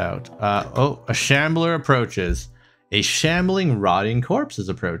this out. Oh, a shambler approaches. A shambling, rotting corpse is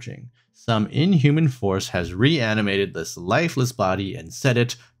approaching. Some inhuman force has reanimated this lifeless body and set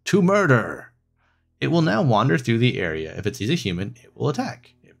it to murder. It will now wander through the area. If it sees a human, it will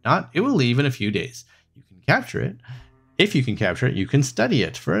attack. If not, it will leave in a few days. You can capture it. If you can capture it, you can study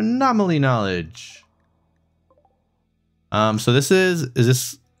it for anomaly knowledge. So this is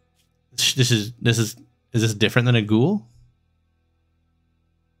this different than a ghoul?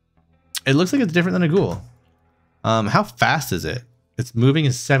 It looks like it's different than a ghoul. How fast is it? It's moving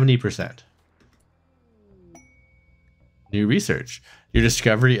at 70%. New research. Your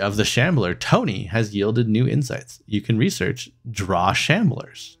discovery of the shambler, Tony, has yielded new insights. You can research draw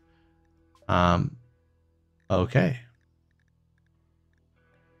shamblers. Okay.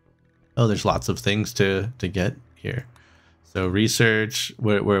 Oh, there's lots of things to get here. So research,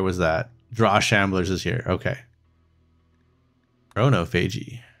 where was that? Draw shamblers is here. Okay.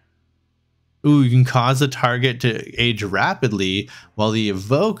 Chronophagy. Ooh, you can cause a target to age rapidly while the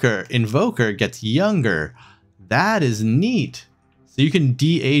invoker gets younger. That is neat. So you can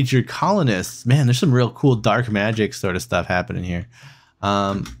de-age your colonists. Man, there's some real cool dark magic sort of stuff happening here.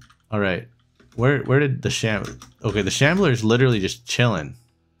 All right. Where did the shambler? Okay, the shambler is literally just chilling.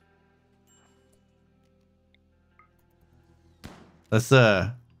 Let's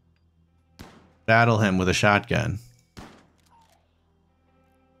battle him with a shotgun.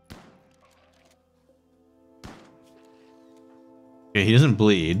 Okay, he doesn't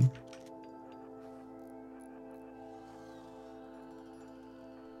bleed.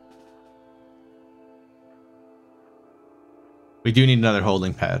 We do need another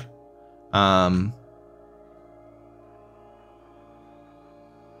holding pad.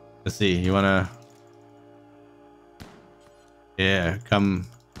 Let's see. You wanna? Yeah, come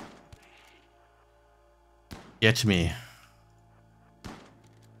get me.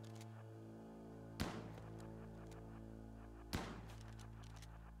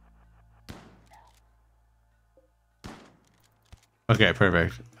 Okay,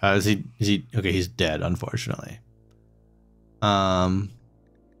 perfect. Is he okay? He's dead, unfortunately. I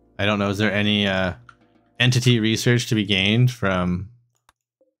don't know. Is there any entity research to be gained from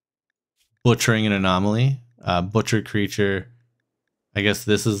butchering an anomaly? Butcher creature. I guess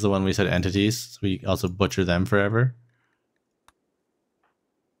this is the one we said entities. So we also butcher them forever.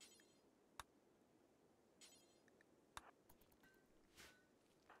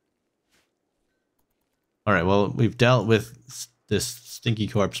 All right. Well, we've dealt with this stinky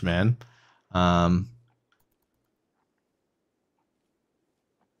corpse man.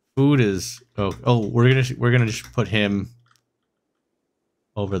 Food is we're gonna just put him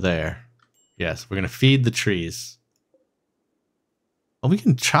over there. Yes, we're gonna feed the trees. Oh, we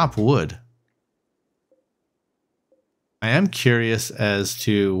can chop wood. I am curious as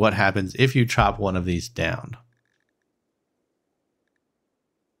to what happens if you chop one of these down.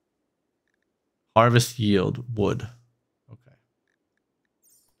 Harvest yield wood. Okay.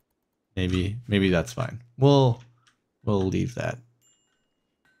 Maybe that's fine. We'll leave that.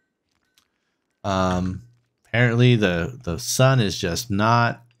 Apparently the sun is just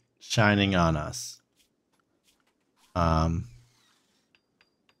not shining on us.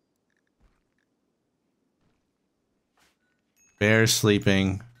 Bear's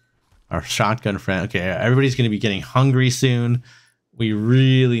sleeping. Our shotgun friend. Okay, everybody's going to be getting hungry soon. We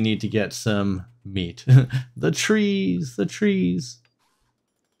really need to get some meat. The trees.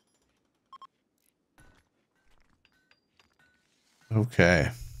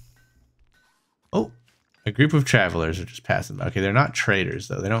 Okay. Oh, a group of travelers are just passing by. Okay, they're not traders,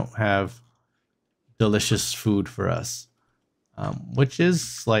 though. They don't have delicious food for us. which is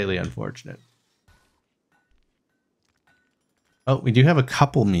slightly unfortunate. Oh, we do have a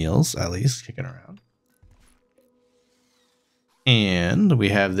couple meals, at least, kicking around. And we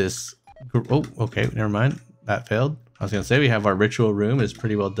have this... Oh, okay, never mind. That failed. I was going to say we have our ritual room. It's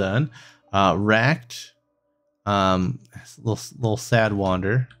pretty well done. Racked. Little sad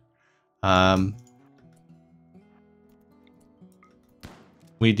wander.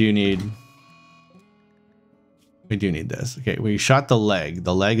 We do need this. Okay, we shot the leg.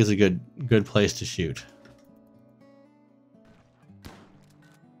 The leg is a good place to shoot.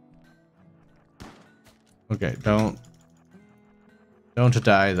 Okay, don't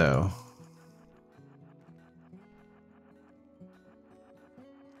die though.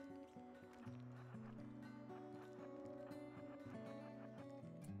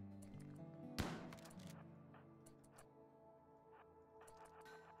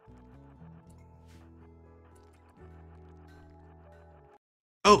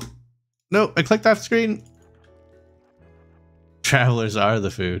 Oh, no, I clicked off screen. Travelers are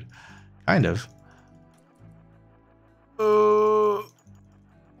the food. Kind of.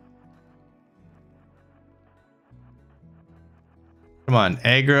 Come on,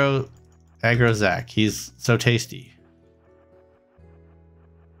 aggro Zach. He's so tasty.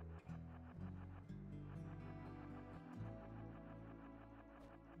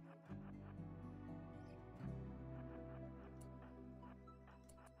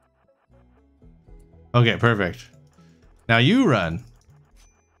 Okay, perfect. Now you run.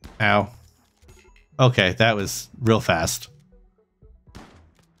 Ow. Okay, that was real fast.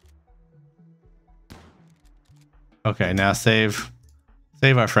 Okay, now save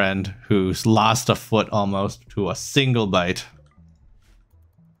our friend who's lost a foot almost to a single bite.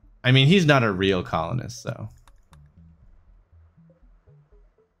 I mean, he's not a real colonist, so.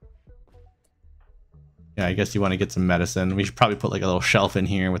 Yeah, I guess you want to get some medicine. We should probably put like a little shelf in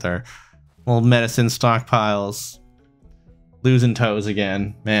here with our little medicine stockpiles. Losing toes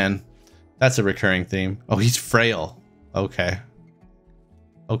again. Man, that's a recurring theme. Oh, he's frail. Okay.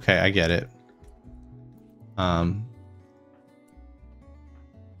 Okay, I get it.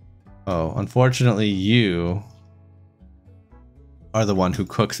 Oh, unfortunately you are the one who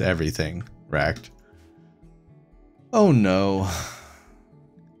cooks everything, Racked. Oh no.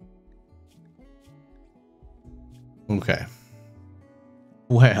 Okay.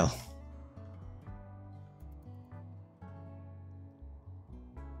 Well.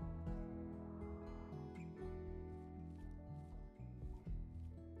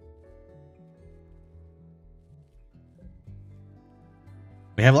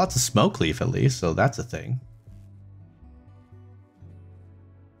 We have lots of smoke leaf at least, so that's a thing.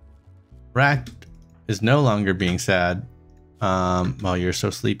 Racked is no longer being sad. Well, you're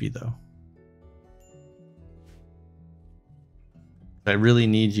so sleepy though. I really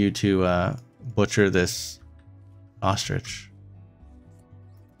need you to butcher this ostrich.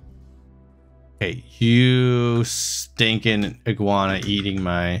 Hey, you stinking iguana eating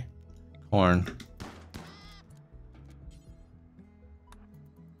my corn.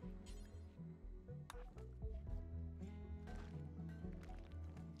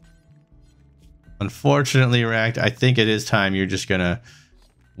 Unfortunately, Racked, I think it is time you're just gonna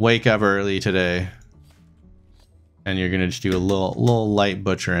wake up early today. And you're gonna just do a little light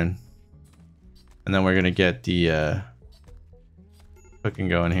butchering. And then we're gonna get the cooking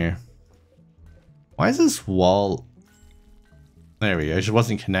going here. Why is this wall? There we go. It just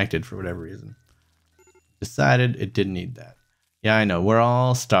wasn't connected for whatever reason. Decided it didn't need that. Yeah, I know. We're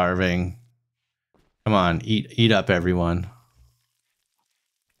all starving. Come on, eat up, everyone.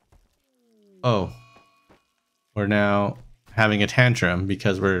 Oh, we're now having a tantrum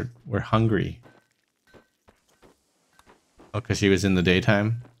because we're hungry. Oh, because she was in the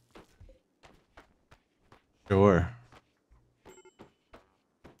daytime? Sure.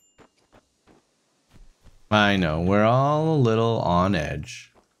 I know, we're all a little on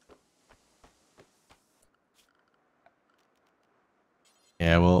edge.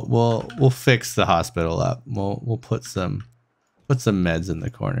 Yeah, we'll fix the hospital up. We'll put some meds in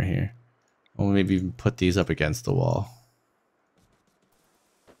the corner here. We'll maybe even put these up against the wall.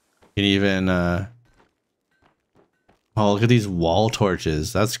 You can even oh, look at these wall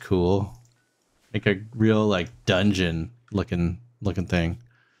torches. That's cool. Like a real like dungeon looking thing.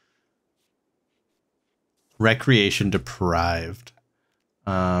 Recreation deprived.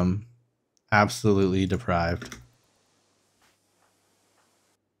 Absolutely deprived.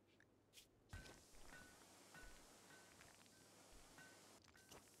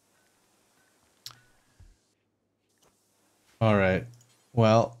 All right.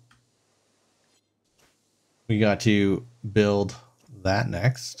 Well, we got to build that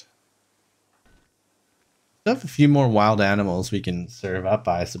next. We have a few more wild animals we can serve up,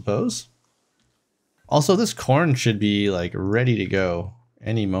 I suppose. Also, this corn should be like ready to go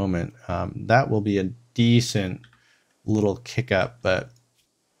any moment. That will be a decent little kick up, but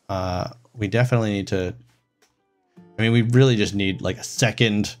we definitely need to. I mean, we really just need like a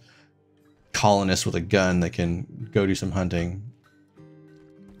second colonist with a gun that can go do some hunting.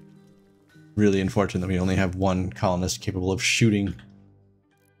 Really unfortunate that we only have one colonist capable of shooting.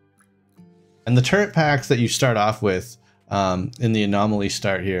 And the turret packs that you start off with in the anomaly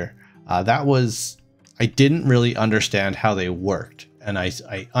start here, that was, I didn't really understand how they worked. And I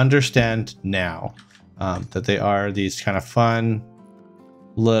understand now that they are these kind of fun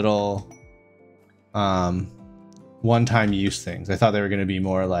little one-time use things. I thought they were going to be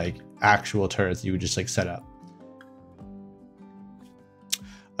more like actual turrets you would just like set up.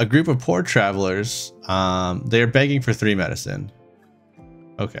 A group of poor travelers, they're begging for 3 medicine.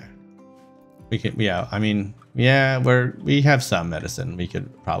 Okay. We can, yeah, I mean, yeah, we have some medicine. We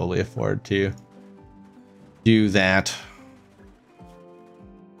could probably afford to do that.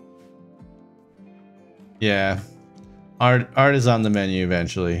 Yeah. Art is on the menu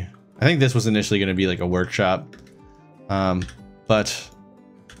eventually. I think this was initially going to be like a workshop. But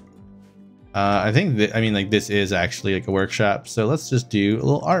I think that, I mean, like this is actually like a workshop. So let's just do a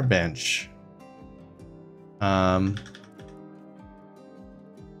little art bench.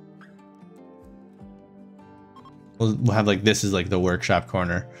 We'll have like, this is like the workshop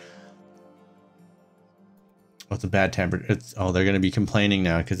corner. What's a bad temperature? It's, oh, they're going to be complaining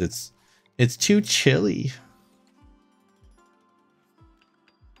now because it's too chilly.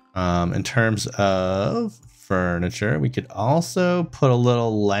 In terms of furniture, we could also put a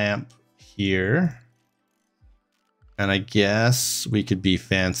little lamp here. And I guess we could be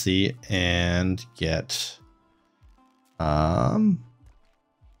fancy and get a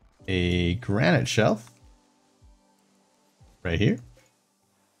granite shelf right here.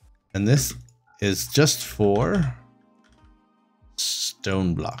 And this is just for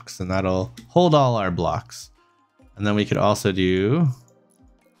stone blocks, and that'll hold all our blocks. And then we could also do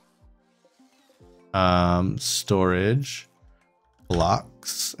storage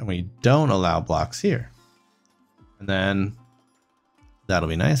blocks, and we don't allow blocks here. And then that'll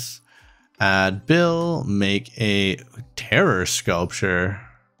be nice. Add bill, make a terror sculpture.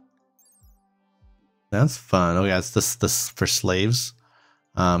 That's fun. Oh yeah, it's this for slaves.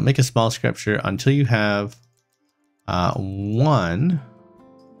 Make a small sculpture until you have 1.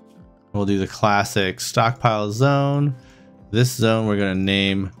 We'll do the classic stockpile zone. This zone we're gonna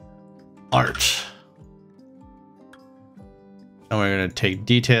name art. And we're gonna take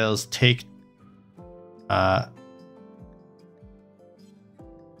details, take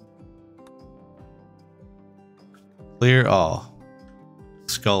clear all,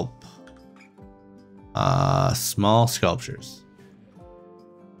 sculpt, small sculptures.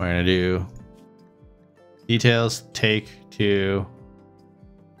 We're gonna do details, take to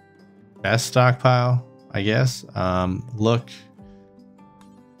best stockpile, I guess. Look,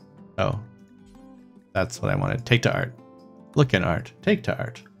 oh, that's what I wanted. Take to art, look in art, take to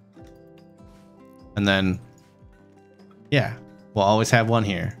art. And then, yeah, we'll always have one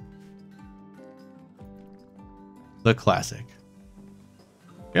here. The classic.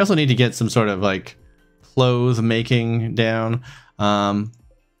 We also need to get some sort of like clothes making down.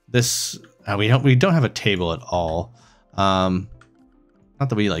 This we don't have a table at all. Not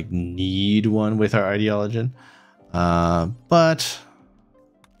that we like need one with our ideology, but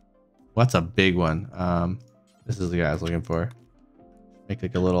what's a big one? This is the guy I was looking for. Make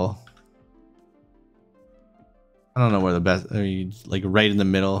like a little. I don't know where the best. I mean, like right in the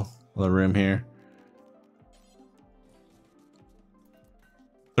middle of the room here.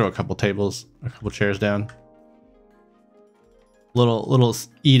 Throw a couple tables, a couple chairs down. Little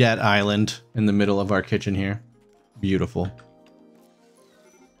eat at island in the middle of our kitchen here. Beautiful.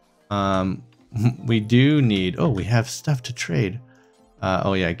 We do need, oh, we have stuff to trade.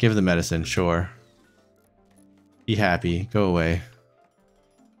 Oh yeah, give the medicine, sure. Be happy, go away.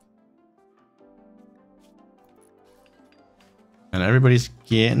 And everybody's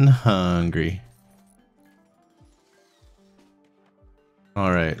getting hungry.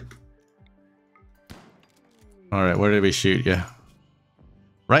 All right. All right, where did we shoot you?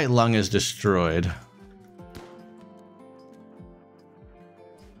 Right lung is destroyed.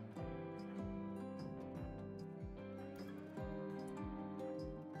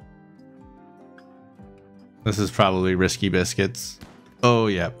 This is probably risky biscuits. Oh,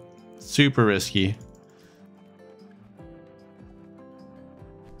 yeah. Super risky.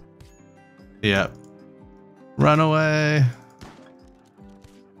 Yep. Run away.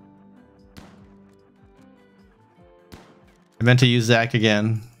 I meant to use Zach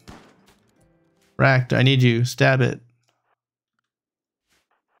again. Racked, I need you. Stab it.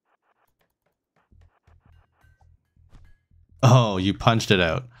 Oh, you punched it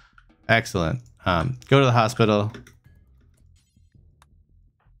out. Excellent. Go to the hospital.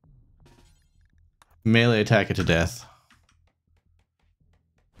 Melee attack it to death.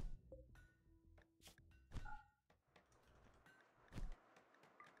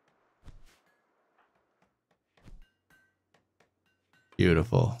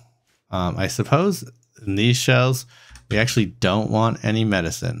 Beautiful. I suppose in these shells, we actually don't want any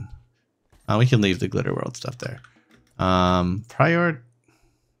medicine. We can leave the Glitter World stuff there. Prior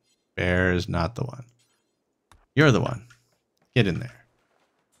Bear is not the one. You're the one. Get in there.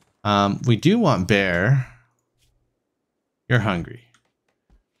 We do want Bear. You're hungry.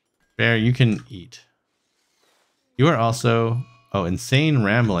 Bear, you can eat. You are also... Oh, insane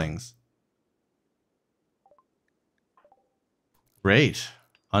ramblings. Great.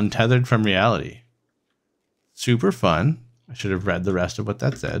 Untethered from reality. Super fun. I should have read the rest of what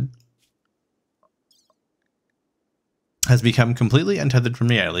that said. Has become completely untethered from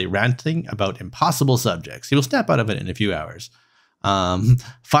reality, ranting about impossible subjects. He will snap out of it in a few hours.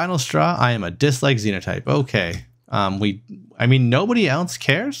 Final straw, I am a dislike xenotype. Okay. I mean, nobody else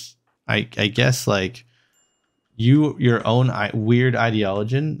cares. I guess, like, your own weird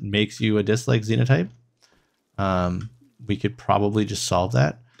ideology makes you a dislike xenotype. We could probably just solve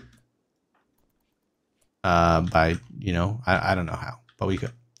that. By, you know, I don't know how, but we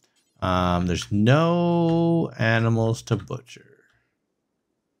could. There's no animals to butcher.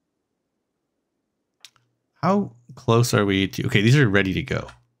 How close are we to... Okay, these are ready to go.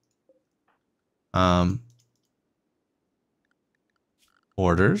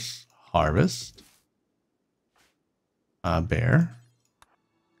 Orders. Harvest. Bear.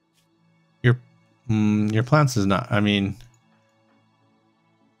 Your plants is not... I mean...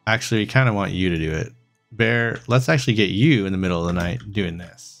 Actually, we kind of want you to do it. Bear, let's actually get you in the middle of the night doing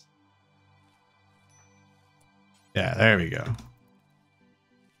this. Yeah, there we go.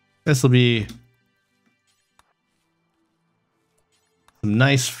 This will be some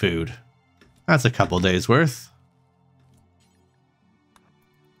nice food. That's a couple days worth.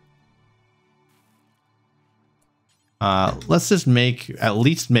 Let's just at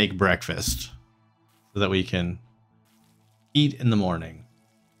least make breakfast so that we can eat in the morning.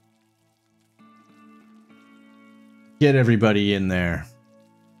 Get everybody in there.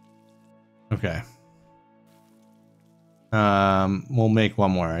 Okay. We'll make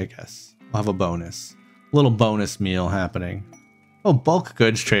one more, I guess. We'll have a bonus. A little bonus meal happening. Oh, bulk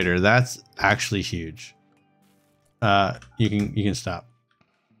goods trader. That's actually huge. You can stop.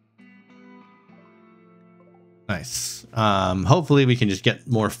 Nice. Hopefully we can just get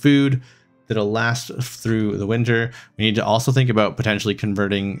more food that'll last through the winter. We need to also think about potentially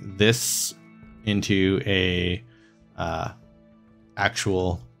converting this into a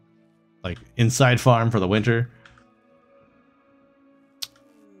actual, like, inside farm for the winter.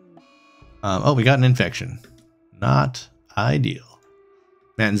 Oh, we got an infection. Not ideal.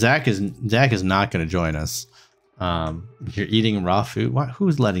 Man, Zach is not going to join us. You're eating raw food.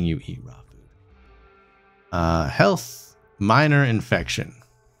 Who's letting you eat raw food? Health, minor infection.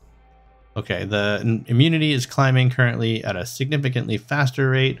 Okay, the immunity is climbing currently at a significantly faster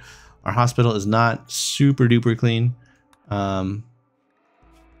rate. Our hospital is not super duper clean.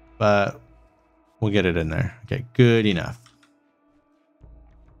 But we'll get it in there. Okay, good enough.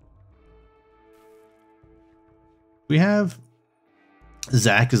 We have...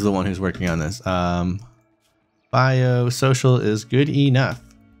 Zach is the one who's working on this. Bio, social is good enough.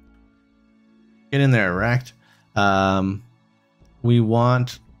 Get in there, Racked. We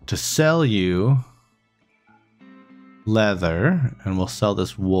want to sell you leather, and we'll sell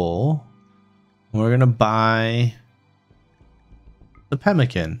this wool. We're going to buy the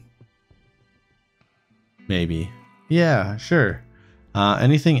pemmican. Maybe. Yeah, sure.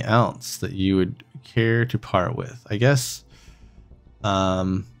 Anything else that you would care to part with? I guess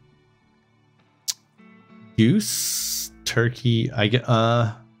goose, turkey. I get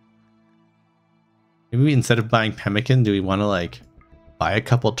maybe instead of buying pemmican, do we want to, like, buy a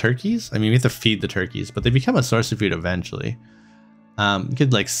couple turkeys? I mean, we have to feed the turkeys, but they become a source of food eventually. You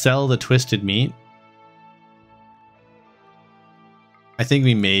could, like, sell the twisted meat. I think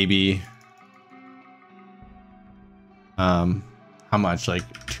we maybe how much? Like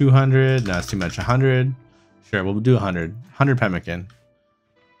 200? No, that's too much. 100? Sure, we'll do 100. 100 pemmican.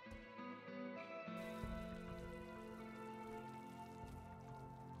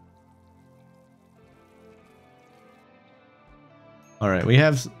 All right, we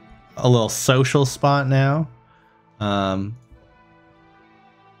have a little social spot now. Man,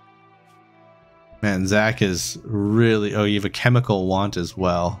 Zach is really... Oh, you have a chemical want as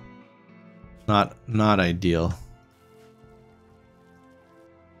well. Not ideal.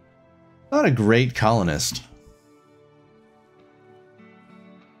 Not a great colonist.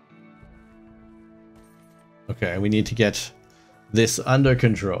 Okay, we need to get this under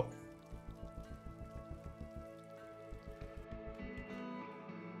control.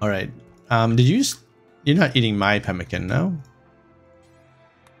 All right. Did you just... You're not eating my pemmican, no?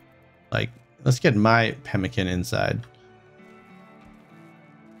 Like, let's get my pemmican inside.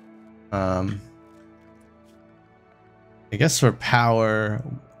 I guess for power,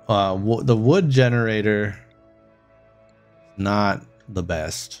 the wood generator, not the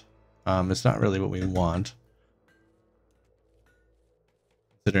best. It's not really what we want.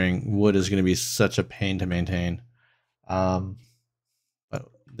 Considering wood is going to be such a pain to maintain. But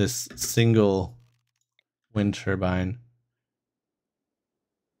this single wind turbine.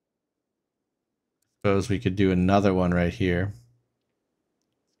 Suppose we could do another one right here.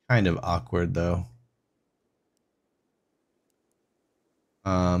 Kind of awkward though.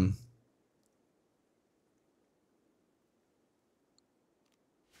 I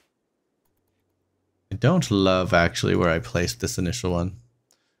don't love actually where I placed this initial one.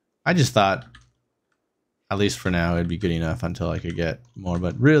 I just thought, at least for now, it'd be good enough until I could get more.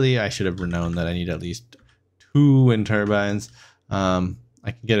 But really, I should have known that I need at least 2 wind turbines. I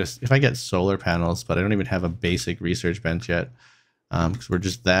can get if I get solar panels, but I don't even have a basic research bench yet, because we're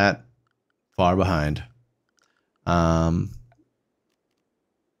just that far behind. I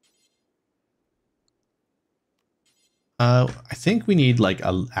think we need like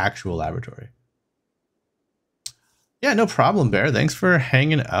an actual laboratory. Yeah, no problem, Bear. Thanks for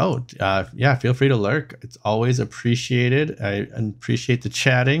hanging out. Yeah, feel free to lurk. It's always appreciated. I appreciate the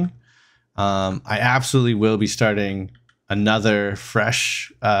chatting. I absolutely will be starting another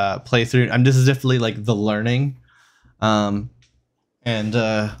fresh playthrough. This is definitely like the learning. Once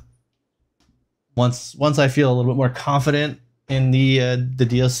I feel a little bit more confident in the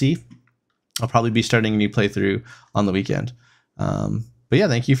DLC, I'll probably be starting a new playthrough on the weekend. But yeah,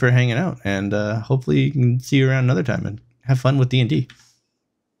 thank you for hanging out, and hopefully you can see you around another time and have fun with D&D.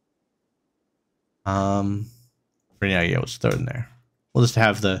 For now, yeah, we'll just throw it in there. We'll just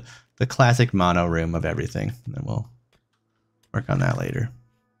have the classic mono room of everything, and then we'll work on that later.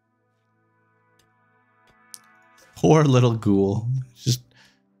 Poor little ghoul, just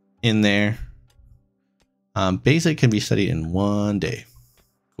in there. Basic can be studied in 1 day.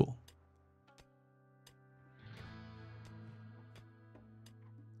 Cool.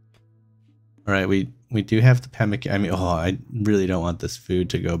 All right, we do have the pemmican. I mean, oh, I really don't want this food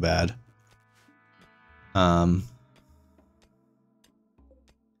to go bad.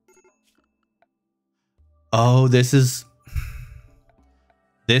 Oh, this is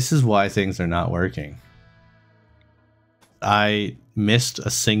why things are not working. I missed a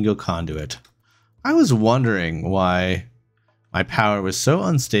single conduit. I was wondering why my power was so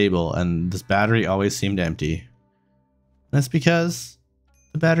unstable and this battery always seemed empty. That's because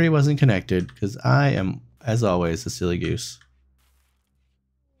the battery wasn't connected, because I am, as always, a silly goose.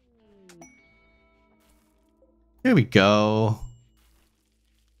 Here we go.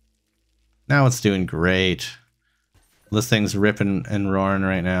 Now it's doing great. This thing's ripping and roaring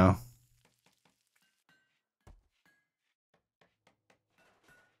right now.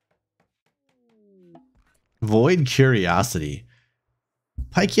 Void curiosity.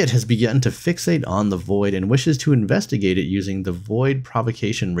 Pyket has begun to fixate on the void and wishes to investigate it using the void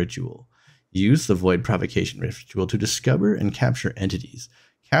provocation ritual. Use the void provocation ritual to discover and capture entities.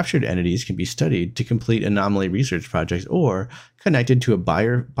 Captured entities can be studied to complete anomaly research projects or connected to a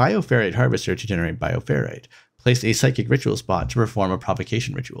bioferrite harvester to generate bioferrite. Place a psychic ritual spot to perform a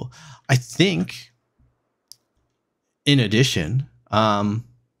provocation ritual. I think, in addition, what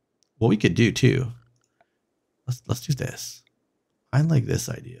we could do too. Let's do this. I like this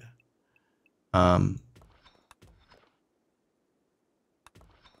idea.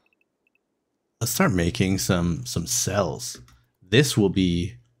 Let's start making some cells. This will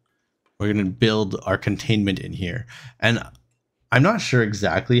be, we're going to build our containment in here. And I'm not sure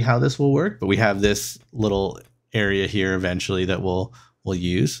exactly how this will work, but we have this little area here eventually that we'll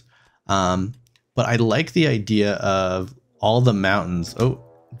use. But I like the idea of all the mountains. Oh,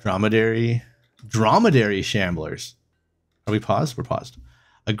 dromedary shamblers. Are we paused? We're paused.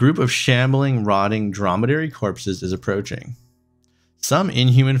 A group of shambling, rotting dromedary corpses is approaching. Some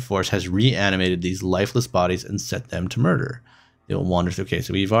inhuman force has reanimated these lifeless bodies and set them to murder. They will wander through. Okay,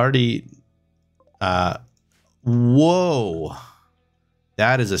 so we've already... whoa!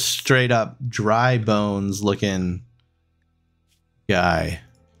 That is a straight up dry bones looking guy.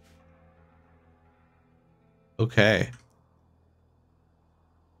 Okay.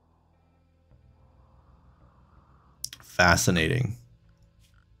 Fascinating.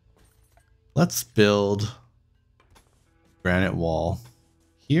 Let's build granite wall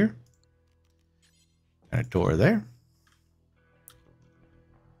here. And a door there.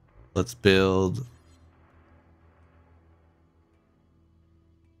 Let's build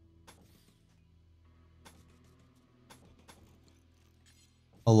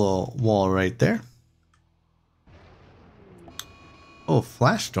a little wall right there. Oh,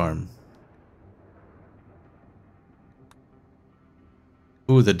 flash storm.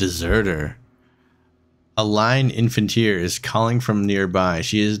 Ooh, the deserter. A line infanteer is calling from nearby.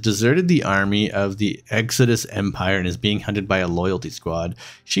 She has deserted the army of the Exodus Empire and is being hunted by a loyalty squad.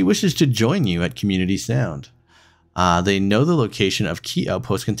 She wishes to join you at Community Sound. They know the location of key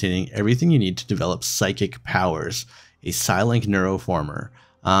outposts containing everything you need to develop psychic powers. A Psylink neuroformer.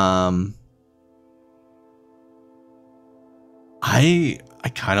 I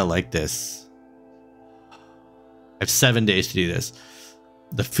kind of like this. I have 7 days to do this.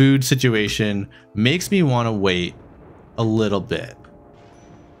 The food situation makes me want to wait a little bit.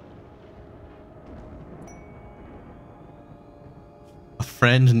 A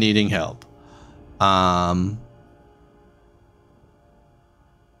friend needing help. No,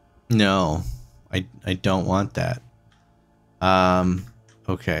 I don't want that.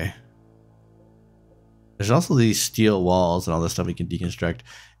 Okay. There's also these steel walls and all this stuff we can deconstruct.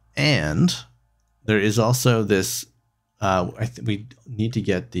 And there is also this, I think we need to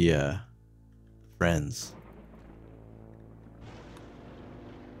get the friends.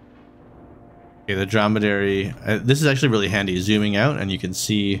 Okay, the dromedary. This is actually really handy. Zooming out and you can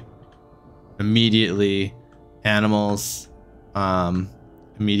see immediately animals.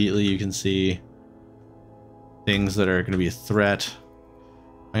 Immediately you can see things that are going to be a threat.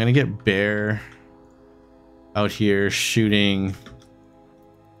 I'm going to get bear out here shooting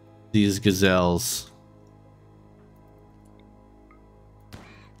these gazelles.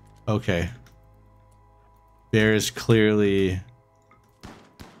 Okay. Bear is clearly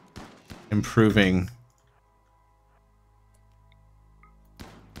improving.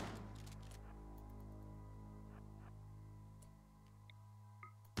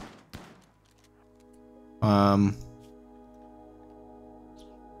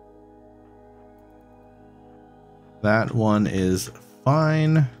 That one is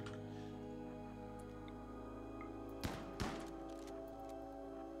fine.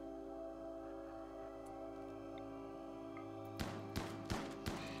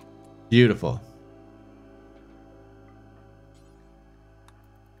 Beautiful.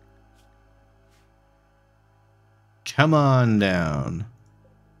 Come on down.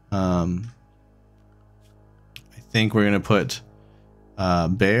 I think we're gonna put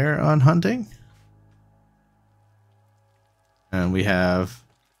bear on hunting. And we have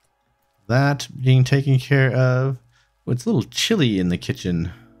that being taken care of. Oh, it's a little chilly in the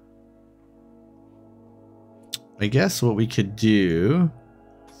kitchen. I guess what we could do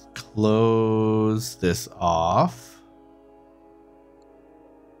is close this off.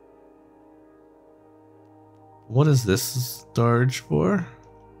 What is this storage for?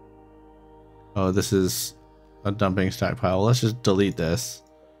 Oh, this is a dumping stockpile. Well, let's just delete this.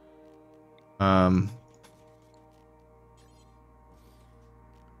 And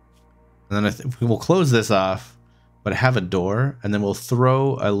then I think we'll close this off, but have a door, and then we'll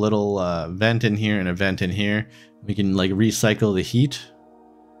throw a little vent in here and a vent in here. We can like recycle the heat.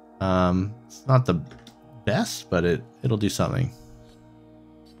 It's not the best, but it'll do something.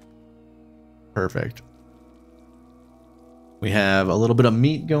 Perfect. We have a little bit of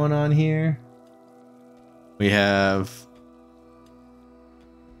meat going on here. We have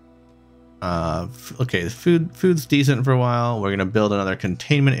okay, food's decent for a while. We're gonna build another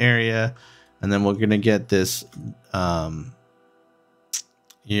containment area, and then we're gonna get this yeah,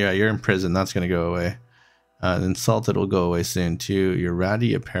 you're in prison, that's gonna go away. Insulted will go away soon too. Your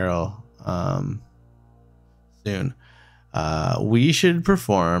ratty apparel soon. We should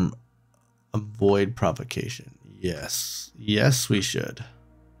perform avoid provocation. Yes, we should.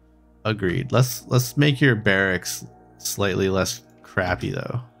 Agreed. Let's make your barracks slightly less crappy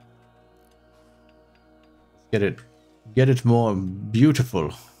though. Get it more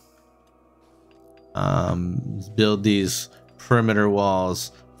beautiful. Let's build these perimeter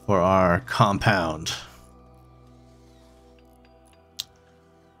walls for our compound.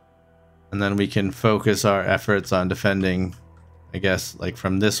 And then we can focus our efforts on defending, I guess, like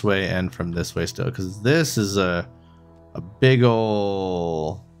from this way and from this way still, because this is a a big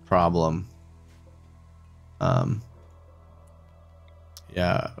ol' problem.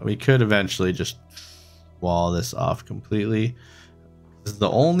 Yeah, we could eventually just wall this off completely. This is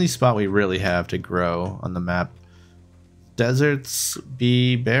the only spot we really have to grow on the map. Deserts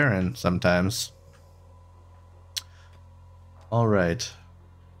be barren sometimes. All right.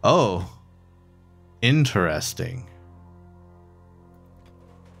 Oh, interesting.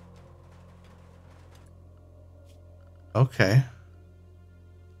 Okay.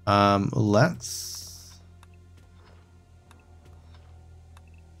 Let's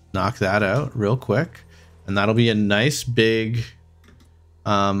knock that out real quick, and that'll be a nice big.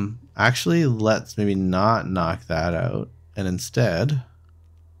 Actually, let's maybe not knock that out, and instead,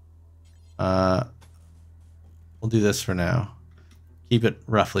 we'll do this for now. Keep it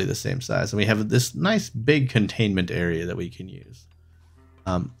roughly the same size, and we have this nice big containment area that we can use.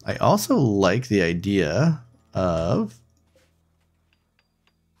 I also like the idea of,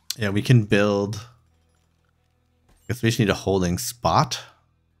 yeah, we can build. I guess we just need a holding spot.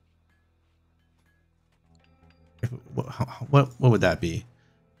 What would that be?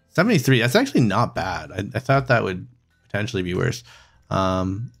 73. That's actually not bad. I thought that would potentially be worse.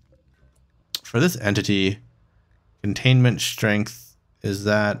 For this entity, containment strength is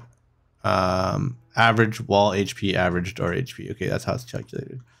that average wall HP, average door HP. Okay, that's how it's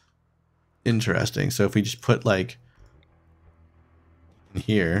calculated. Interesting. So if we just put like in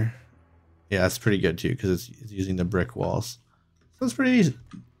here, yeah, that's pretty good too because it's using the brick walls. So it's pretty easy.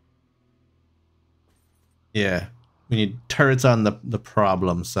 Yeah, we need turrets on the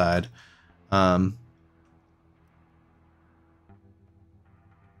problem side. I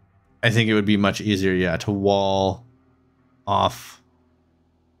think it would be much easier, yeah, to wall off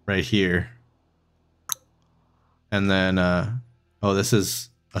right here, and then oh, this is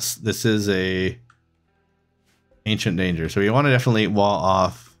a ancient danger, so we want to definitely wall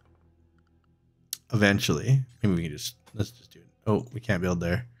off eventually. Maybe we can let's just do it. Oh, we can't build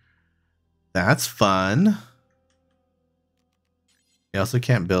there. That's fun. We also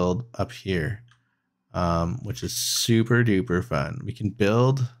can't build up here, which is super duper fun. We can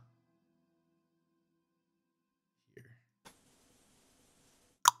build here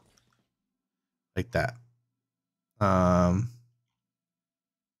like that.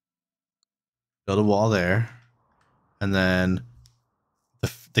 Build a wall there, and then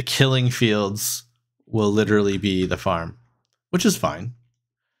the killing fields will literally be the farm, which is fine.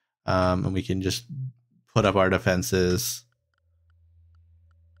 And we can just put up our defenses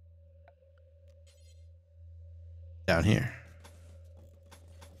down here.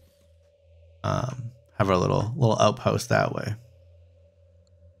 Have our little outpost that way.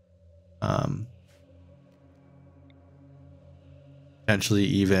 Potentially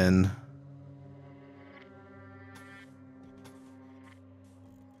even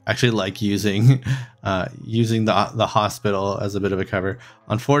actually like using the hospital as a bit of a cover.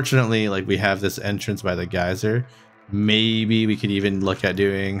 Unfortunately, like we have this entrance by the geyser. Maybe we could even look at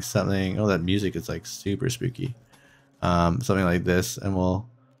doing something. Oh, that music is like super spooky. Something like this, and we'll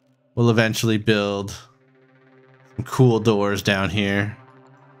eventually build some cool doors down here.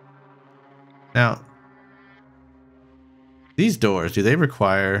 Now, these doors, do they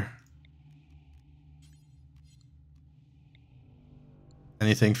require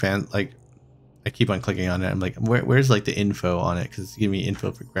anything like I keep on clicking on it. I'm like, where's like the info on it? Because it's giving me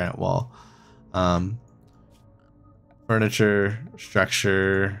info for granite wall. Furniture,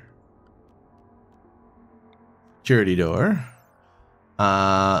 structure, security door.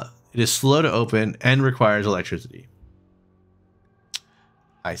 It is slow to open and requires electricity.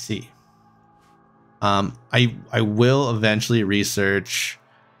 I see. I will eventually research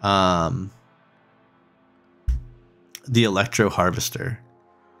the electro harvester.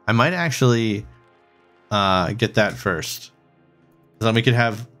 I might actually get that first. Then we could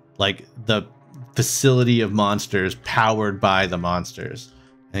have like the facility of monsters powered by the monsters.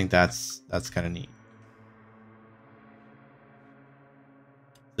 I think that's kind of neat.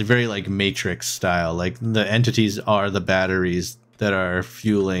 It's very like Matrix style. Like the entities are the batteries that are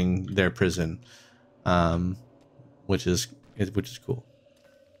fueling their prison, which is cool.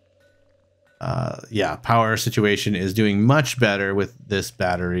 Yeah, power situation is doing much better with this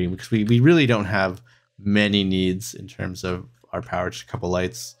battery because we really don't have many needs in terms of our power. Just a couple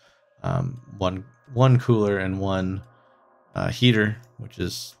lights, one cooler and one heater, which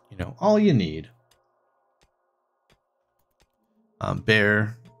is, you know, all you need.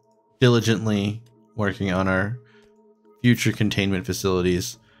 Bear diligently working on our future containment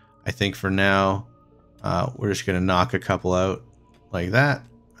facilities. I think for now, we're just gonna knock a couple out like that.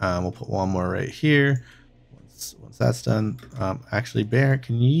 We'll put one more right here, one once that's done, actually, Bear,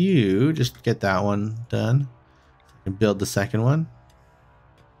 can you just get that one done? And build the second one.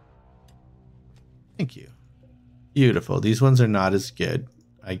 Thank you. Beautiful. These ones are not as good,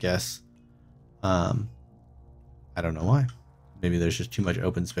 I guess. I don't know why. Maybe there's just too much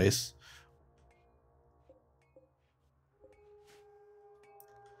open space.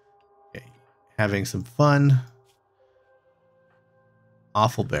 Okay, having some fun.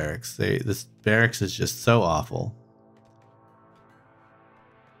 Awful barracks. This barracks is just so awful.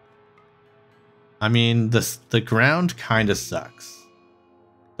 I mean, the ground kind of sucks.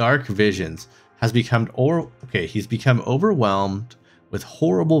 Dark visions has become he's become overwhelmed with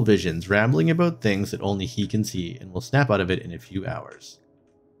horrible visions, rambling about things that only he can see, and will snap out of it in a few hours.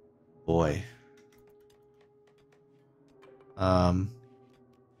 Boy.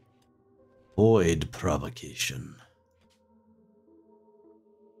 Void provocation.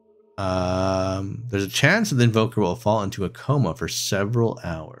 There's a chance that the invoker will fall into a coma for several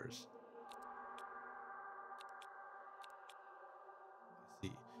hours. Let's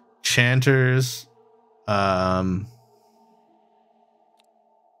see. Chanters.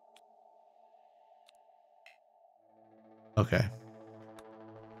 Okay.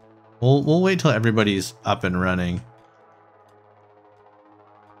 We'll wait till everybody's up and running.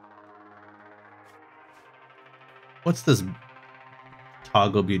 What's this?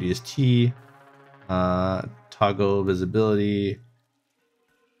 Toggle beauty is T. Toggle visibility.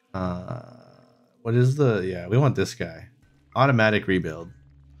 What is the? We want this guy. Automatic rebuild.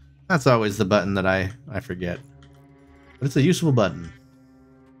 That's always the button that I forget. But it's a useful button.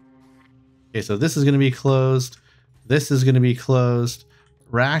 Okay, so this is going to be closed. This is going to be closed.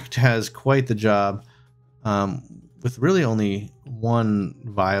 Racked has quite the job. With really only one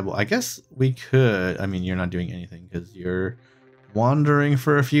viable. I guess we could. I mean, you're not doing anything because you're wandering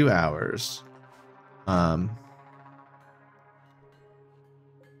for a few hours.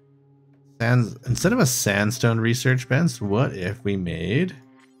 Instead of a sandstone research bench, what if we made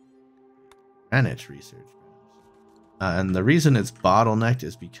granite research bench? And the reason it's bottlenecked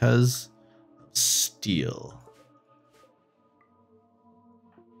is because of steel.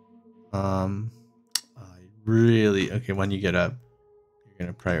 Okay, when you get up, you're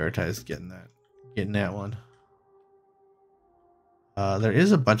gonna prioritize getting that one. There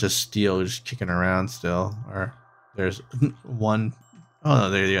is a bunch of steel just kicking around still, or there's one. Oh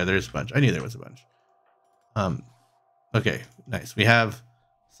no, there's a bunch. I knew there was a bunch. Okay, nice. We have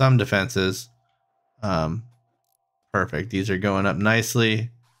some defenses. Perfect. These are going up nicely.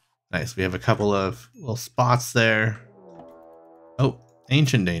 Nice. We have a couple of little spots there. Oh,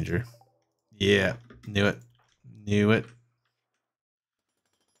 ancient danger. Yeah, knew it. Knew it.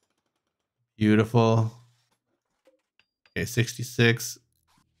 Beautiful. Okay, 66.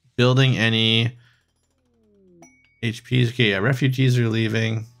 Building any HPs. Okay, yeah, refugees are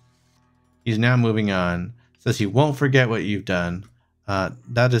leaving. He's now moving on. Says he won't forget what you've done.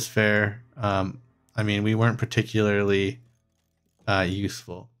 That is fair. I mean, we weren't particularly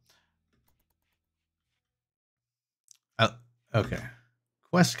useful. Okay.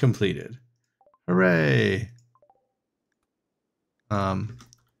 Quest completed. Hooray.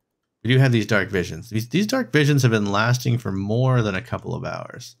 We do have these dark visions. These dark visions have been lasting for more than a couple of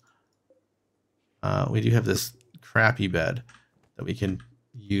hours. We do have this crappy bed that we can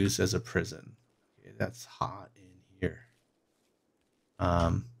use as a prison. Okay, that's hot in here.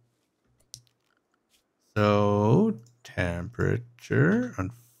 So temperature,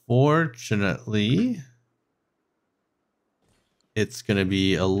 unfortunately, it's going to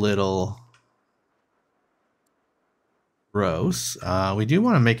be a little gross. We do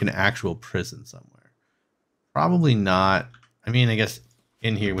want to make an actual prison somewhere. Probably not. I mean, I guess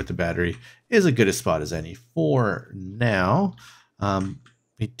in here with the battery is a good a spot as any for now.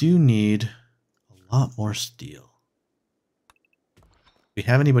 We do need a lot more steel. Do we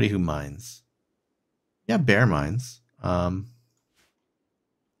have anybody who mines? Yeah, bear mines. Oh,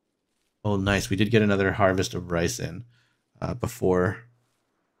 nice. We did get another harvest of rice in before.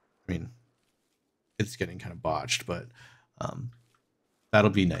 I mean, it's getting kind of botched, but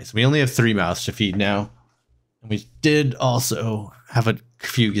that'll be nice. We only have 3 mouths to feed now. And we did also have a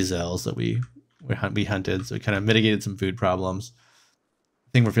few gazelles that we hunted, so we kind of mitigated some food problems. I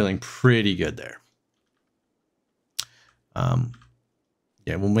think we're feeling pretty good there.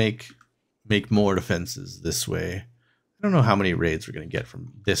 Yeah, we'll make more defenses this way. I don't know how many raids we're going to get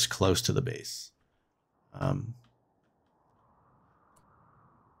from this close to the base. I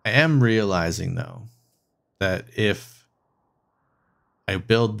am realizing, though, that if I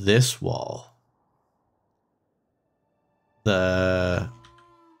build this wall, I've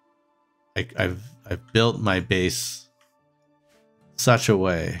I've built my base such a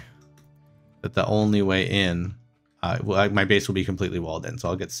way that the only way in, my base will be completely walled in, so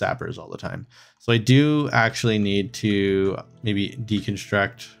I'll get sappers all the time. So I do actually need to maybe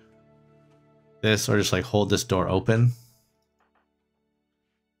deconstruct this, or just like hold this door open.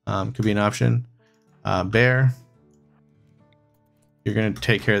 Could be an option. Bear, you're gonna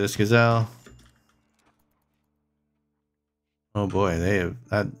take care of this gazelle. Oh boy, they have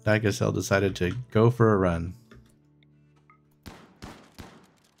that gazelle decided to go for a run.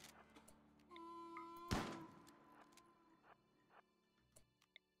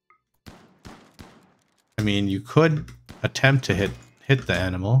 I mean, you could attempt to hit the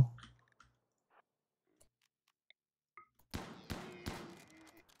animal.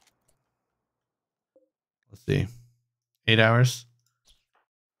 Let's see. 8 hours.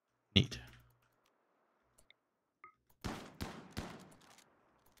 Neat.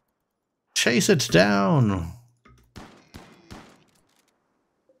 Chase it down.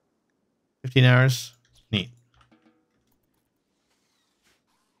 15 hours. Neat.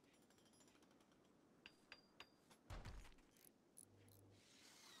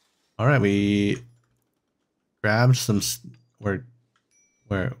 All right, we grabbed some. Where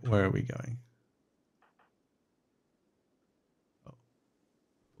are we going? Oh,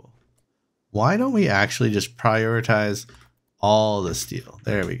 cool. Why don't we actually just prioritize all the steel?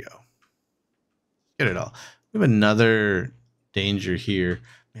 There we go. Get it all. We have another danger here.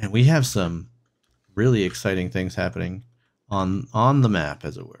 Man, we have some really exciting things happening on the map,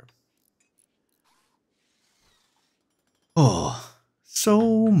 as it were. Oh,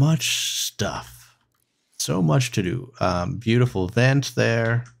 so much stuff. So much to do. Beautiful vent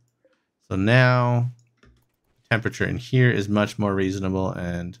there. So now temperature in here is much more reasonable,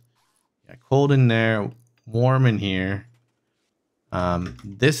 and yeah, cold in there, warm in here.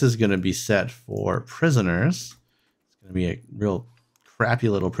 This is going to be set for prisoners. It's going to be a real crappy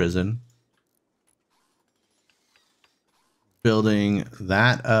little prison. Building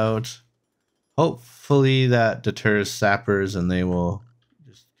that out. Hopefully that deters sappers and they will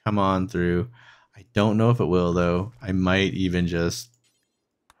just come on through. I don't know if it will, though. I might even just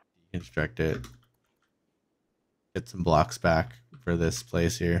deconstruct it. Get some blocks back for this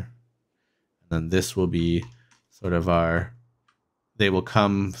place here. And then this will be sort of our... They will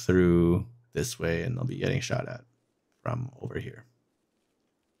come through this way and they'll be getting shot at from over here.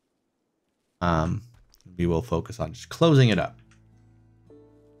 We will focus on just closing it up.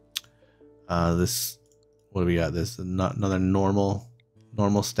 This, what do we got? This is another normal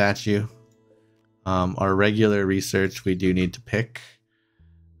statue. Our regular research we do need to pick.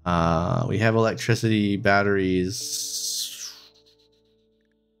 We have electricity, batteries,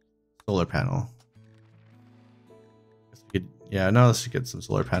 solar panel. Yeah, no, let's get some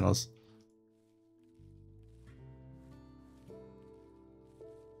solar panels.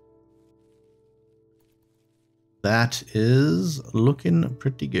 That is looking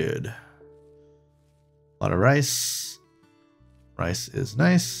pretty good. A lot of rice. Rice is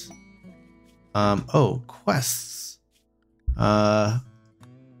nice. Oh, quests.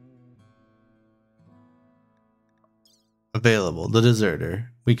 Available. The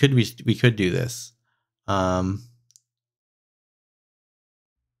deserter. We could do this.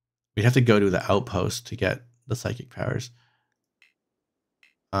 We'd have to go to the outpost to get the psychic powers.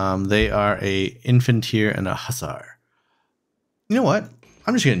 They are a infanteer and a hussar. You know what?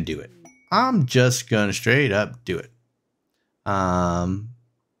 I'm just gonna do it. I'm just gonna straight up do it.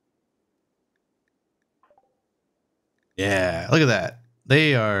 Yeah, look at that.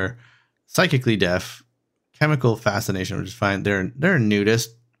 They are psychically deaf, chemical fascination, which is fine. They're a nudist.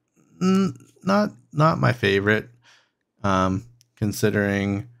 Not my favorite.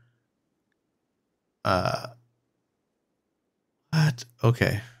 Considering what?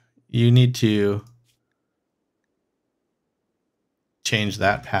 Okay. You need to change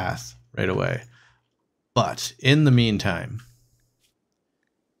that path right away. But in the meantime,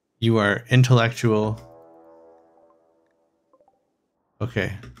 you are intellectual.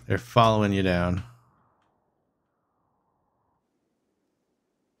 Okay, they're following you down.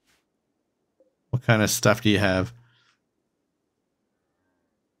 What kind of stuff do you have?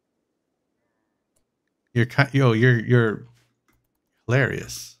 You're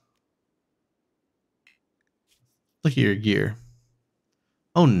hilarious. Look at your gear.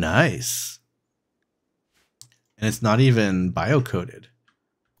 Oh, nice. And it's not even bio-coded.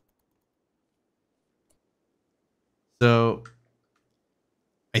 So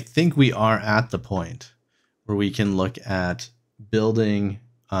I think we are at the point where we can look at building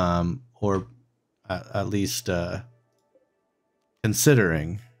or at least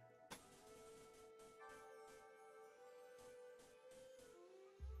considering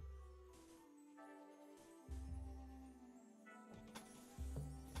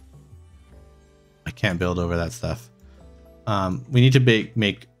can't build over that stuff. We need to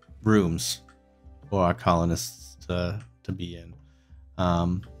make rooms for our colonists to be in.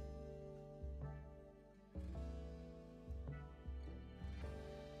 And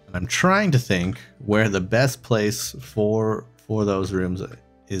I'm trying to think where the best place for those rooms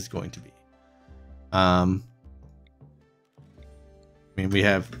is going to be. I mean, we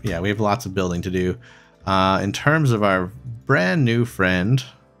have lots of building to do. In terms of our brand new friend,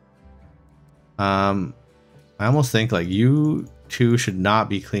 I almost think like you two should not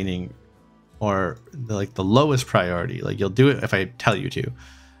be cleaning, or like the lowest priority. Like you'll do it if I tell you to.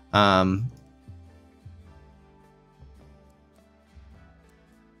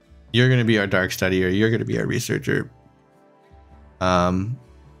 You're going to be our dark studier. You're going to be our researcher.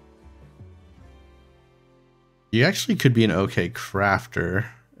 You actually could be an okay crafter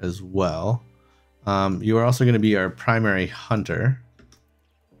as well. You are also going to be our primary hunter.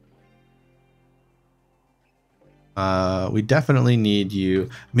 We definitely need you.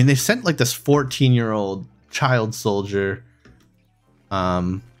 I mean, they sent like this 14-year-old child soldier.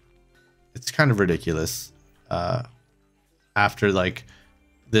 It's kind of ridiculous. After like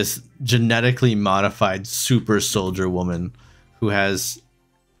this genetically modified super soldier woman who has,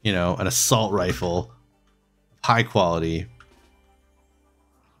 you know, an assault rifle, high quality.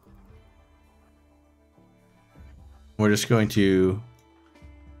 We're just going to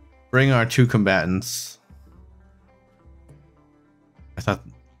bring our two combatants. I thought,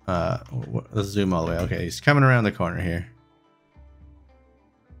 let's zoom all the way. Okay, he's coming around the corner here.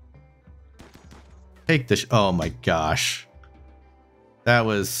 Take this. Oh my gosh. That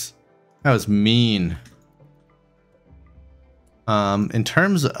was mean. In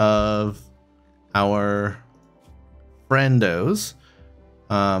terms of our friendos,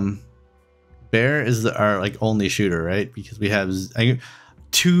 Bear is our like only shooter, right? Because we have,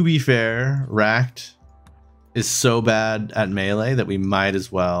 to be fair, Racked is so bad at melee that we might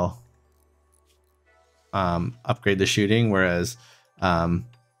as well upgrade the shooting, whereas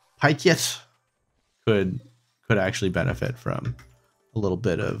Pykett could actually benefit from a little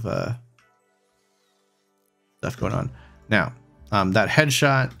bit of stuff going on. Now, that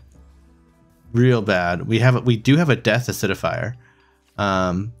headshot, real bad. We do have a death acidifier.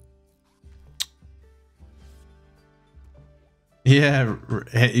 Yeah,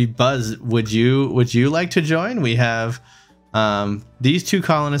 hey, Buzz, would you like to join? We have these two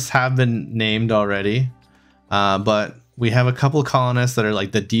colonists have been named already, but we have a couple colonists that are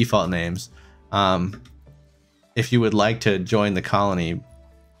like the default names. If you would like to join the colony.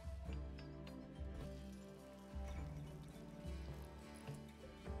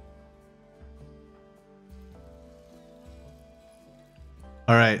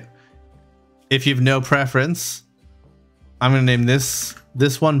 All right. If you've no preference, I'm going to name this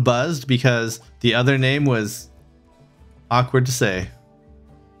one Buzzed because the other name was awkward to say.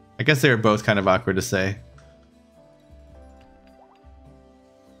 I guess they were both kind of awkward to say.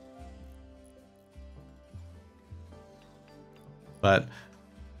 But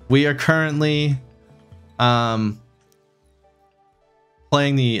we are currently playing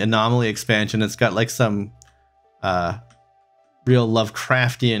the Anomaly expansion. It's got like some real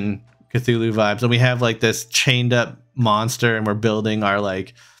Lovecraftian Cthulhu vibes, and we have like this chained up monster, and we're building our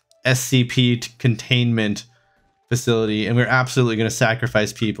like SCP containment facility, and we're absolutely going to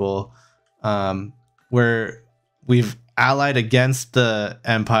sacrifice people. We've allied against the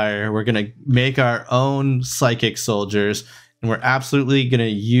Empire. We're going to make our own psychic soldiers, and we're absolutely going to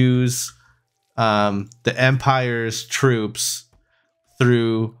use the Empire's troops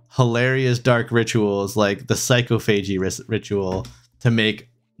through hilarious dark rituals like the psychophagy ritual to make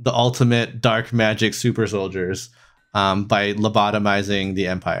the ultimate dark magic super soldiers by lobotomizing the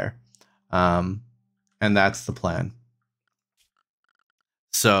Empire. And that's the plan.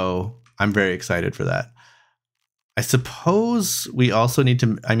 So I'm very excited for that. I suppose we also need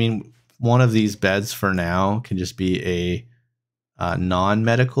to, I mean, one of these beds for now can just be a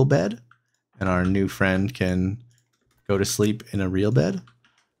non-medical bed, and our new friend can go to sleep in a real bed.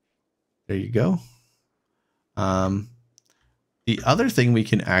 There you go. The other thing we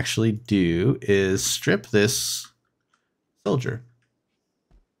can actually do is strip this soldier.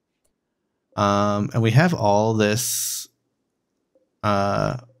 And we have all this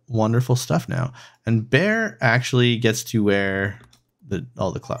wonderful stuff now. And Bear actually gets to wear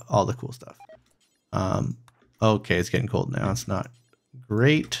all the cool stuff. Okay, it's getting cold now. It's not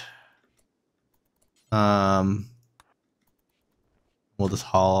great. We'll just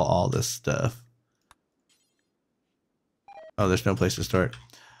haul all this stuff. Oh, there's no place to start.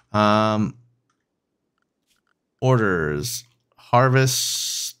 Orders.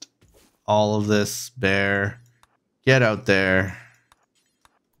 Harvest all of this. Bear, get out there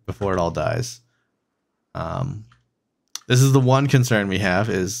before it all dies. This is the one concern we have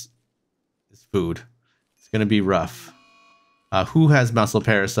is food. It's going to be rough. Who has muscle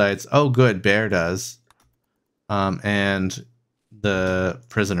parasites? Oh, good. Bear does. And the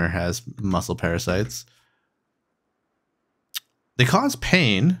prisoner has muscle parasites. They cause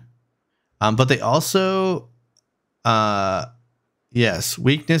pain, but they also, yes,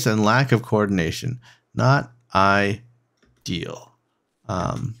 weakness and lack of coordination. Not ideal.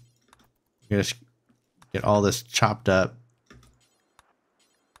 I'm going to get all this chopped up.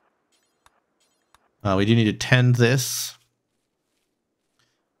 We do need to tend this.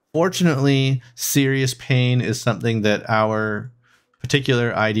 Fortunately, serious pain is something that our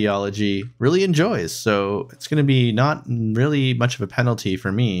particular ideology really enjoys, so it's going to be not really much of a penalty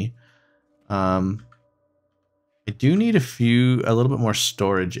for me. I do need a little bit more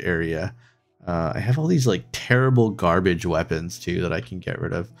storage area. I have all these like terrible garbage weapons too that I can get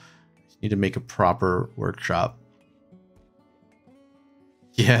rid of. I just need to make a proper workshop.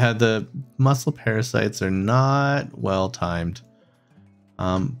 Yeah, the muscle parasites are not well timed.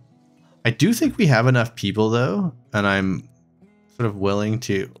 I do think we have enough people though, and I'm sort of willing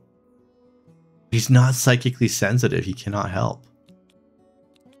to. He's not psychically sensitive. He cannot help.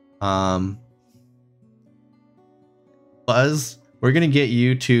 Buzz, we're gonna get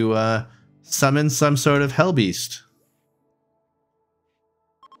you to summon some sort of hell beast.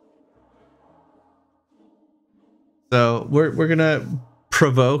 So we're gonna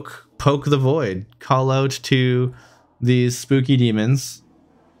poke the void, call out to these spooky demons,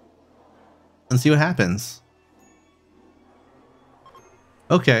 and see what happens.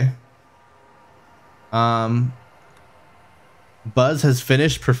 Okay. Buzz has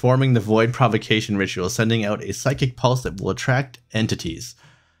finished performing the void provocation ritual, sending out a psychic pulse that will attract entities.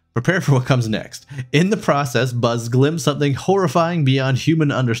 Prepare for what comes next. In the process, Buzz glimpsed something horrifying beyond human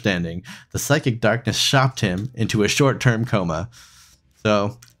understanding. The psychic darkness shocked him into a short-term coma.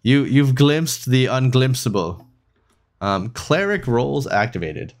 So you've glimpsed the unglimpsable. Cleric roles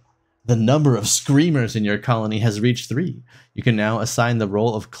activated. The number of screamers in your colony has reached 3. You can now assign the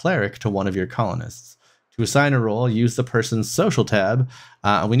role of cleric to one of your colonists. To assign a role, use the person's social tab.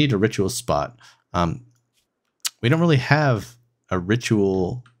 We need a ritual spot. We don't really have a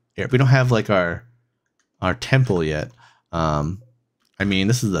ritual. We don't have like our temple yet. I mean,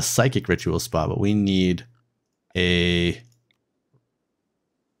 this is the psychic ritual spot, but we need a.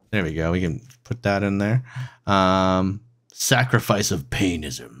 There we go. We can put that in there. Sacrifice of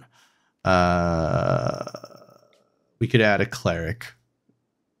painism. We could add a cleric.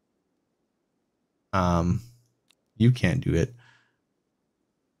 You can't do it.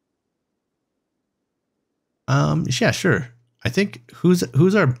 Yeah, sure. I think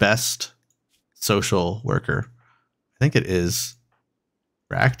who's our best social worker? I think it is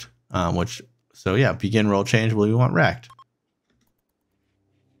Racked. So yeah, begin role change. Well, we want Racked.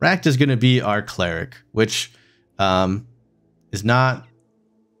 Racked is going to be our cleric, which is not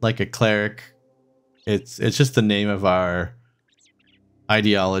like a cleric. It's just the name of our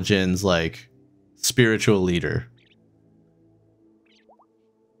ideologian's like spiritual leader.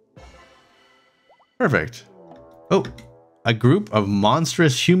 Perfect. Oh, a group of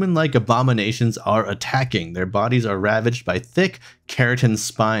monstrous human-like abominations are attacking. Their bodies are ravaged by thick keratin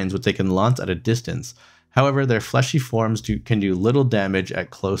spines, which they can launch at a distance. However, their fleshy forms can do little damage at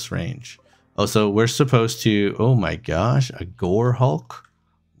close range. Oh, so we're supposed to... Oh my gosh, a gore Hulk?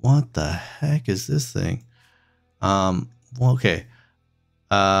 What the heck is this thing? Well, okay.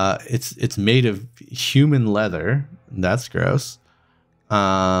 It's made of human leather. That's gross.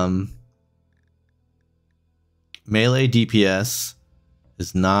 Melee DPS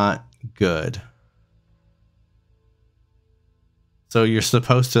is not good. So you're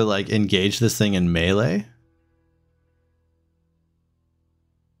supposed to like engage this thing in melee?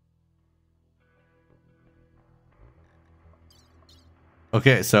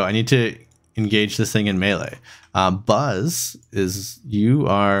 Okay, so I need to engage this thing in melee. Buzz, you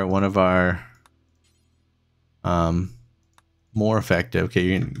are one of our more effective. Okay,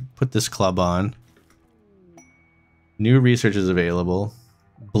 you can put this club on. New research is available.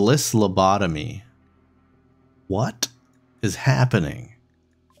 Bliss lobotomy. What is happening?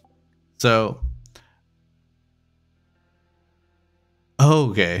 So,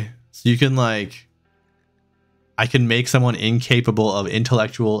 okay. So you can like, I can make someone incapable of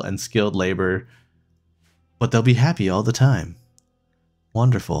intellectual and skilled labor, but they'll be happy all the time.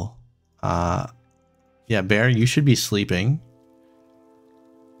 Wonderful. Yeah, Bear, you should be sleeping.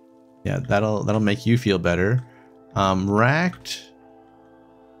 Yeah, that'll make you feel better. Racked.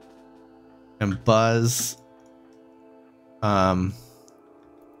 And Buzz. This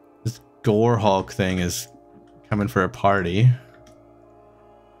Gore Hulk thing is coming for a party.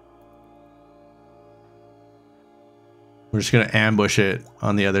 We're just gonna ambush it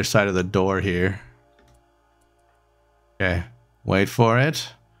on the other side of the door here. Okay, wait for it.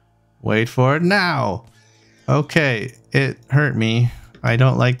 Wait for it now. Okay, it hurt me. I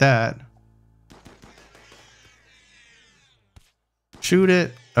don't like that. Shoot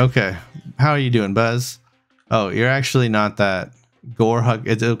it. Okay, how are you doing, Buzz? Oh, you're actually not that. Gore Hug.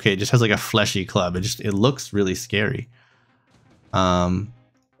 It's okay. It just has like a fleshy club. It looks really scary.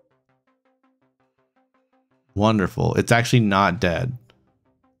 Wonderful. It's actually not dead.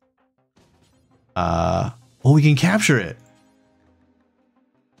 Oh, we can capture it.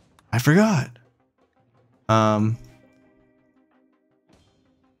 I forgot. I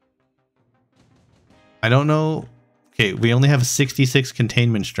don't know. Okay, we only have 66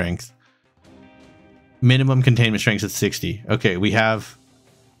 containment strength. Minimum containment strength is 60. Okay, we have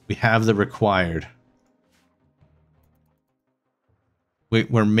the required.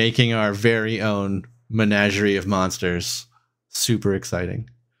 We're making our very own menagerie of monsters. Super exciting.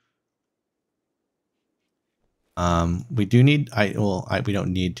 We do need we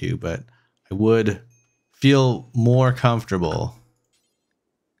don't need to, but I would feel more comfortable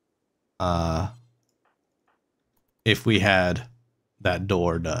if we had that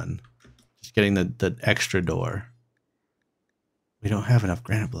door done. Just getting the extra door. We don't have enough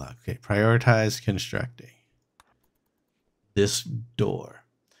granite block. Okay, prioritize constructing this door.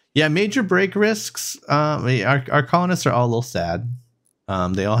 Yeah, major break risks. Our colonists are all a little sad.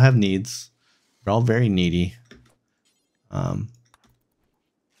 They all have needs. They're all very needy.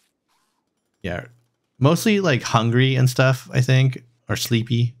 Yeah, mostly like hungry and stuff, I think, or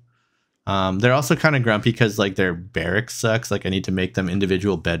sleepy. They're also kind of grumpy because like their barracks sucks. Like I need to make them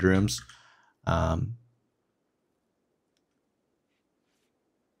individual bedrooms.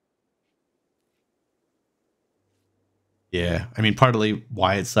 Yeah, I mean, partly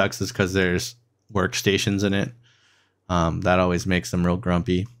why it sucks is because there's workstations in it. That always makes them real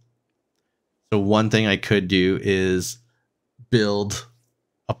grumpy. So one thing I could do is build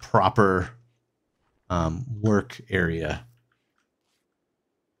a proper work area.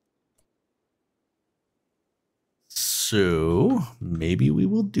 So maybe we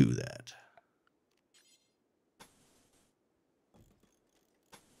will do that.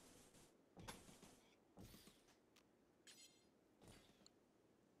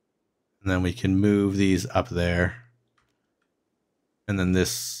 And then we can move these up there. And then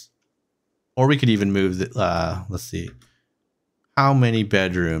this, or we could even move the, let's see. How many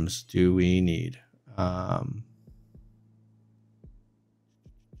bedrooms do we need? I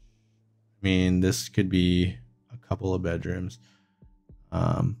mean, this could be a couple of bedrooms.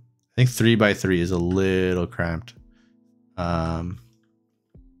 I think 3 by 3 is a little cramped.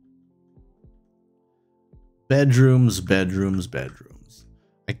 Bedrooms.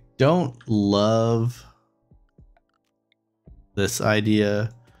 I don't love this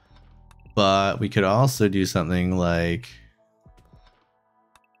idea, but we could also do something like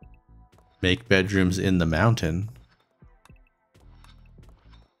make bedrooms in the mountain.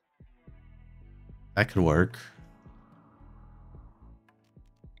 That could work.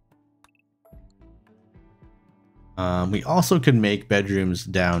 We also could make bedrooms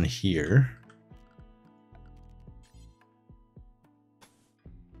down here.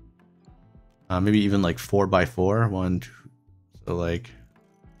 Maybe even like 4 by 4. 1, 2. So like.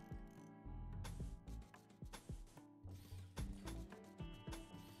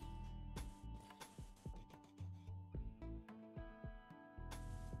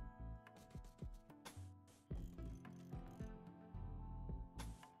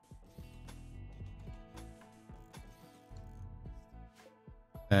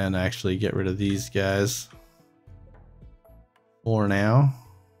 And actually get rid of these guys for now.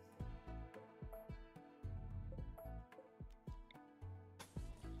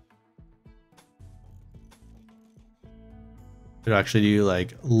 Could actually do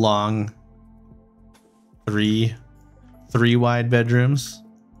like long 3 wide bedrooms.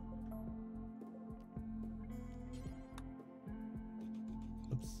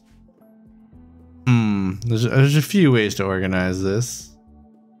 Oops. There's a few ways to organize this.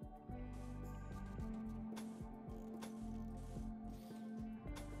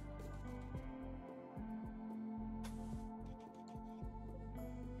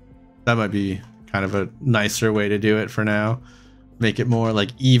 That might be kind of a nicer way to do it for now. Make it more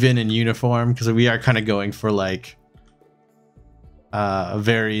like even and uniform, because we are kind of going for like a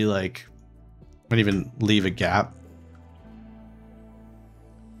very like, might even leave a gap.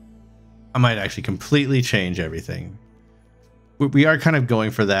 I might actually completely change everything. We are kind of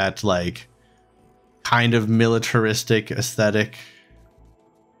going for that, like, kind of militaristic aesthetic.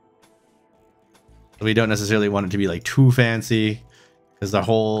 We don't necessarily want it to be like too fancy, because the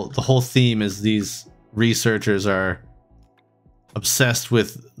whole theme is these researchers are obsessed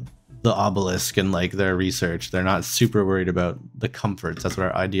with the obelisk and like their research. They're not super worried about the comforts. That's what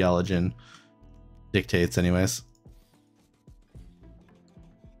our ideology dictates anyways.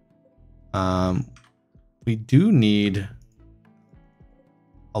 We do need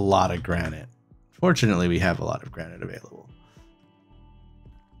a lot of granite. Fortunately, we have a lot of granite available.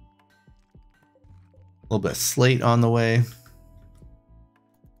 A little bit of slate on the way.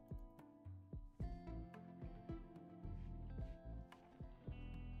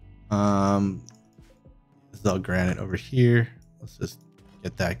 This is all granite over here. Let's just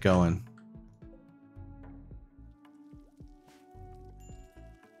get that going.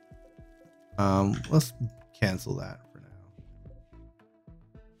 Let's cancel that for now.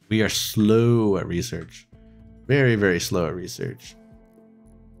 We are slow at research. Very, very slow at research.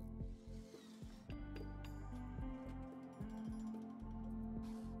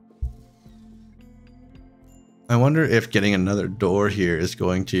 I wonder if getting another door here is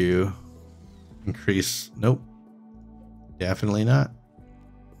going to increase. Nope. Definitely not.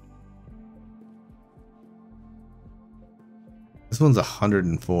 This one's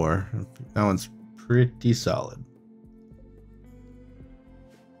 104. That one's pretty solid.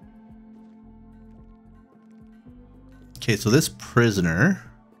 Okay, so this prisoner,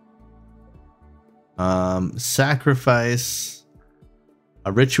 sacrifice,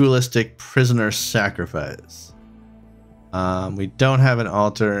 a ritualistic prisoner sacrifice. We don't have an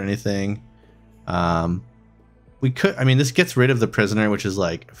altar or anything. We could, I mean, this gets rid of the prisoner, which is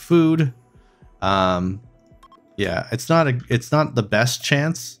like food. Yeah, it's not the best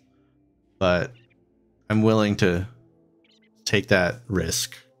chance, but I'm willing to take that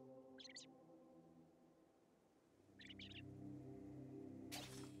risk.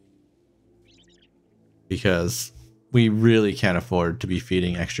 Because we really can't afford to be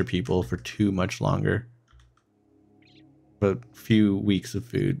feeding extra people for too much longer. A few weeks of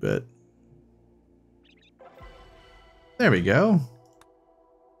food, but there we go.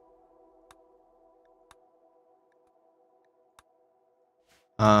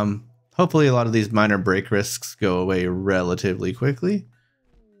 Hopefully a lot of these minor break risks go away relatively quickly.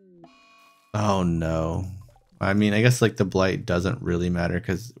 Oh no. I mean, I guess like the blight doesn't really matter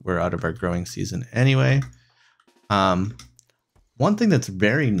because we're out of our growing season anyway. One thing that's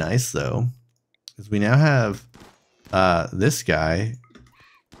very nice though is we now have this guy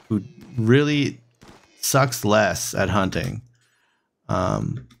who really sucks less at hunting.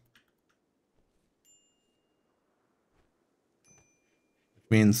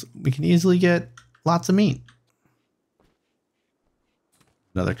 Means we can easily get lots of meat.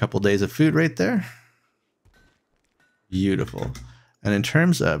 Another couple days of food right there. Beautiful. And in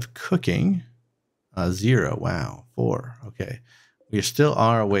terms of cooking, 0. Wow. 4. Okay. We still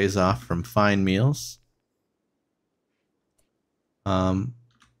are a ways off from fine meals.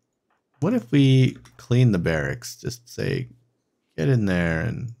 What if we clean the barracks? Just say, get in there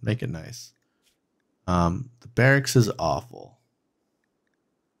and make it nice. The barracks is awful.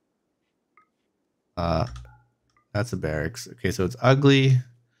 That's a barracks. Okay, so it's ugly.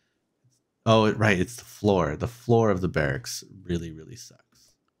 Oh, right, it's the floor. The floor of the barracks really, really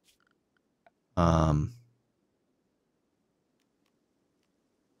sucks. And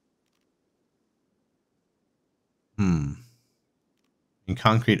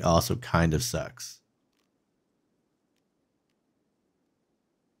concrete also kind of sucks.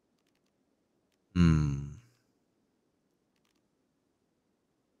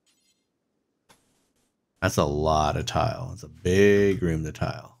 That's a lot of tile. It's a big room to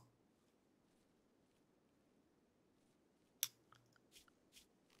tile.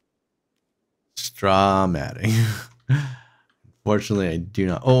 Straw matting. Fortunately, I do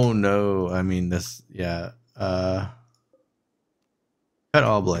not. Oh no! I mean this. Yeah. Cut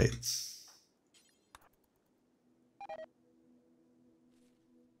all blades.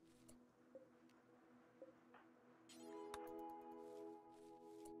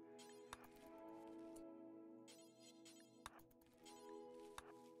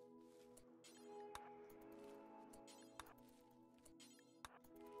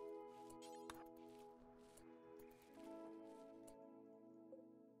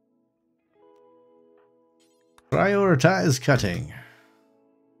 Prioritize cutting.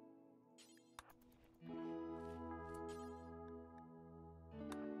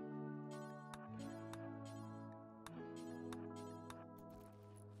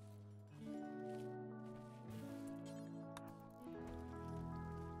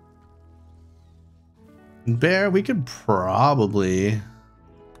 Bear, we could probably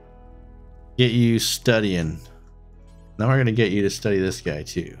get you studying. Now we're gonna get you to study this guy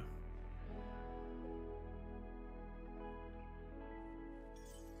too.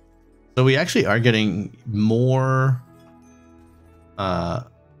 So we actually are getting more.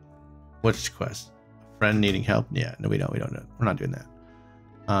 What's quest? Friend needing help? Yeah, no, we don't. We're not doing that.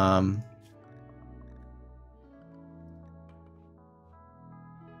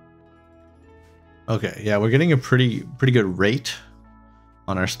 Okay, yeah, we're getting a pretty good rate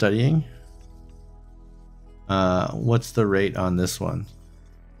on our studying. What's the rate on this one?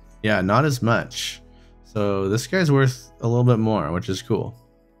 Yeah, not as much. So this guy's worth a little bit more, which is cool.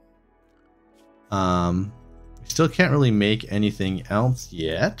 We still can't really make anything else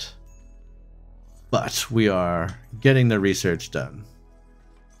yet, but we are getting the research done.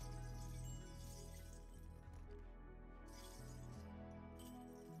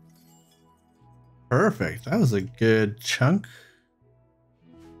 Perfect. That was a good chunk.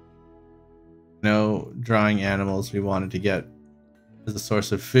 No drawing animals we wanted to get as a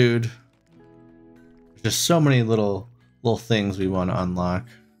source of food. There's just so many little things we want to unlock.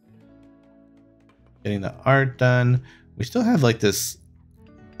 Getting the art done. We still have like this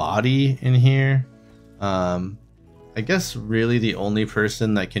body in here. I guess really the only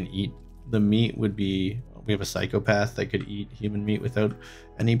person that can eat the meat would be, we have a psychopath that could eat human meat without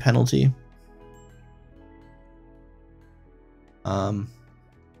any penalty.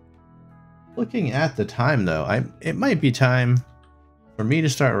 Looking at the time though, it might be time for me to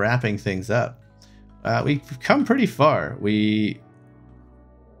start wrapping things up. We've come pretty far. We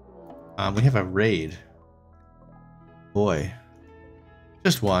have a raid. Boy,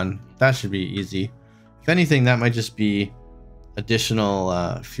 just one. That should be easy. If anything, that might just be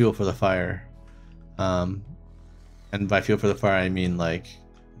additional fuel for the fire. And by fuel for the fire, I mean like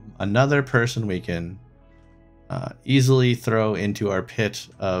another person we can easily throw into our pit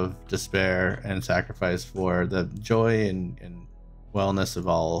of despair and sacrifice for the joy and wellness of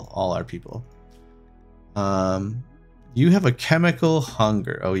all our people. You have a chemical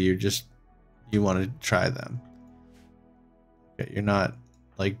hunger. Oh, you want to try them. Okay, you're not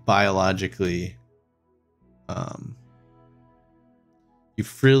like biologically. You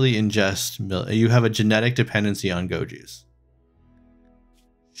freely ingest milk. You have a genetic dependency on goju's.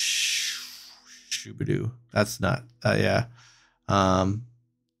 Shoobadoo. That's not. Yeah.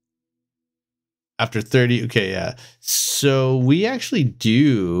 After 30. Okay, yeah. So we actually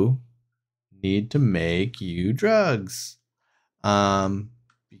do need to make you drugs.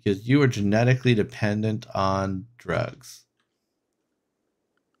 Because you are genetically dependent on drugs.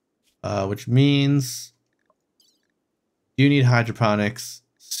 Which means you need hydroponics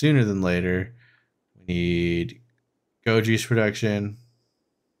sooner than later. We need goju's production.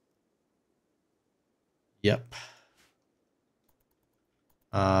 Yep.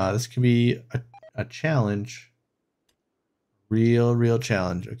 This could be a challenge. Real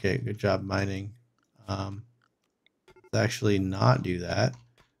challenge. Okay, good job mining. Let's actually not do that.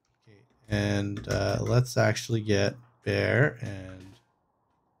 Okay, and let's actually get Bear and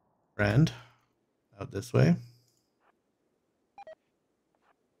Friend out this way.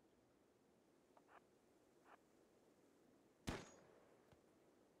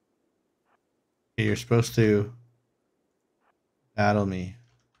 Okay, you're supposed to battle me.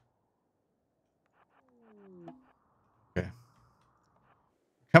 Okay.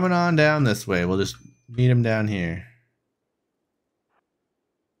 Coming on down this way. We'll just meet him down here.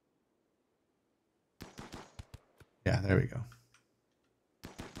 Yeah, there we go.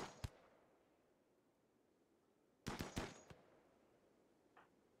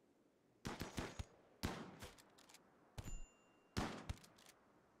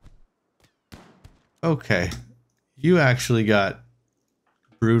 Okay. You actually got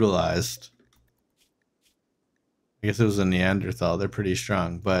brutalized. I guess it was a Neanderthal. They're pretty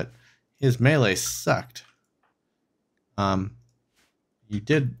strong, but his melee sucked. You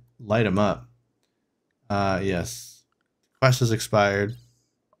did light him up. Yes. Quest has expired.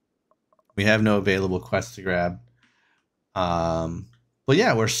 We have no available quests to grab. But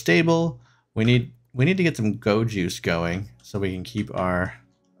yeah, we're stable. We need to get some go juice going so we can keep our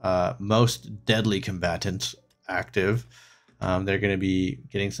most deadly combatant active. They're going to be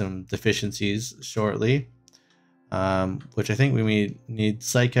getting some deficiencies shortly, which I think we need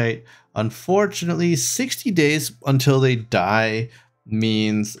psychite. Unfortunately, 60 days until they die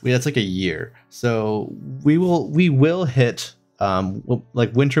means that's like a year. So we will hit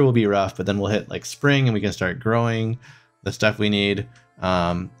like winter will be rough, but then we'll hit like spring and we can start growing the stuff we need,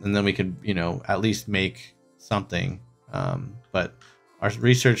 and then we could at least make something. But our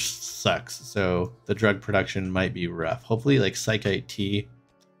research sucks, so the drug production might be rough. Hopefully, like Psychite Tea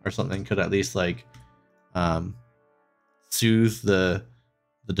or something could at least like soothe the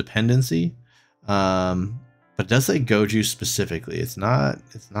dependency. But it does say Goju specifically. It's not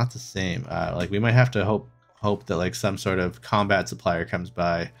the same. Like we might have to hope that like some sort of combat supplier comes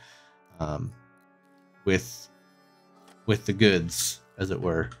by with the goods, as it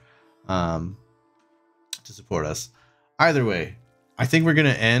were, to support us. Either way, I think we're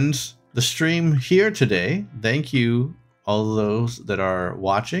going to end the stream here today. Thank you, all of those that are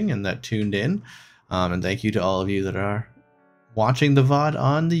watching and that tuned in. And thank you to all of you that are watching the VOD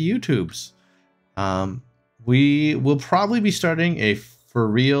on the YouTubes. We will probably be starting a For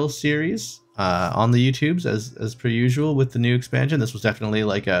Real series on the YouTubes as per usual with the new expansion. This was definitely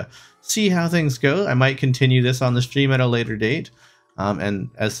like a see how things go. I might continue this on the stream at a later date. And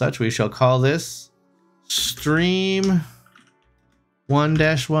as such, we shall call this Stream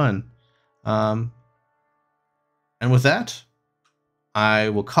 1-1. And with that, I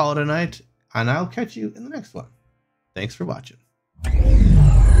will call it a night, and I'll catch you in the next one. Thanks for watching.